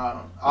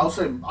 I'll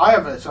say I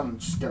have something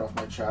to just get off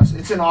my chest.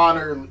 It's an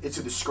honor. It's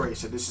a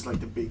disgrace that this is like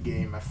the big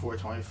game at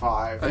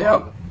 425.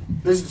 Yep.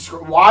 This is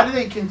why do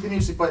they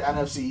continuously put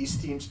NFC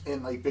East teams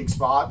in like big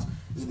spots?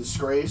 It's a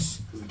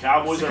disgrace. Because the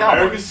Cowboys It's are the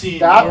Cowboys. America's team.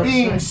 That Or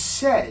being six.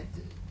 said,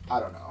 I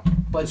don't know.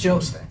 But This Joe,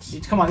 one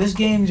stinks. come on, this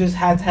game just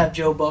had to have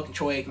Joe Buck and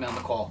Troy Aikman on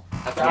the call.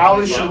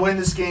 Dallas Yeah. should win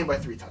this game by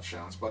 3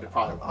 touchdowns, but it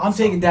probably won't. I'm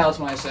taking Dallas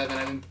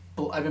 -7.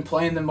 I've been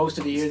playing them most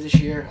of the year this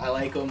year. I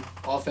like them.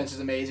 Offense is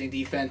amazing.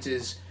 Defense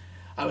is,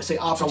 I would say,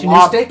 It's a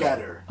lot opportunistic.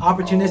 better.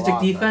 Opportunistic A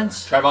lot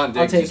defense. Trevon I'll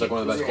Diggs take is like it.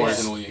 one of the best He's- corners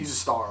in the league. He's a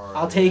star.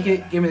 I'll take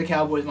it. Give me the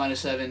Cowboys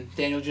 -7.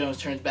 Daniel Jones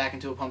turns back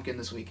into a pumpkin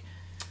this week.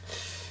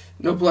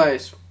 No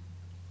plays.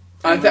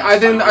 I think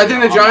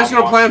the Giants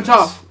gonna play him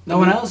tough. No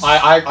one else?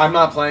 I'm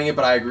not playing it,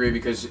 but I agree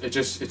because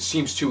it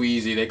seems too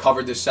easy. They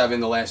covered this 7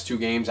 the last 2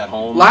 games at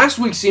home. Last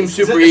week seemed Is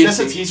super this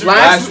a easy. teaser?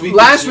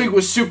 Last week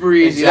was super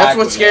easy. That's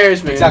what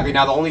scares me. Exactly.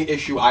 Now the only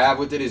issue I have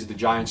with it is the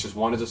Giants just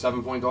won as a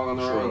 7-point dog on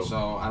the road, True.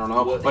 so I don't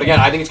know. But again,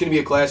 I think it's going to be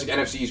a classic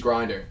NFC East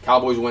grinder.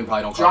 Cowboys win,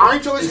 probably don't cover.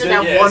 Giants always Is get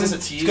that it, one. is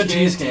this a tease good game?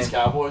 tease Tease game.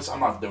 Cowboys?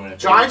 I'm not doing it.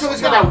 Giants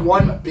always get that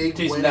one big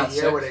Teasing win down a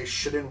year 6. where they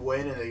shouldn't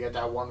win, and they get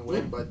that one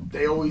win. But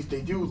they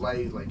do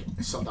lay like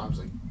sometimes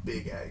like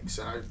big eggs.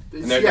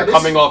 And they're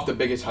coming off the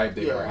biggest hype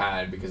they've ever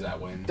had because of that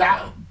win.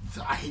 That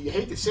I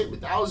hate to say it, but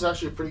that was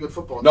actually a pretty good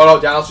football. No,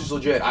 Dallas is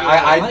legit.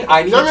 I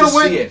need They're to gonna see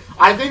win. it.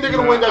 I think they're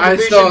gonna win that I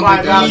division still don't by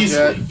think about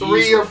they're legit.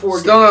 3 or 4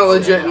 Still not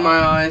games. legit in my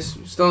eyes.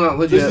 Still not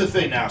This is the legit.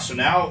 thing now. So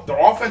now their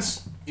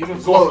offense, even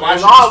It's going from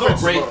loaded. last The year, was offense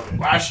still is great loaded.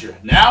 last year.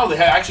 Now they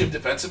actually have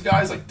defensive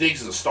guys like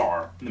Diggs is a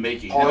star in the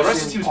making. And the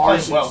rest of the team is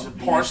playing well. Parsons is a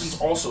beast. Parsons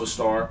also a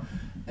star.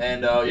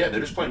 And yeah, they're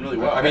just playing really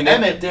well. I mean,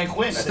 and they have Dan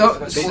Quinn.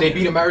 They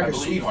beat I America's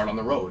believe. sweetheart on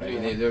the road. I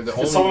mean, they're the Can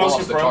only someone else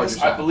loss the confirm Chargers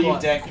this? I have. believe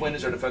Dan Quinn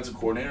is our defensive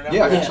coordinator now.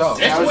 Yeah, I think so.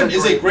 Dan Quinn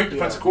is a great yeah.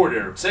 defensive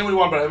coordinator. Say what you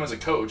want about him as a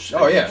coach.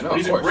 Oh yeah, no,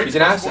 But of course. great He's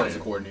an defensive asset as a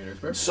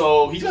coordinator.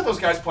 So he's got those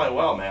guys playing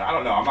well, man. I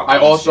don't know. I'm not. I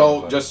telling you,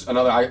 also but- just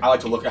another. I like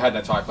to look ahead.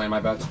 That's how I play my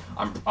bets.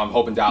 I'm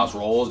hoping Dallas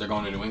rolls. They're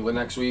going to New England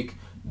next week.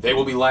 They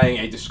will be laying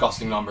a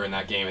disgusting number in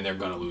that game, and they're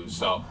going to lose.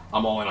 So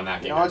I'm all in on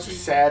that game. You know, it's next a week.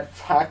 sad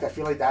fact. I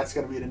feel like that's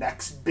going to be the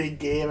next big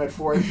game at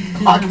 4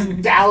 o'clock.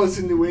 Dallas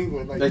and New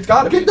England. Like, It's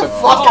gotta be. get the It's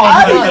a- fuck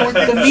out of here with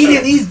The this media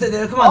shit.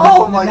 needs come on.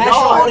 Oh the my national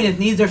God. audience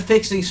needs their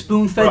fixing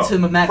spoon-fed Bro, to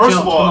Mac first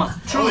Jones. of all, Come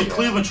on. truly,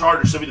 Cleveland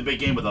Chargers should be the big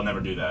game, but they'll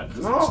never do that. 'cause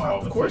No, it's all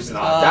of the course thing.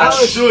 not. That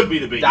Dallas- should be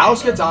the big Dallas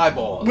game. gets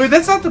eyeballs. Wait,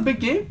 that's not the big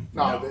game.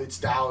 No, it's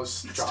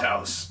Dallas. It's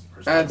Dallas.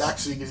 That's-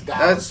 Next week is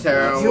Dallas. that's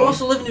terrible. You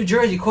also live in New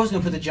Jersey. Of course, you're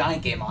gonna put the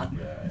Giant game on.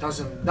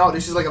 No,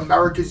 this is like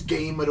America's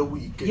game of the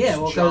week. It's Yeah,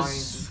 well,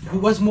 Giants. because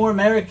what's more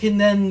American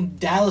than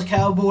Dallas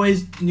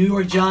Cowboys, New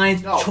York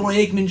Giants, No. Troy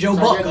Aikman, Joe It's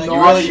Buck? like Like, a you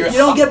nauseous-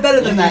 don't get better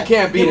than You that.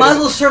 can't beat You it. might as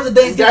well serve the And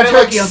Thanksgiving then in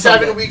like turkey on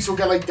 7 Sunday. weeks, we'll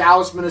get like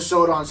Dallas,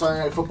 Minnesota on Sunday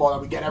Night Football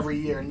that we get every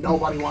year, and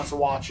nobody wants to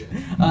watch it.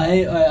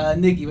 Hey,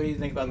 Nikki, what do you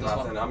think about this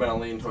Nothing. one? I'm gonna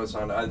lean towards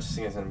Sunday. I just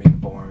think it's gonna be a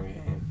boring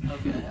game.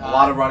 Okay. A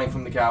lot of running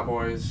from the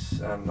Cowboys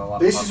and a lot.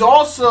 This of is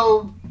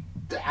also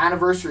the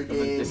anniversary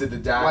game Is it the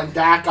Dak? when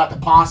Dak got the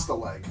pasta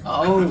leg.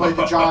 Oh, Played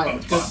the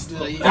Giants.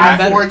 Even Dak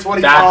better.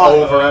 425. Dak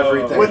over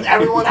everything. With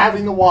everyone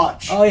having to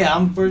watch. Oh yeah,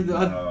 I'm for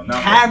not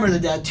hammer the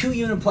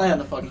 2-unit play on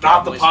the fucking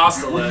Not the Cowboys.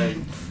 pasta leg.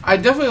 I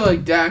definitely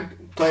like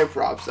Dak player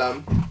props.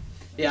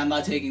 Yeah, I'm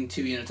not taking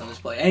 2 units on this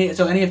play.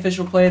 Any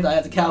official plays? I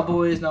have the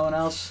Cowboys. No one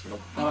else.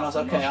 No one else.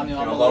 Okay, I'm You're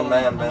a lone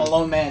man, I'm man. a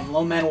lone man.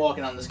 Lone man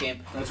walking on this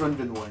game. That's when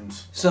Vin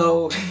wins.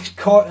 So,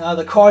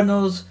 the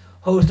Cardinals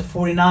host the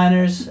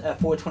 49ers at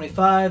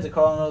 425. The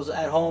Cardinals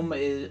at home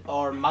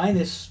are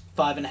minus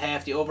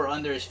 5.5. The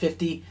over/under is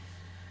 50.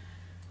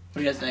 What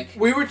do you guys think?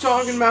 We were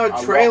talking about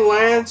I Trey love-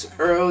 Lance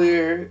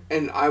earlier,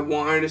 and I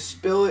wanted to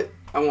spill it.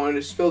 I wanted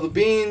to spill the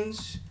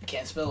beans.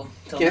 Can't spill.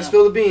 Till Can't now.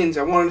 spill the beans.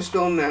 I wanted to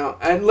spill them now.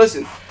 And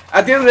listen,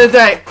 at the end of the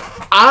day,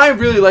 I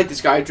really like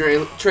this guy,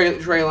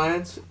 Trey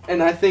Lance,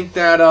 and I think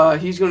that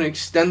he's going to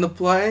extend the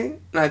play.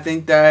 And I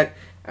think that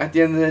at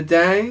the end of the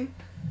day,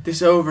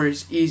 this over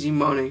is easy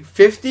money.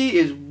 50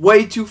 is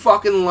way too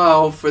fucking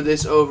low for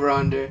this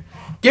over-under.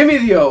 Give me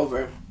the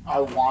over. I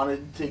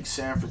wanted to take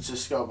San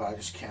Francisco, but I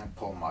just can't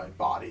pull my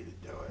body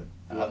to do it.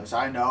 Because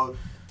I know,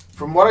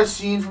 from what I've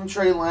seen from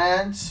Trey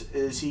Lance,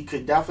 is he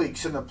could definitely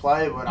extend the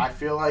play, but I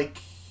feel like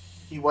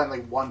he went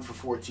like 1 for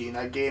 14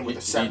 that game with a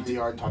He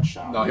 70-yard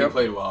touchdown. No, he Yep.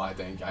 played well. I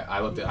think. I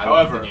looked at.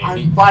 However, the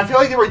game. But I feel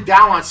like they were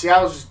down on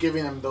Seattle's just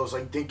giving them those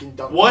like dink and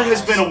dunk. What has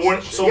passes been a win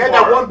and shit. so He had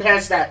far? that one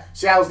pass that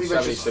Seattle's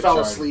defense just 76 fell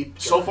yard. asleep.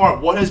 So far,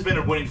 what has been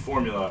a winning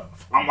formula?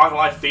 I'm not gonna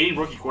lie, fading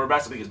rookie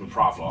quarterbacks I think has been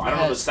profitable. I don't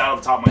know the stat off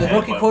the top of my The head,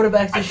 rookie but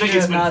quarterbacks I this think year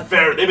it's have been not-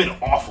 fair. They've been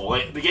awful.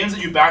 Like the games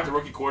that you back the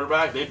rookie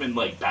quarterback, they've been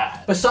like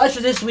bad. Besides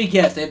for this week,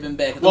 yes, they've been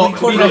bad. The Well, rookie to be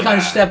quarterback really kind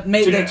of bad. stepped.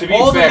 To be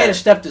All of them fair, made a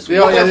step this week.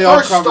 They all- Their they all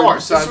first covered start.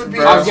 This besides would be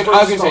the their Bears. first I was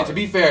gonna say, start. to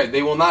be fair,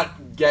 they will not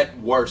get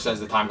worse as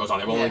the time goes on.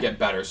 They will only Yeah. get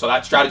better. So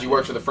that strategy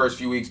works for the first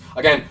few weeks.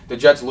 Again, the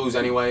Jets lose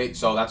anyway,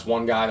 so that's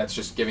one guy that's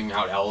just giving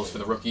out L's for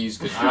the rookies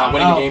because you're not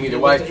winning the game either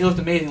way. He looked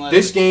amazing last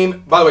This week.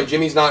 game, by the way,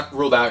 Jimmy's not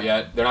ruled out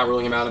yet. They're not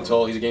ruling him out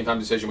until he's a game time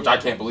decision, which I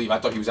can't believe. I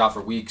thought he was out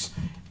for weeks.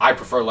 I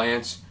prefer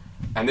Lance.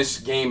 And this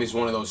game is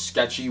one of those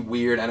sketchy,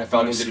 weird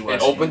NFL games.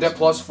 It opened at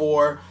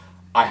 +4.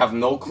 I have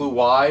no clue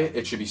why.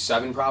 It should be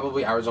 7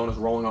 probably. Arizona's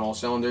rolling on all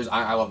cylinders.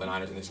 I love the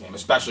Niners in this game,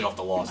 especially off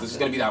the loss. This is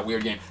going to be that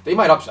weird game. They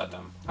might upset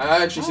them.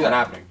 I actually see that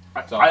happening.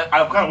 So I'm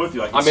kind of with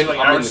you. I can I'm see in- like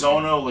I'm in this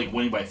Arizona like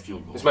winning by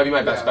field goal. this might be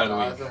my best bet of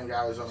I the week. think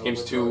Arizona Game's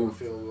wins too- by a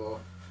field goal.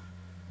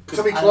 It's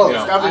gonna be I- close. you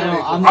know, Definitely I gonna know,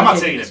 be I'm close. not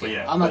taking taking this it, but game.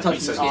 yeah. I'm not Like touching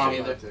he this said, game I'm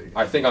either. not taking it.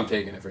 I think I'm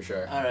taking it for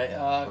sure. All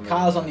right,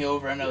 Kyle's on the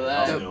over. I know I'll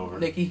that. take the over.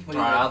 Nikki, what do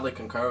I you think? oddly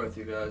concur with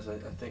you guys. I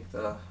think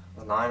the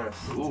Niners.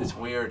 Ooh. It's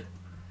weird.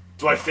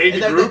 Do I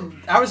fade the group?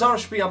 Arizona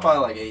should be up by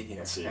like 8 here.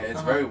 Let's see.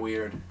 It's very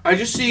weird. I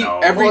just see No.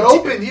 every. Well, it te-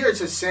 opened here. It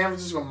says San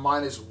Francisco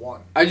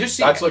 -1. I just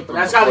see. That's like the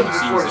That's how they before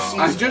the before the season.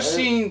 season. I've just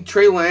seen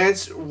Trey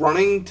Lance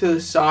running to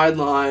the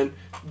sideline,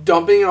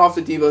 dumping it off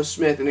to Devo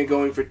Smith, and then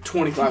going for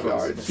 25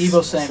 yards.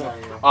 Debo Samuel.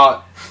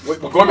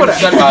 What Gorman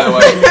just said, by the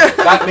way,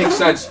 that makes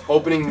sense.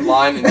 Opening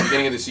line in the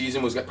beginning of the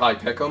season was probably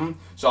pick 'em.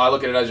 So I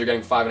look at it as you're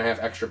getting 5.5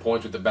 extra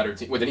points with the better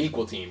team, with an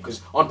equal team.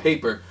 Because on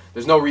paper,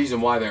 there's no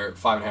reason why they're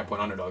 5.5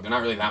 point underdog. They're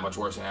not really that much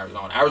worse than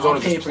Arizona.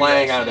 Arizona's just paper,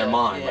 playing yes, out of their yeah,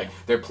 mind. yeah. Like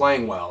they're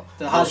playing well.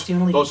 The hottest team in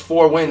the league. Those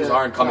 4 wins Yeah,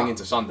 aren't coming yeah.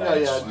 into Sunday. Yeah,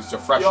 It's, yeah. it's a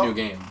fresh Yo- new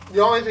game.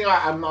 The only thing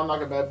I'm not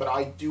gonna bet, but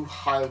I do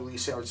highly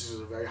believe San Francisco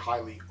is a very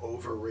highly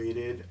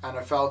overrated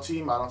NFL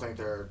team. I don't think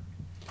they're.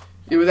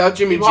 Yeah, without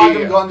Jimmy People have G.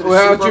 them going to the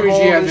Without Super Jimmy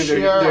Bowl G, I this think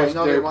year. I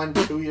know they they're won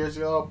 2 years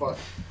ago, but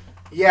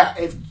yeah,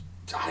 if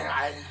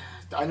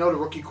I know the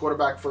rookie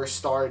quarterback first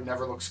start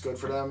never looks good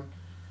for them,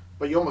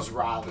 but you almost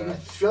rather. I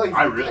feel like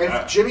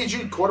if Jimmy G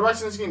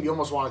quarterbacks in this game, you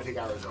almost want to take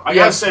Arizona. I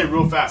gotta say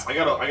real fast. I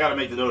gotta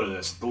make the note of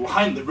this.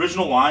 The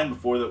original line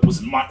before that was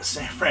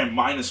San Fran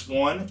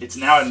 -1. It's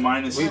now at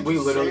minus. We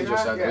literally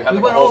just said Yeah. we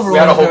We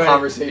had a whole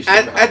conversation.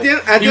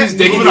 He was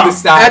digging through the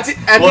stats.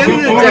 At the end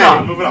of the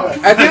day, Moving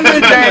on. at the end of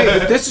the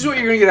day, this is what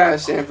you're gonna get out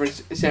of San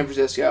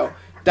Francisco.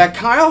 That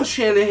Kyle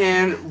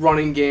Shanahan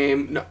running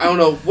game. I don't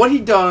know what he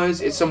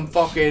does. It's some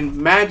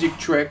fucking magic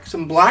trick,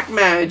 some black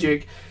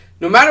magic.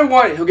 No matter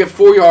what, he'll get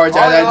 4 yards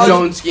out of that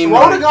zone scheme.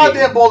 Throw the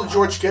goddamn ball to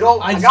George Kittle.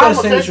 I just got gotta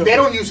him say a this fifth. real They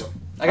quick. don't use him.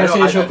 I gotta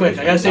say this real quick.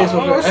 I gotta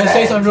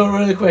say something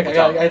really quick. I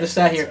got the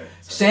stat here.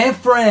 San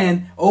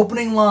Fran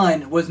opening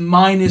line was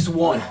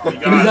 -1. Can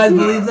you guys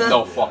believe that?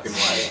 No fucking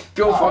way.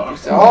 Go fuck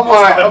yourself. All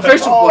my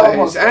official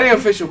plays. Any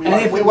official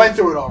plays. We went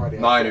through it already.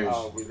 Niners.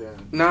 Oh, we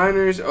did.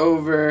 Niners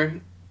over.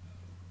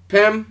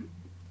 Pim.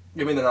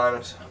 Give me the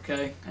Niners.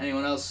 Okay.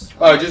 Anyone else?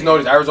 Oh, I just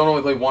noticed Arizona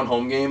only played one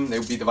home game. They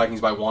beat the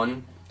Vikings by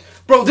 1.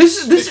 Bro,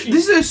 this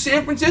is a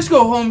San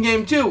Francisco home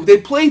game too. They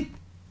played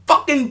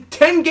fucking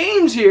 10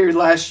 games here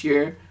last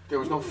year There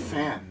was no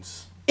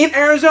fans. in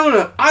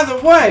Arizona. Either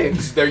way.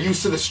 They're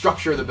used to the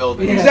structure of the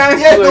building. Yeah.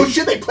 Exactly. Yeah, no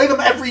shit. They play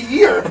them every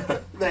year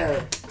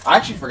there. I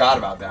actually forgot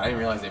about that. I didn't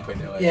realize they played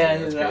there last Yeah.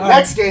 year. That's yeah. crazy. All right,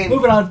 Next game.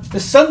 Moving on to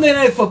Sunday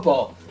Night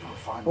Football,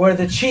 where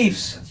the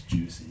Chiefs That's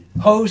juicy.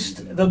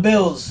 host the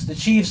Bills. The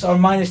Chiefs are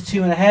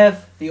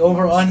 -2.5. The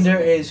over/under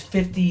is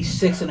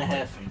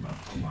 56.5.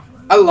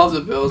 I love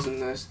the Bills in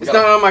this. It's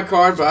not on my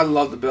card, but I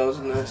love the Bills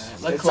in this.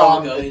 Let It's Claude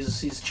on go. the-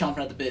 He's chomping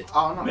at the bit.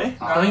 Oh no. Me?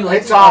 Don't you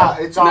like It's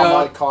on No,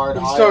 my card.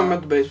 He's talking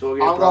about the baseball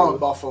game. I'm going probably.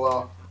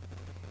 Buffalo.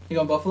 You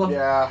going Buffalo?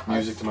 Yeah.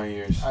 Music to my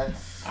ears.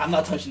 I'm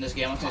not touching this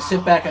game. I'm going to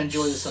sit back and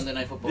enjoy the Sunday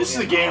Night Football This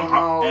is a game. game,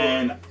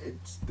 and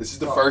This is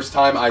the first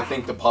time I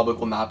think the public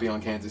will not be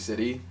on Kansas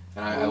City,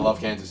 and I love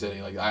Kansas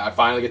City. Like I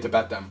finally get to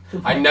bet them.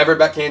 I never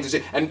bet Kansas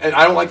City, and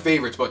I don't like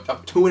favorites, but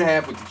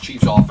 2.5 with the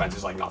Chiefs' offense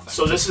is like nothing.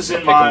 so this is in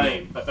Pick a my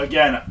name.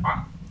 again.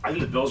 I think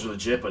the Bills are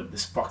legit, but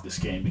fuck this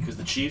game because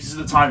the Chiefs. This is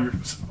the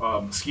time.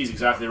 Ski's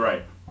exactly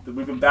right.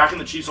 We've been backing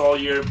the Chiefs all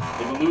year.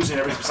 They've been losing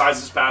everything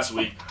besides this past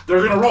week.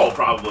 They're gonna roll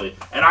probably,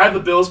 and I have the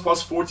Bills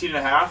plus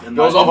 14.5. And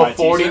Bills my- off my a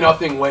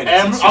 40-0 win.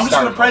 And It's I'm just gonna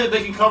starting. pray that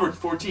they can cover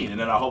 14, and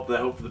then I hope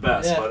for the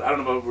best. Yeah. But I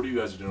don't know what you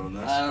guys are doing on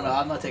this. I don't know.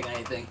 I'm not taking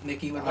anything.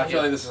 Nikki, what I about feel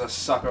you? like this is a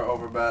sucker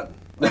over bet.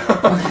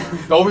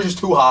 The over's just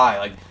too high.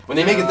 Like when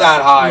they make it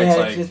that high,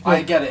 Yeah, it's like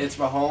I get it. It's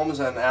Mahomes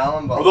and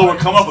Allen, but Although we're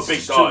coming off a big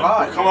it's too dud.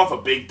 high. We're coming off a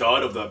big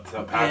dud of the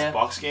Pats Yeah.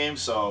 Bucks game,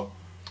 so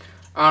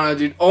I don't know,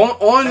 dude. All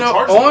I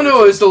Chargers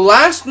know is the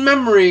last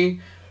memory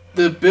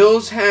the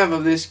Bills have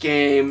of this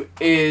game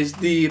is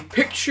the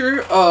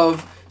picture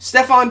of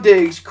Stephon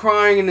Diggs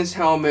crying in his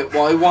helmet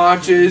while he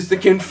watches the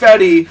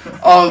confetti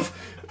of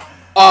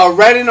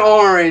red and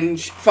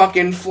orange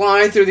fucking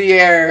flying through the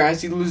air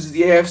as he loses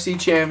the AFC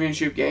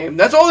Championship game.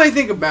 That's all they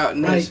think about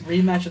in Right, this.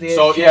 rematch of the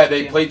so. AFC Yeah,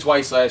 they game. played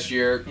twice last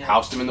year. Yeah.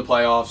 Housed them in the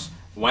playoffs.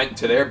 Went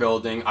to their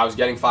building. I was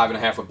getting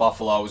 5.5 with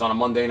Buffalo. It was on a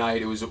Monday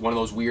night. It was one of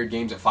those weird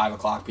games at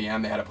 5:00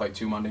 p.m. They had to play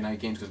 2 Monday night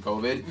games because of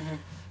COVID.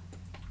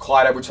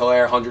 Clyde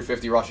Edwards-Helaire,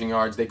 150 rushing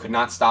yards. They could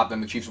not stop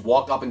them. The Chiefs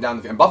walked up and down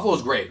the field. And Buffalo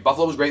was great.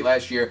 Buffalo was great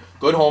last year.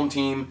 Good home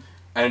team.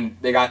 And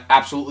they got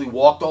absolutely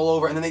walked all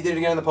over. And then they did it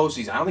again in the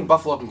postseason. I don't think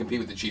Buffalo can compete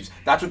with the Chiefs.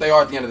 That's what they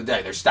are at the end of the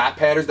day. They're stat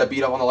padders that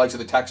beat up on the likes of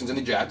the Texans and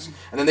the Jets.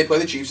 And then they play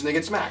the Chiefs and they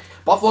get smacked.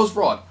 Buffalo's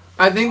fraud.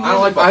 I think I don't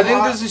like I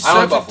Buffalo. think this is I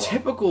don't like such a Buffalo.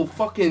 typical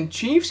fucking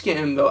Chiefs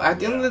game though. At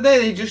the end of the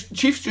day,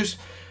 Chiefs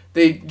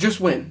just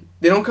win.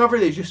 They don't cover,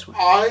 they just win.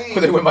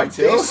 They win by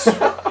 2.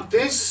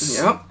 This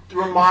Yep.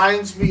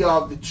 reminds me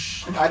of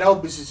I know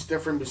this is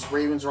different because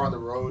Ravens are on the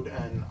road,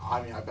 and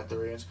I bet the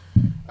Ravens.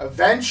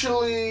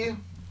 Eventually,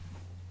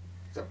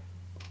 the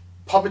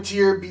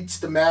puppeteer beats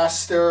the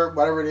master,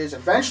 whatever it is.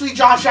 Eventually,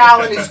 Josh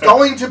Allen is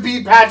going to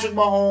beat Patrick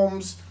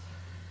Mahomes.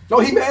 No,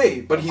 he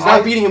may, but he's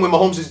not beating him when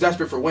Mahomes is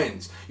desperate for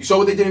wins. You saw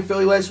what they did in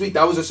Philly last week?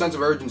 That was a sense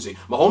of urgency.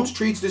 Mahomes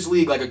treats this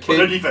league like a but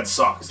their kid. defense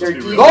sucks. Their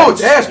Let's be real. No,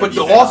 it's ass, but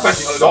Their the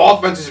defense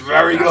offense is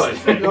very That's good. the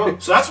thing.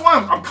 So that's why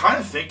I'm kind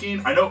of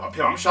thinking. I know,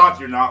 Pim, I'm shocked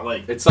you're not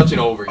like. It's such an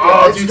over.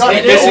 Oh, it's dude, gonna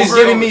take be This it is over.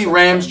 giving me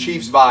Rams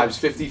Chiefs vibes,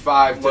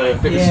 55 to Like,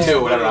 52, yeah,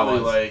 whatever that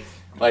literally,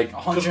 was. Like,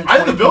 'cause 120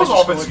 I think the Bills'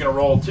 points offense is scored. going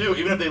to roll too.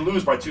 Even if they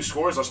lose by 2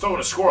 scores, they're still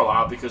going to score a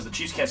lot because the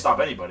Chiefs can't stop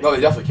anybody. no, they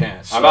definitely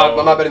can't. So- I'm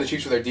not betting the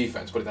Chiefs for their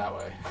defense, put it that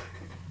way.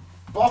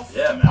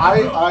 Yeah, man, I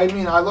know. I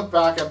mean, I look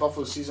back at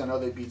Buffalo's season. I know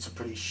they beat some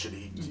pretty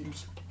shitty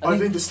teams. I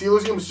think the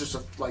Steelers game was just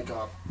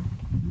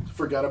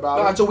forget about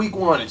No, it. it's a week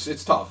 1.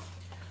 It's tough.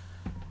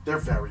 They're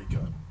very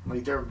good.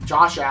 Like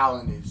Josh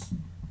Allen is.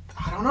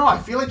 I don't know. I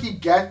feel like he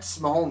gets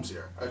Mahomes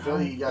here. I feel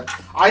like he gets.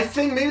 I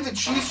think maybe the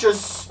Chiefs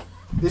just.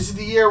 This is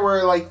the year where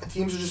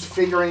teams are just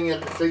figuring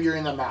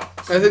them out.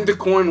 I think the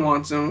coin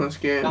wants them in this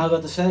game. I was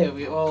about to say,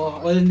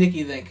 what did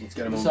Nikki think? Let's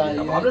get him Besides,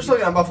 over. I'm just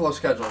looking at Buffalo's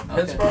schedule.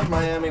 Pittsburgh,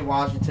 Miami,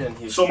 Washington,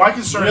 Houston. So my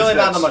concern really is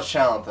not this. that much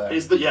talent there.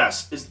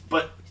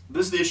 But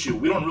this is the issue.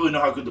 We don't really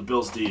know how good the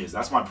Bills D is.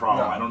 That's my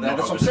problem. No, I don't know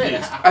that's how what good I'm it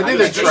saying. is. I think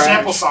they're Their trash.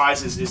 sample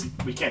size is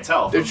we can't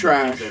tell. They're from the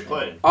trash. teams they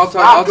play. I'll Not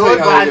tell good, you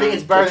but how I they're think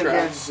it's doing. better They're than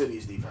trash. Kansas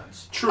City's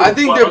defense. True. I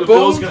think but they're are the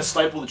Bills both- going to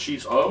stifle the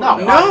Chiefs? Oh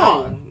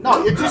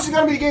No. This is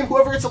going to be the game.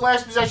 Whoever gets the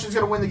last possession is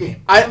going to win the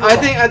game. I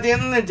think at the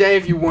end of the day,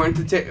 if you weren't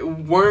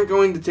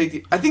going to take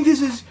the, I think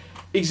this is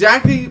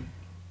exactly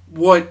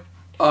what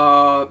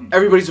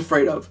everybody's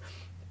afraid of.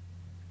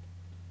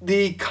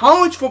 The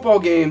college football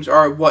games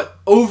are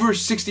over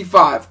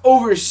 65,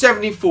 over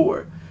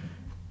 74.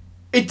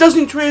 It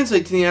doesn't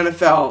translate to the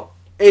NFL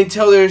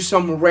until there's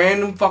some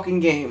random fucking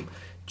game.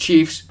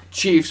 Chiefs,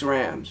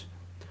 Rams.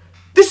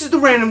 This is the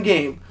random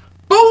game.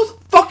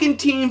 Both fucking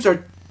teams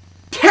are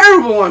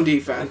terrible on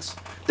defense.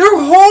 They're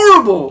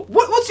horrible.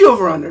 What's the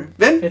over-under,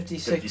 Ben?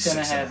 56 and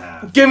a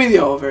half. Give me the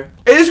over.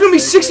 There's going to be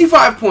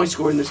 65 points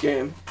scored in this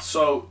game.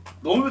 So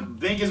the only thing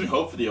that gives me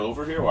hope for the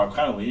over here, where I'm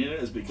kind of leaning it,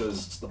 is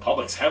because the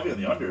public's heavy on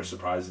the under,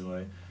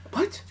 surprisingly.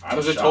 What?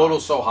 Because the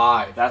total's so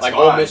high. That's like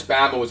why. Ole Miss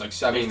Bama was like They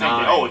 79.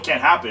 think, oh, it can't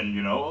happen,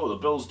 the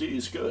Bills D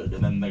is good,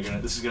 and then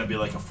this is gonna be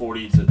like a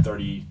 40 to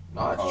 30.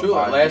 No, that's true.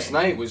 Last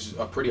night was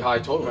a pretty high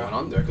total. It went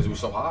under because it was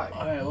so high.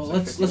 All right, well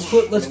let's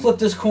flip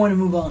this coin and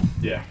move on.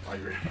 Yeah, I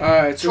agree. All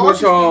right, so Chargers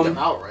who's beat them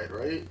home? outright,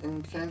 right?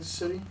 In Kansas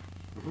City?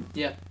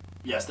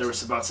 Yes, there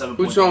was about 7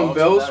 Who's points on, odds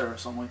Bills? or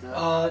something like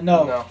that.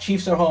 No, No.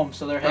 Chiefs are home,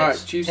 so they're heads. All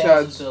right, Chiefs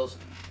Tails, heads. Bills.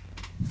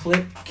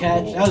 Flip,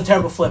 catch. That was a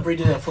terrible flip.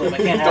 Redo that flip. I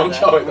can't have Don't that.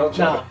 show it, don't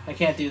show No, it. I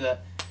can't do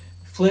that.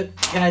 Flip,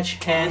 catch,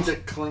 hands. Hands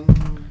clean.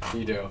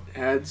 You do.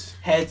 Heads.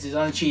 Heads is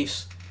on the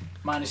Chiefs.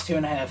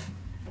 -2.5.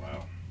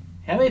 Wow.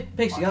 How many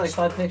picks? You got like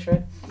 5 picks,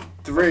 right?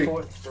 3.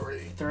 4, Three.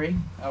 3?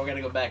 Oh, we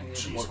gotta go back and do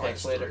some more Chiefs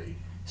picks minus later. 3.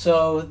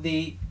 So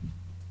the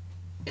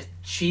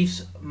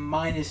Chiefs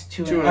 -2.5.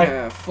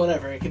 2.5.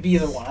 Whatever. It could be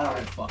either one. I don't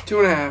give a fuck.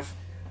 2.5.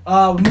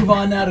 We move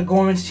on now to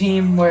Gorman's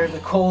team, where the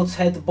Colts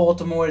head to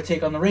Baltimore to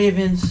take on the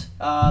Ravens.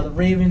 The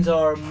Ravens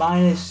are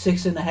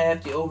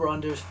 -6.5. The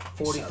over/under is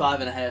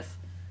 45.5.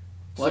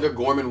 It's like a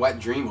Gorman wet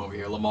dream over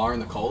here. Lamar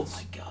and the Colts.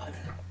 My God.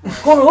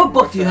 Gorman, what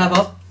book do you have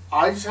up?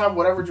 I just have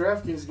whatever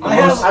DraftKings. I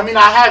have- I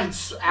have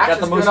the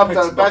actually most given up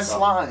picks the best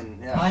booked up. line.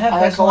 Yeah. I have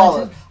best Colella.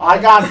 line, too. I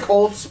got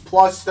Colts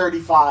plus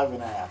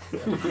 35.5.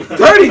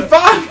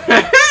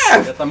 35.5.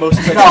 Got the most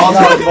picks No, on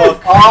no. the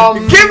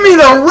book. Give me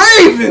the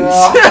Ravens.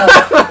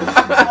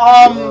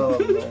 Oh,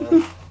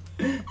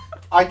 man.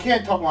 I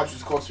can't talk much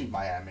because Colts beat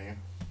Miami.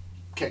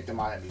 Kicked the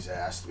Miami's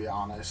ass, to be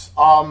honest.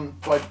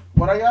 But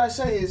what I gotta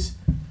say is,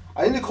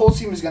 I think the Colts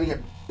team is gonna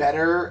get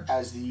better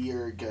as the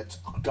year gets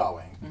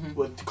going. Mm-hmm.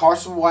 With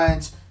Carson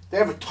Wentz, they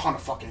have a ton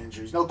of fucking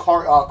injuries. No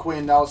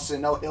Quinn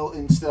Nelson, no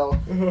Hilton still.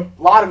 A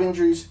lot of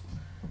injuries.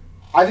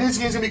 I think this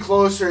game's gonna be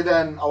closer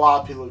than a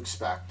lot of people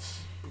expect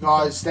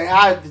because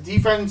the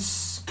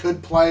defense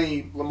could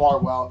play Lamar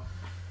well.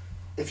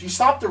 If you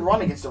stop the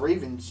run against the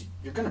Ravens,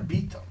 you're gonna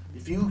beat them.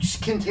 If you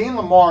contain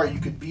Lamar, you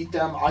could beat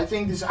them. I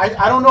think this. I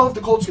don't know if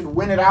the Colts can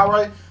win it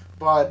outright,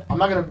 but I'm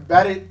not gonna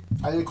bet it.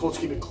 I think the Colts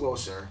keep it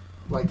closer,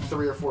 like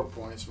 3 or 4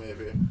 points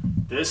maybe.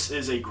 This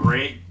is a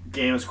great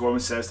game, as Gorman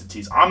says to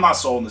tease. I'm not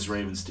sold on this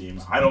Ravens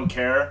team. I don't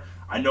care.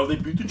 I know they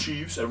beat the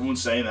Chiefs.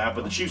 Everyone's saying that,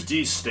 but the Chiefs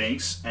D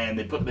stinks, and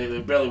they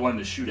barely won in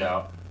a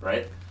shootout.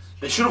 Right?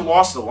 They should have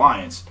lost to the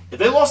Lions. If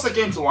they lost that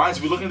game to the Lions,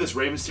 we'd be looking at this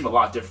Ravens team a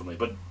lot differently.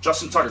 But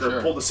Justin Tucker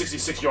pulled the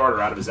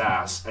 66-yarder out of his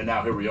ass, and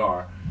now here we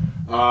are.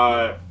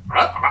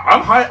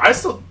 I'm high. I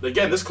still,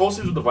 again, this Colts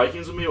team with the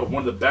Vikings with me are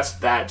one of the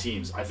best bad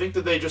teams. I think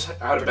that they just had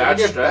a They're bad gonna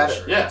get stretch.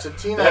 better. Yeah, It's a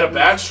team they had a that-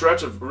 bad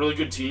stretch of really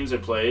good teams they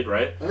played.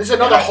 Right. And this is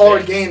another I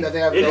hard think- game that they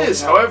have. It to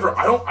is. open up.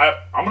 However,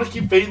 I'm going to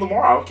keep fading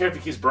Lamar. I don't care if he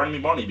keeps burning me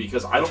money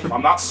because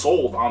I'm not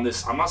sold on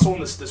this. I'm not sold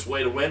on this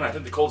way to win. I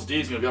think the Colts D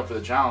is going to be up for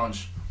the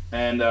challenge,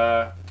 and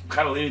I'm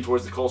kind of leaning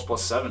towards the Colts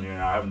 +7 here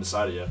now. I haven't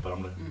decided yet, but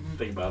I'm going to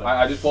think about it.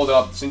 I just pulled it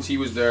up. Since he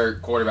was their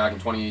quarterback in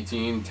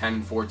 2018,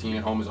 10-14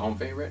 at home is a home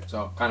favorite.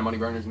 So kind of money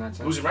burners in that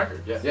sense. Losing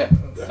record, yeah. Yeah,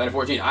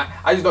 10-14.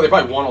 I just know they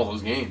probably won all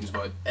those games,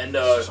 but And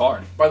it's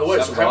hard. by the way,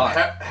 so Seven's a lot.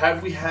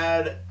 have we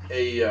had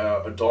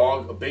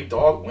a big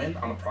dog win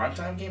on a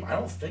primetime game? I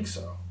don't think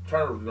so. I'm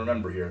trying to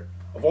remember here.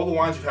 Of all the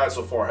lines we've had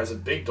so far, has a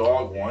big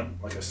dog won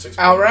like a 6?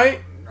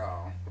 Outright?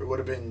 No, it would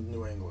have been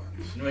New England.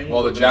 New England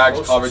Well, the would've been Jags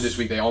closest. covered this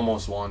week. They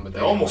almost won, but They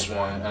almost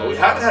won. But we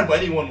haven't had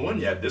anyone win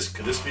yet.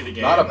 Could this be the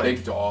game? Not a Like,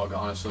 big dog,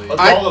 honestly. a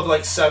dog of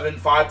like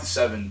 5 to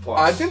 7 plus.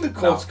 I think the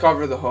Colts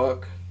cover the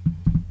hook.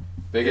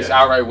 Biggest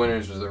Yeah. outright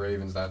winners was the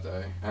Ravens that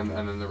day, and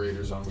then the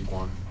Raiders on week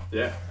 1.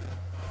 Yeah.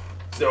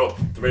 So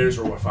the Raiders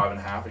were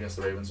 5.5 against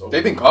the Ravens.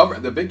 They've been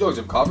covered. The big dogs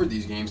have covered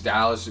these games.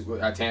 Dallas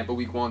at Tampa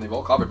week 1, they've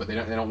all covered, but they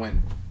don't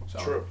win. So.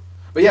 True.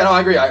 But yeah, no,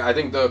 I agree. I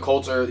think the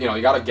Colts are.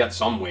 You got to get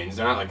some wins.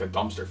 They're not like a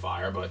dumpster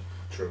fire, but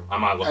True. I'm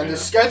not looking. And the at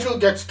schedule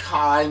gets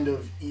kind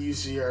of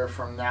easier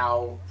from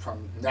now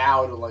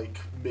to like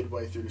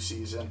midway through the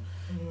season.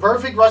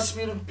 Perfect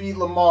recipe to beat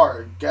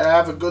Lamar. Gotta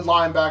have a good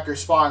linebacker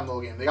spot in the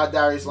game. They got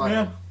Darius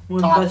Leonard, One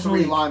of the top best in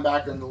 3 the league.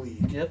 linebacker in the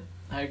league. Yep,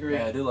 I agree.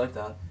 Yeah, I do like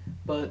that.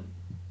 But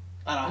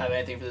I don't have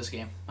anything for this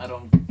game.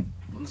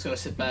 I'm just gonna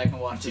sit back and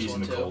watch this Teasing one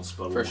the too. Colts,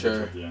 but For we'll sure.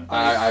 get to the end.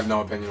 I have no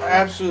opinion on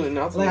that. Absolutely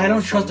nothing. Like I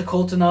don't trust the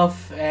Colts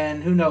enough,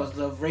 and who knows?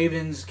 The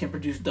Ravens can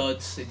produce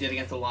duds. They did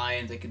against the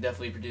Lions. They could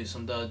definitely produce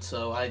some duds.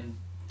 So I'm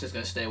just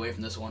gonna stay away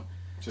from this one.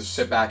 Just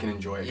sit back and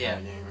enjoy it. Yeah.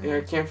 Kind of game. Yeah,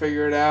 I can't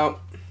figure it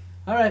out.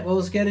 All right, well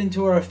let's get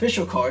into our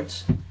official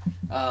cards.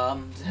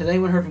 Has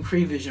anyone heard from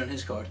Creevision on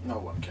his card? No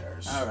one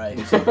cares. All right,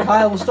 so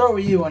Kyle, we'll start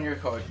with you on your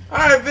card. All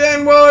right,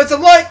 Ben. Well, it's a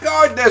light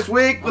card this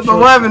week with sure.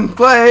 11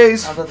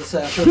 plays. I was about to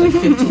say, I'm sure it's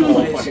like 15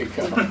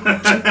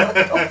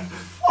 plays.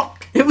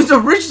 It was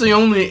originally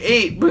only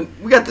 8, but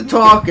we got to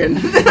talking.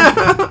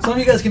 Some of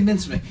you guys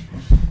convinced me.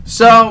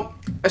 So,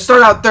 I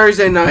start out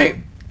Thursday night.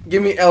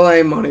 Give me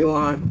LA money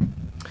line.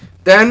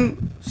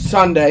 Then,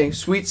 Sunday,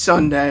 sweet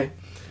Sunday.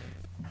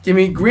 Give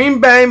me Green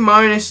Bay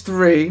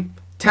 -3,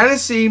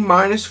 Tennessee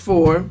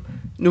 -4,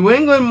 New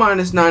England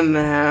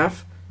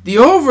 -9.5, the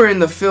over in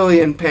the Philly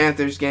and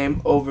Panthers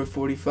game, over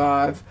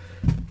 45,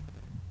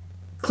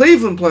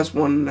 Cleveland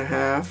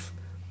 +1.5,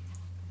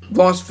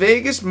 Las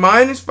Vegas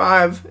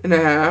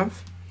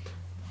 -5.5,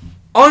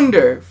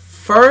 under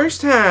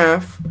first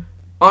half,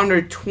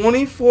 under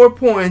 24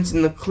 points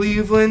in the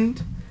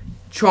Cleveland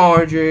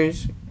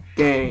Chargers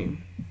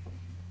game.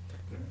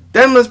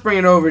 Then let's bring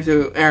it over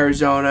to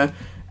Arizona.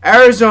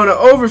 Arizona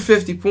over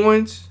 50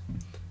 points,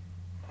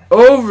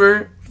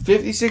 over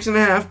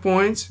 56.5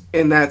 points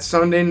in that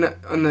Sunday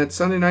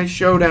night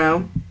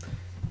showdown,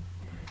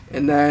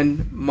 and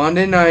then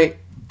Monday night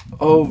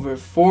over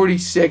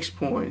 46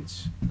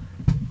 points.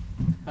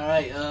 All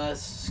right,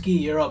 Ski,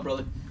 you're up,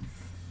 brother.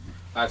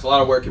 It's a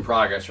lot of work in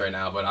progress right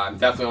now, but I'm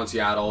definitely on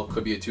Seattle.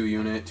 Could be a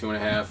 2-unit,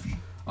 2.5.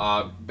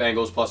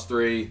 Bengals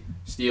 +3,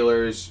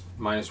 Steelers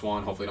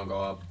 -1. Hopefully don't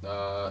go up.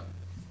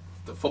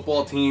 The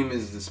football team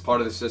is this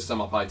part of the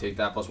system. I'll probably take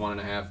that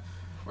 +1.5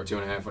 or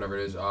 2.5, whatever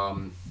it is.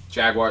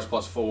 Jaguars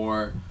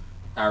 +4,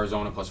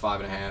 Arizona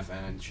 +5.5,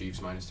 and Chiefs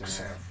 -2.5.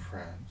 San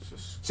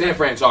Francisco. San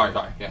Fran, sorry,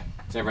 yeah,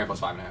 San Fran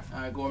 +5.5.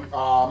 All right, Gorman.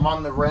 I'm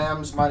on the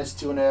Rams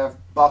 -2.5,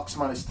 Bucks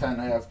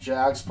 -10.5,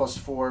 Jags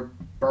 +4,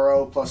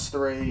 Burrow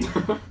 +3,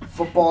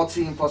 football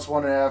team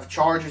 +1.5,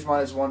 Chargers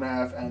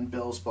 -1.5, and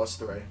Bills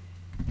 +3.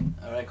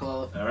 All right,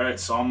 Kalala. All right,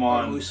 so I'm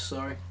Or on. Moose,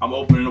 sorry. I'm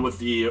opening it with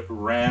the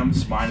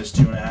Rams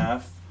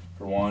 -2.5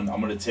 for one.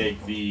 I'm going to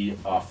take the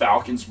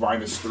Falcons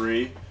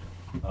 -3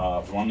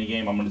 for one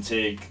game. I'm going to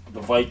take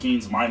the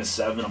Vikings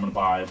 -7. I'm going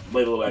to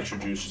lay a little extra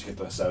juice just to get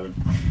the 7.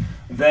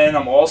 Then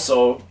I'm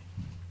also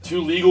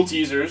 2 legal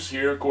teasers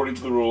here according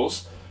to the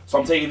rules. So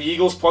I'm taking the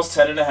Eagles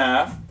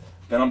 +10.5.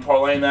 Then I'm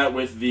parlaying that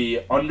with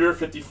the under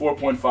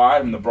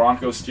 54.5 in the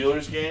Broncos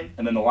Steelers game,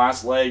 and then the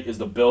last leg is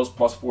the Bills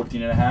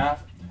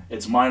 +14.5.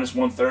 It's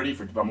 -130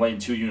 for. I'm laying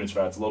 2 units for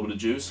that. It's a little bit of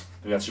juice.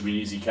 I think that should be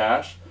an easy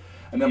cash.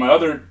 And then my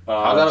other.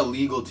 How's that a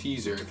legal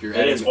teaser if you're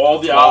adding It's all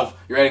the 12,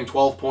 you're adding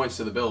 12 points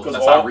to the Bills?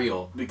 That's not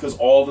real. Because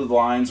all the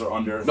lines are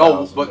under. No,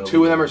 1,000. but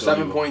 2 of them are They're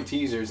 7-point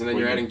teasers, and then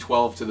you're adding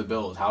 12 to the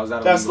Bills. How is that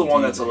a That's the legal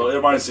one that's a teaser?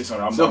 little. They're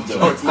 -600. I'm So, not doing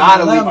so it. it's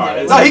not illegal. All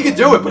right, No, he could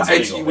do it, but It's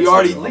it's, legal. we It's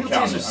already. legal. Legal I'm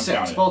teams are counting it. I'm 6.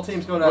 counting it. Both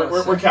teams go down to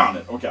We're 6.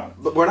 counting it. We're counting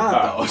it. But we're not,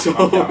 though. I'm So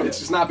counting it's it.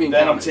 just not being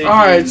Then I'm counted. taking.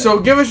 All right, so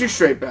give us your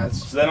straight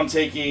bets. So then I'm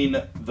taking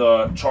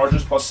the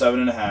Chargers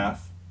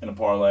 +7.5 in a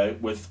parlay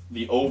with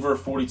the over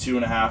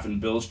 42.5 in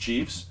Bills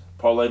Chiefs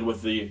parlayed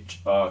with the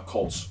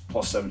Colts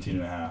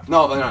 +17.5.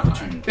 No, they're not.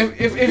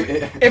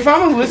 If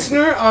I'm a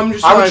listener, I'm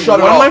just I would like, shut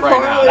it what am off I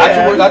right now.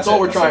 parlay? That's all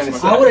we're trying to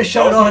say. I would have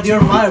shut it off at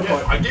your minor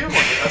part. I gave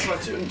one. That's my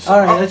 2.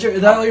 All right,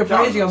 is that all your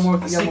plays? You got more. You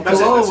got more. That's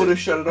it, Bilal that's would it. have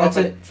shut it off That's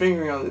by it.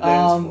 fingering on the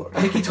dance floor.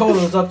 Mickey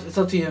total. It's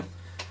up to you.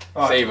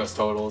 Save us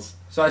totals.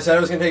 So I said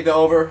I was going to take the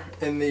over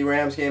in the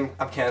Rams game.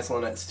 I'm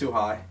canceling it. It's too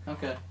high.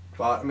 Okay.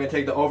 But I'm going to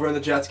take the over in the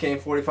Jets game,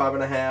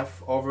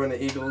 45.5. Over in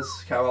the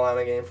Eagles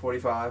Carolina game,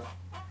 45.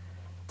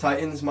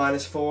 Titans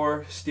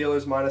 -4.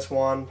 Steelers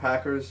 -1.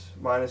 Packers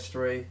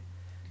 -3.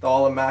 The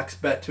all in max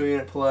bet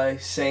 2-unit play.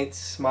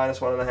 Saints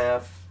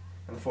 -1.5.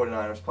 And the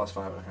 49ers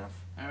 +5.5.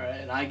 All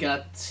right, and I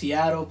got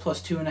Seattle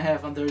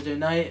 +2.5 on Thursday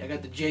night. I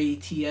got the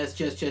Jets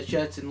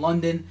Jets in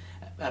London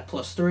at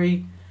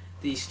 +3.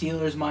 The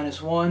Steelers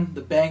 -1.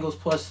 The Bengals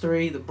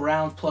 +3. The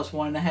Browns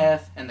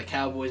 +1.5, and the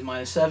Cowboys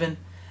 -7.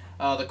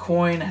 The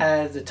coin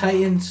has the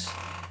Titans.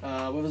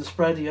 What was the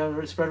spread? Do you have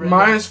a spread right now?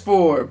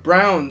 -4,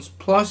 Browns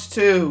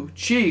 +2,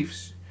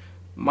 Chiefs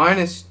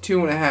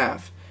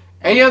 -2.5.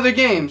 Any other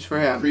games for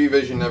him?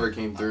 Prevision never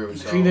came through.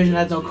 So. Prevision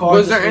had no cards.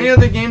 Was there this any week.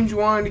 other games you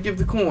wanted to give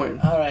the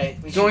coin? All right.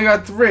 He's only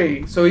got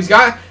 3, so he's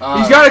got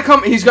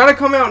to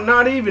come out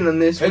not even on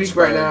this week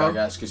Pittsburgh, right now. I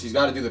guess, because he's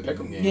got to do the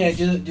pick'em games. Yeah,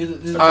 do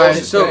the All right,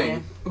 closest so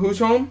game. who's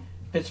home?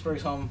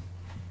 Pittsburgh's home.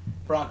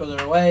 Broncos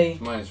are away.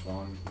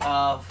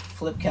 -1.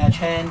 Flip catch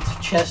hand,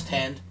 chest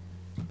hand.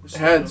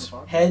 Heads.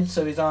 Head,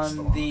 so he's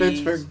on the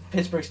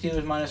Pittsburgh.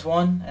 Steelers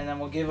 -1, and then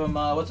we'll give him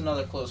what's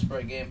another close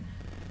spread game?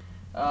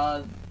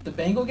 The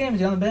Bengal game. Is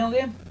he on the Bengal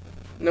game?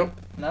 Nope.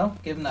 No,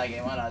 give him that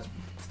game. Why not?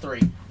 It's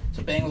 3.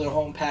 So Bengals are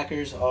home.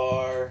 Packers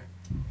are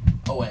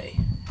away.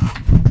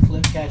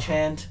 Flip catch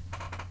hand,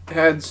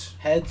 Heads.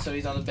 head. So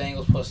he's on the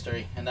Bengals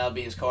 +3, and that'll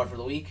be his card for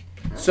the week.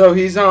 So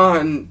he's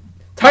on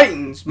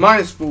Titans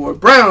 -4,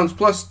 Browns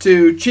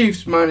 +2,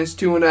 Chiefs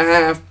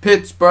 -2.5,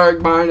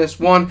 Pittsburgh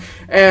 -1,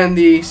 and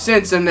the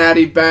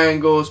Cincinnati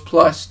Bengals I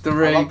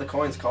 +3. love the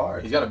coins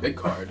card. He's got a big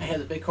card. I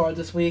had a big card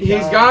this week.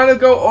 He's got to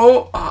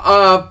go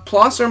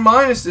plus or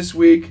minus this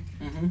week.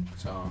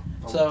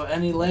 So,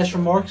 any last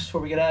remarks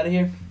before we get out of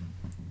here?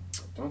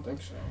 Don't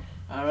think so.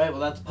 All right.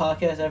 Well, that's the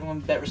podcast. Everyone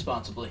bet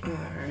responsibly. All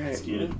right. Let's get it.